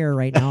his chair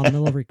right now in the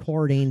middle of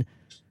recording.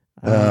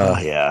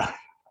 Yeah.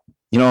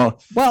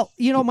 Well,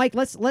 Mike,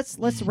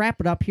 let's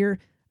wrap it up here.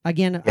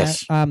 Again,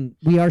 Yes.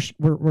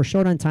 We're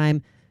short on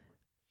time.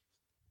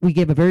 We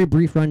gave a very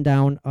brief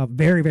rundown, a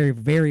very, very,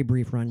 very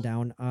brief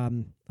rundown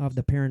of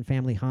the Perron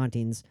family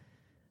hauntings.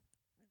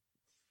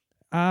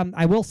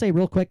 I will say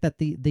real quick that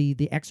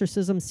the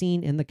exorcism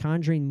scene in the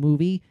Conjuring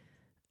movie,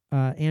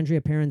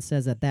 Andrea Perron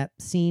says that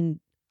scene,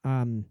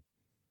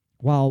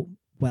 while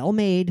well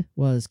made,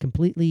 was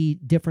completely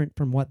different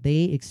from what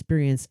they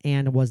experienced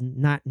and was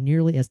not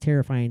nearly as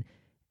terrifying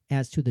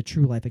as to the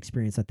true life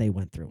experience that they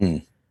went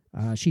through.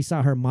 She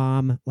saw her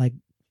mom, like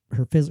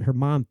her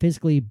mom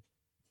physically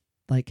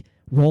like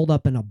rolled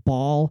up in a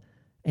ball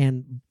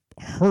and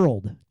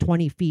hurled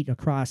 20 feet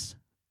across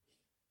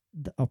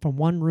from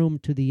one room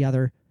to the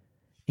other.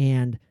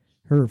 And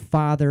her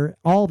father,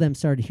 all of them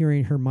started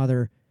hearing her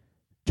mother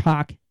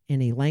talk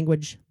in a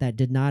language that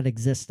does not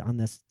exist on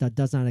this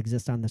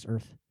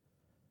earth.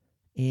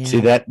 And See,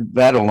 that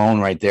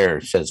alone right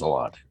there says a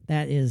lot.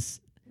 that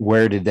is,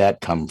 Where did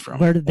that come from?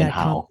 where did that and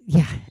how? come?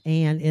 Yeah.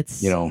 And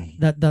it's,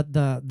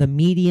 the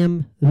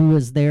medium who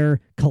was there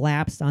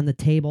collapsed on the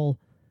table.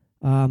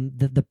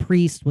 The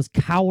priest was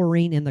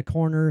cowering in the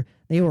corner.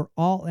 They were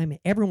all,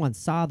 everyone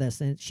saw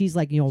this, and she's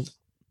like,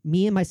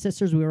 me and my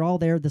sisters, we were all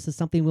there. This is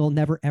something we'll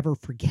never, ever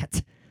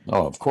forget.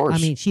 Oh, of course.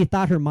 She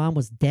thought her mom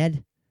was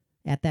dead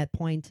at that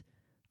point.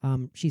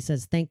 She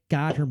says, thank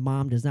God her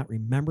mom does not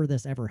remember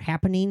this ever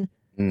happening.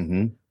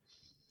 Mm-hmm.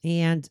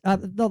 And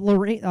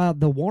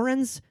the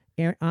Warrens,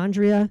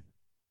 Andrea,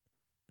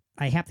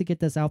 I have to get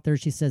this out there.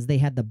 She says they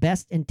had the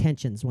best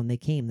intentions when they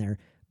came there.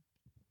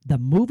 The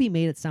movie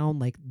made it sound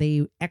like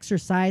they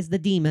exorcised the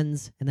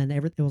demons and then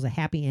it was a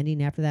happy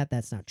ending after that.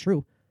 That's not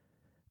true.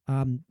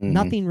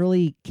 Nothing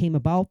really came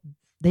about.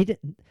 They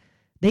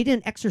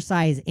didn't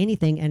exorcise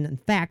anything, and in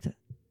fact,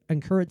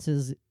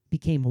 occurrences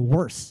became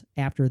worse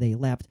after they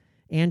left.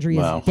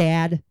 Andrea's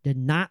dad did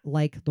not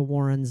like the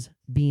Warrens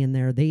being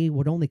there. They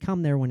would only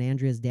come there when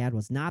Andrea's dad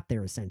was not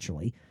there,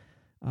 essentially.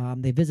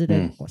 They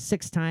visited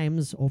 6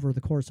 times over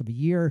the course of a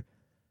year.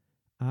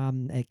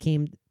 It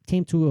came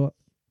came to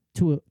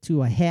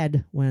a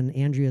head when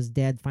Andrea's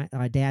dad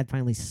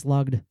finally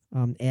slugged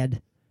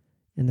Ed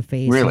in the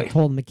face. Really? And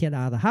told him to get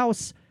out of the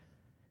house.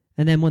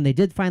 And then when they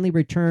did finally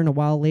return a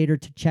while later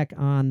to check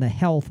on the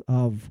health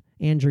of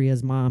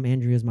Andrea's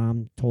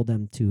mom told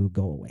them to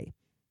go away.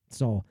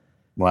 So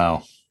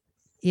Wow.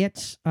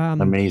 it's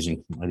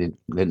Amazing. I did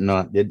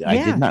not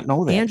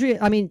know that. Andrea,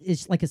 I mean,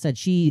 it's like I said,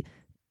 she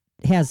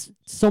has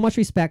so much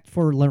respect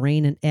for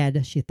Lorraine and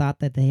Ed. She thought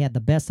that they had the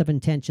best of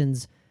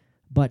intentions,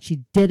 but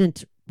she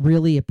didn't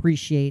really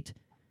appreciate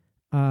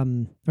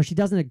or she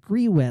doesn't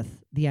agree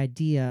with the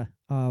idea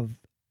of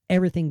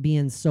everything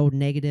being so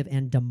negative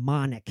and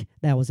demonic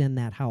that was in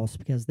that house,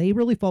 because they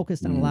really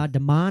focused on a lot of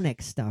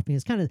demonic stuff.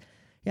 It's kind of,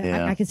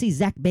 I can see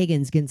Zach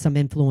Bagans getting some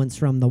influence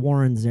from the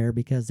Warrens there,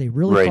 because they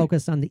really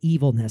focused on the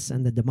evilness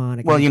and the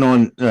demonic. Well,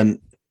 and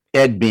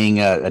Ed being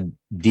a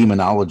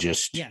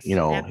demonologist, Yes,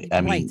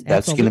 I mean,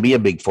 that's going to be a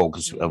big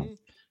focus of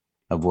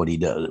what he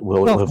does,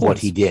 of what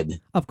he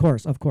did. Of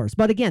course.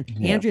 But again,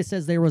 Andrea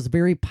says there was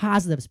very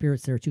positive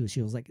spirits there too.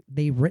 She was like,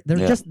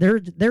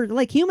 they're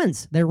like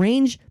humans. They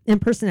range in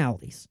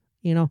personalities,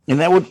 And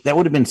that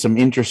would have been some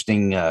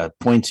interesting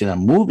points in a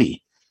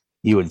movie,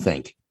 you would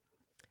think.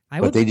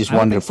 But they just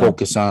wanted to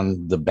focus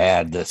on the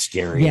bad, the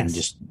scary, and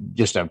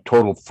just a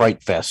total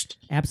fright fest.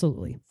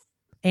 Absolutely.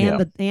 And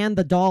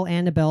the doll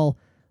Annabelle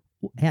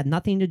had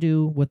nothing to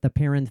do with the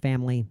Perron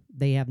family.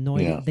 They have no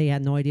idea. They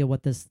had no idea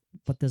what this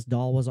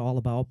doll was all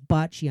about.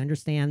 But she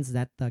understands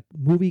that the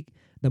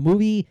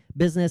movie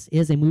business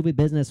is a movie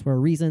business for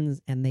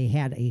reasons, and they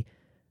had a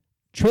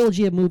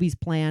trilogy of movies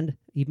planned,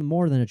 even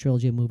more than a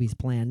trilogy of movies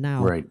planned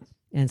now. Right.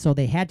 And so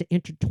they had to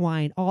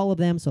intertwine all of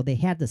them. So they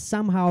had to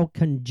somehow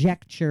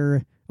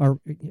conjecture or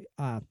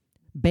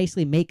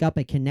basically make up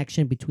a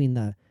connection between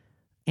the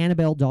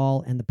Annabelle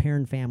doll and the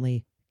Perron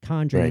family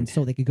conjuring,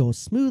 so they could go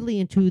smoothly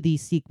into the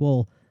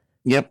sequel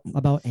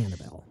about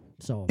Annabelle.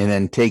 So and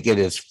then take it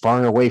as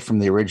far away from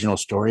the original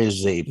story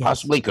as they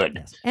possibly could.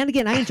 Yes. And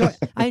again, I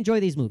enjoy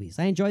these movies.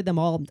 I enjoyed them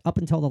all up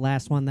until the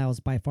last one. That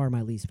was by far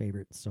my least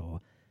favorite. So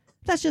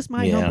that's just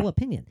my humble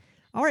opinion.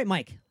 All right,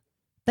 Mike.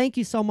 Thank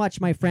you so much,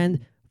 my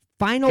friend.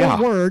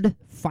 Final word,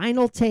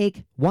 final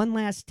take, one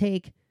last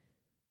take.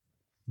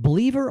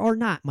 Believer or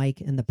not,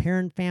 Mike, in the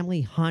Perron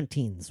family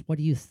hauntings. What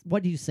do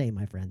you say,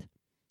 my friend?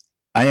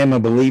 I am a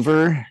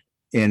believer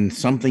in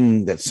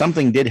something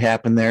did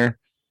happen there.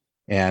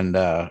 And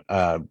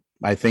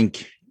I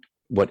think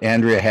what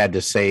Andrea had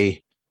to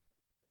say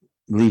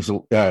gives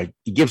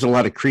a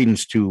lot of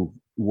credence to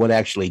what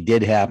actually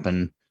did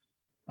happen.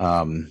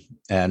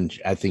 And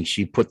I think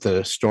she put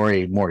the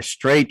story more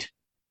straight,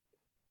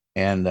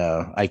 and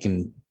I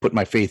can put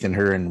my faith in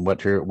her and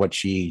what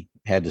she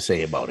had to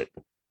say about it.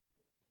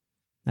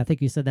 I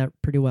think you said that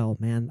pretty well,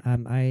 man.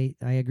 I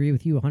agree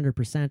with you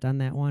 100% on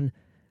that one.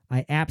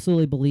 I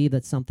absolutely believe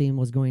that something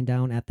was going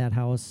down at that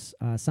house.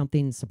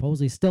 Something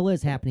supposedly still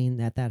is happening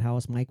at that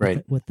house, Mike,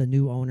 with the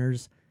new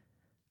owners.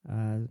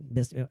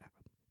 The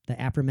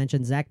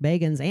aforementioned Zach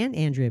Bagans and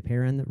Andrea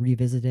Perron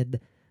revisited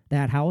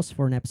that house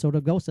for an episode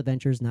of Ghost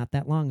Adventures not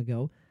that long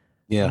ago.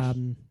 Yeah.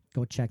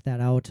 Go check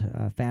that out.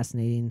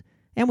 Fascinating.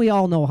 And we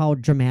all know how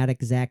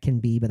dramatic Zach can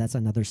be, but that's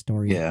another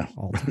story. Yeah,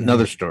 altogether.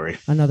 Another story.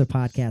 Another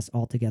podcast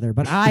altogether.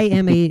 But I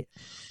am a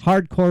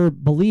hardcore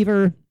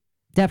believer,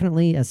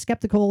 definitely as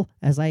skeptical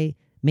as I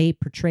may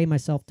portray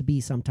myself to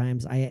be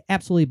sometimes. I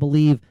absolutely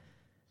believe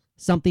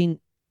something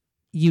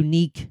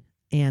unique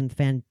and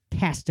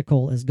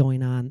fantastical is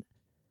going on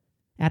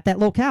at that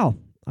locale.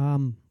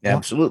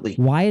 Absolutely.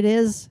 Why it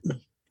is,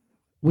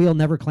 we'll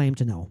never claim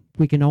to know.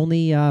 We can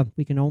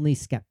only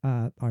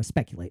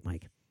speculate,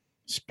 Mike.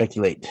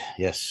 Speculate,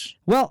 yes.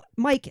 Well,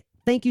 Mike,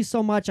 thank you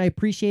so much. I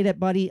appreciate it,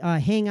 buddy.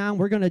 Hang on.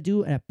 We're going to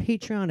do a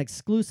Patreon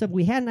exclusive.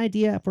 We had an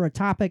idea for a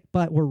topic,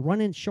 but we're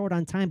running short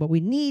on time. But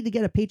we need to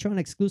get a Patreon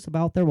exclusive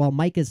out there while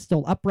Mike is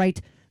still upright.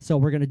 So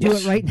we're going to do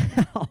it right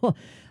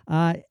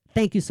now.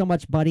 Thank you so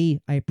much, buddy.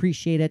 I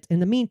appreciate it.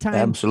 In the meantime,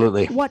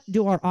 absolutely. What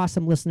do our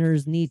awesome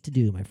listeners need to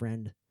do, my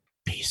friend?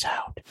 Peace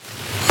out.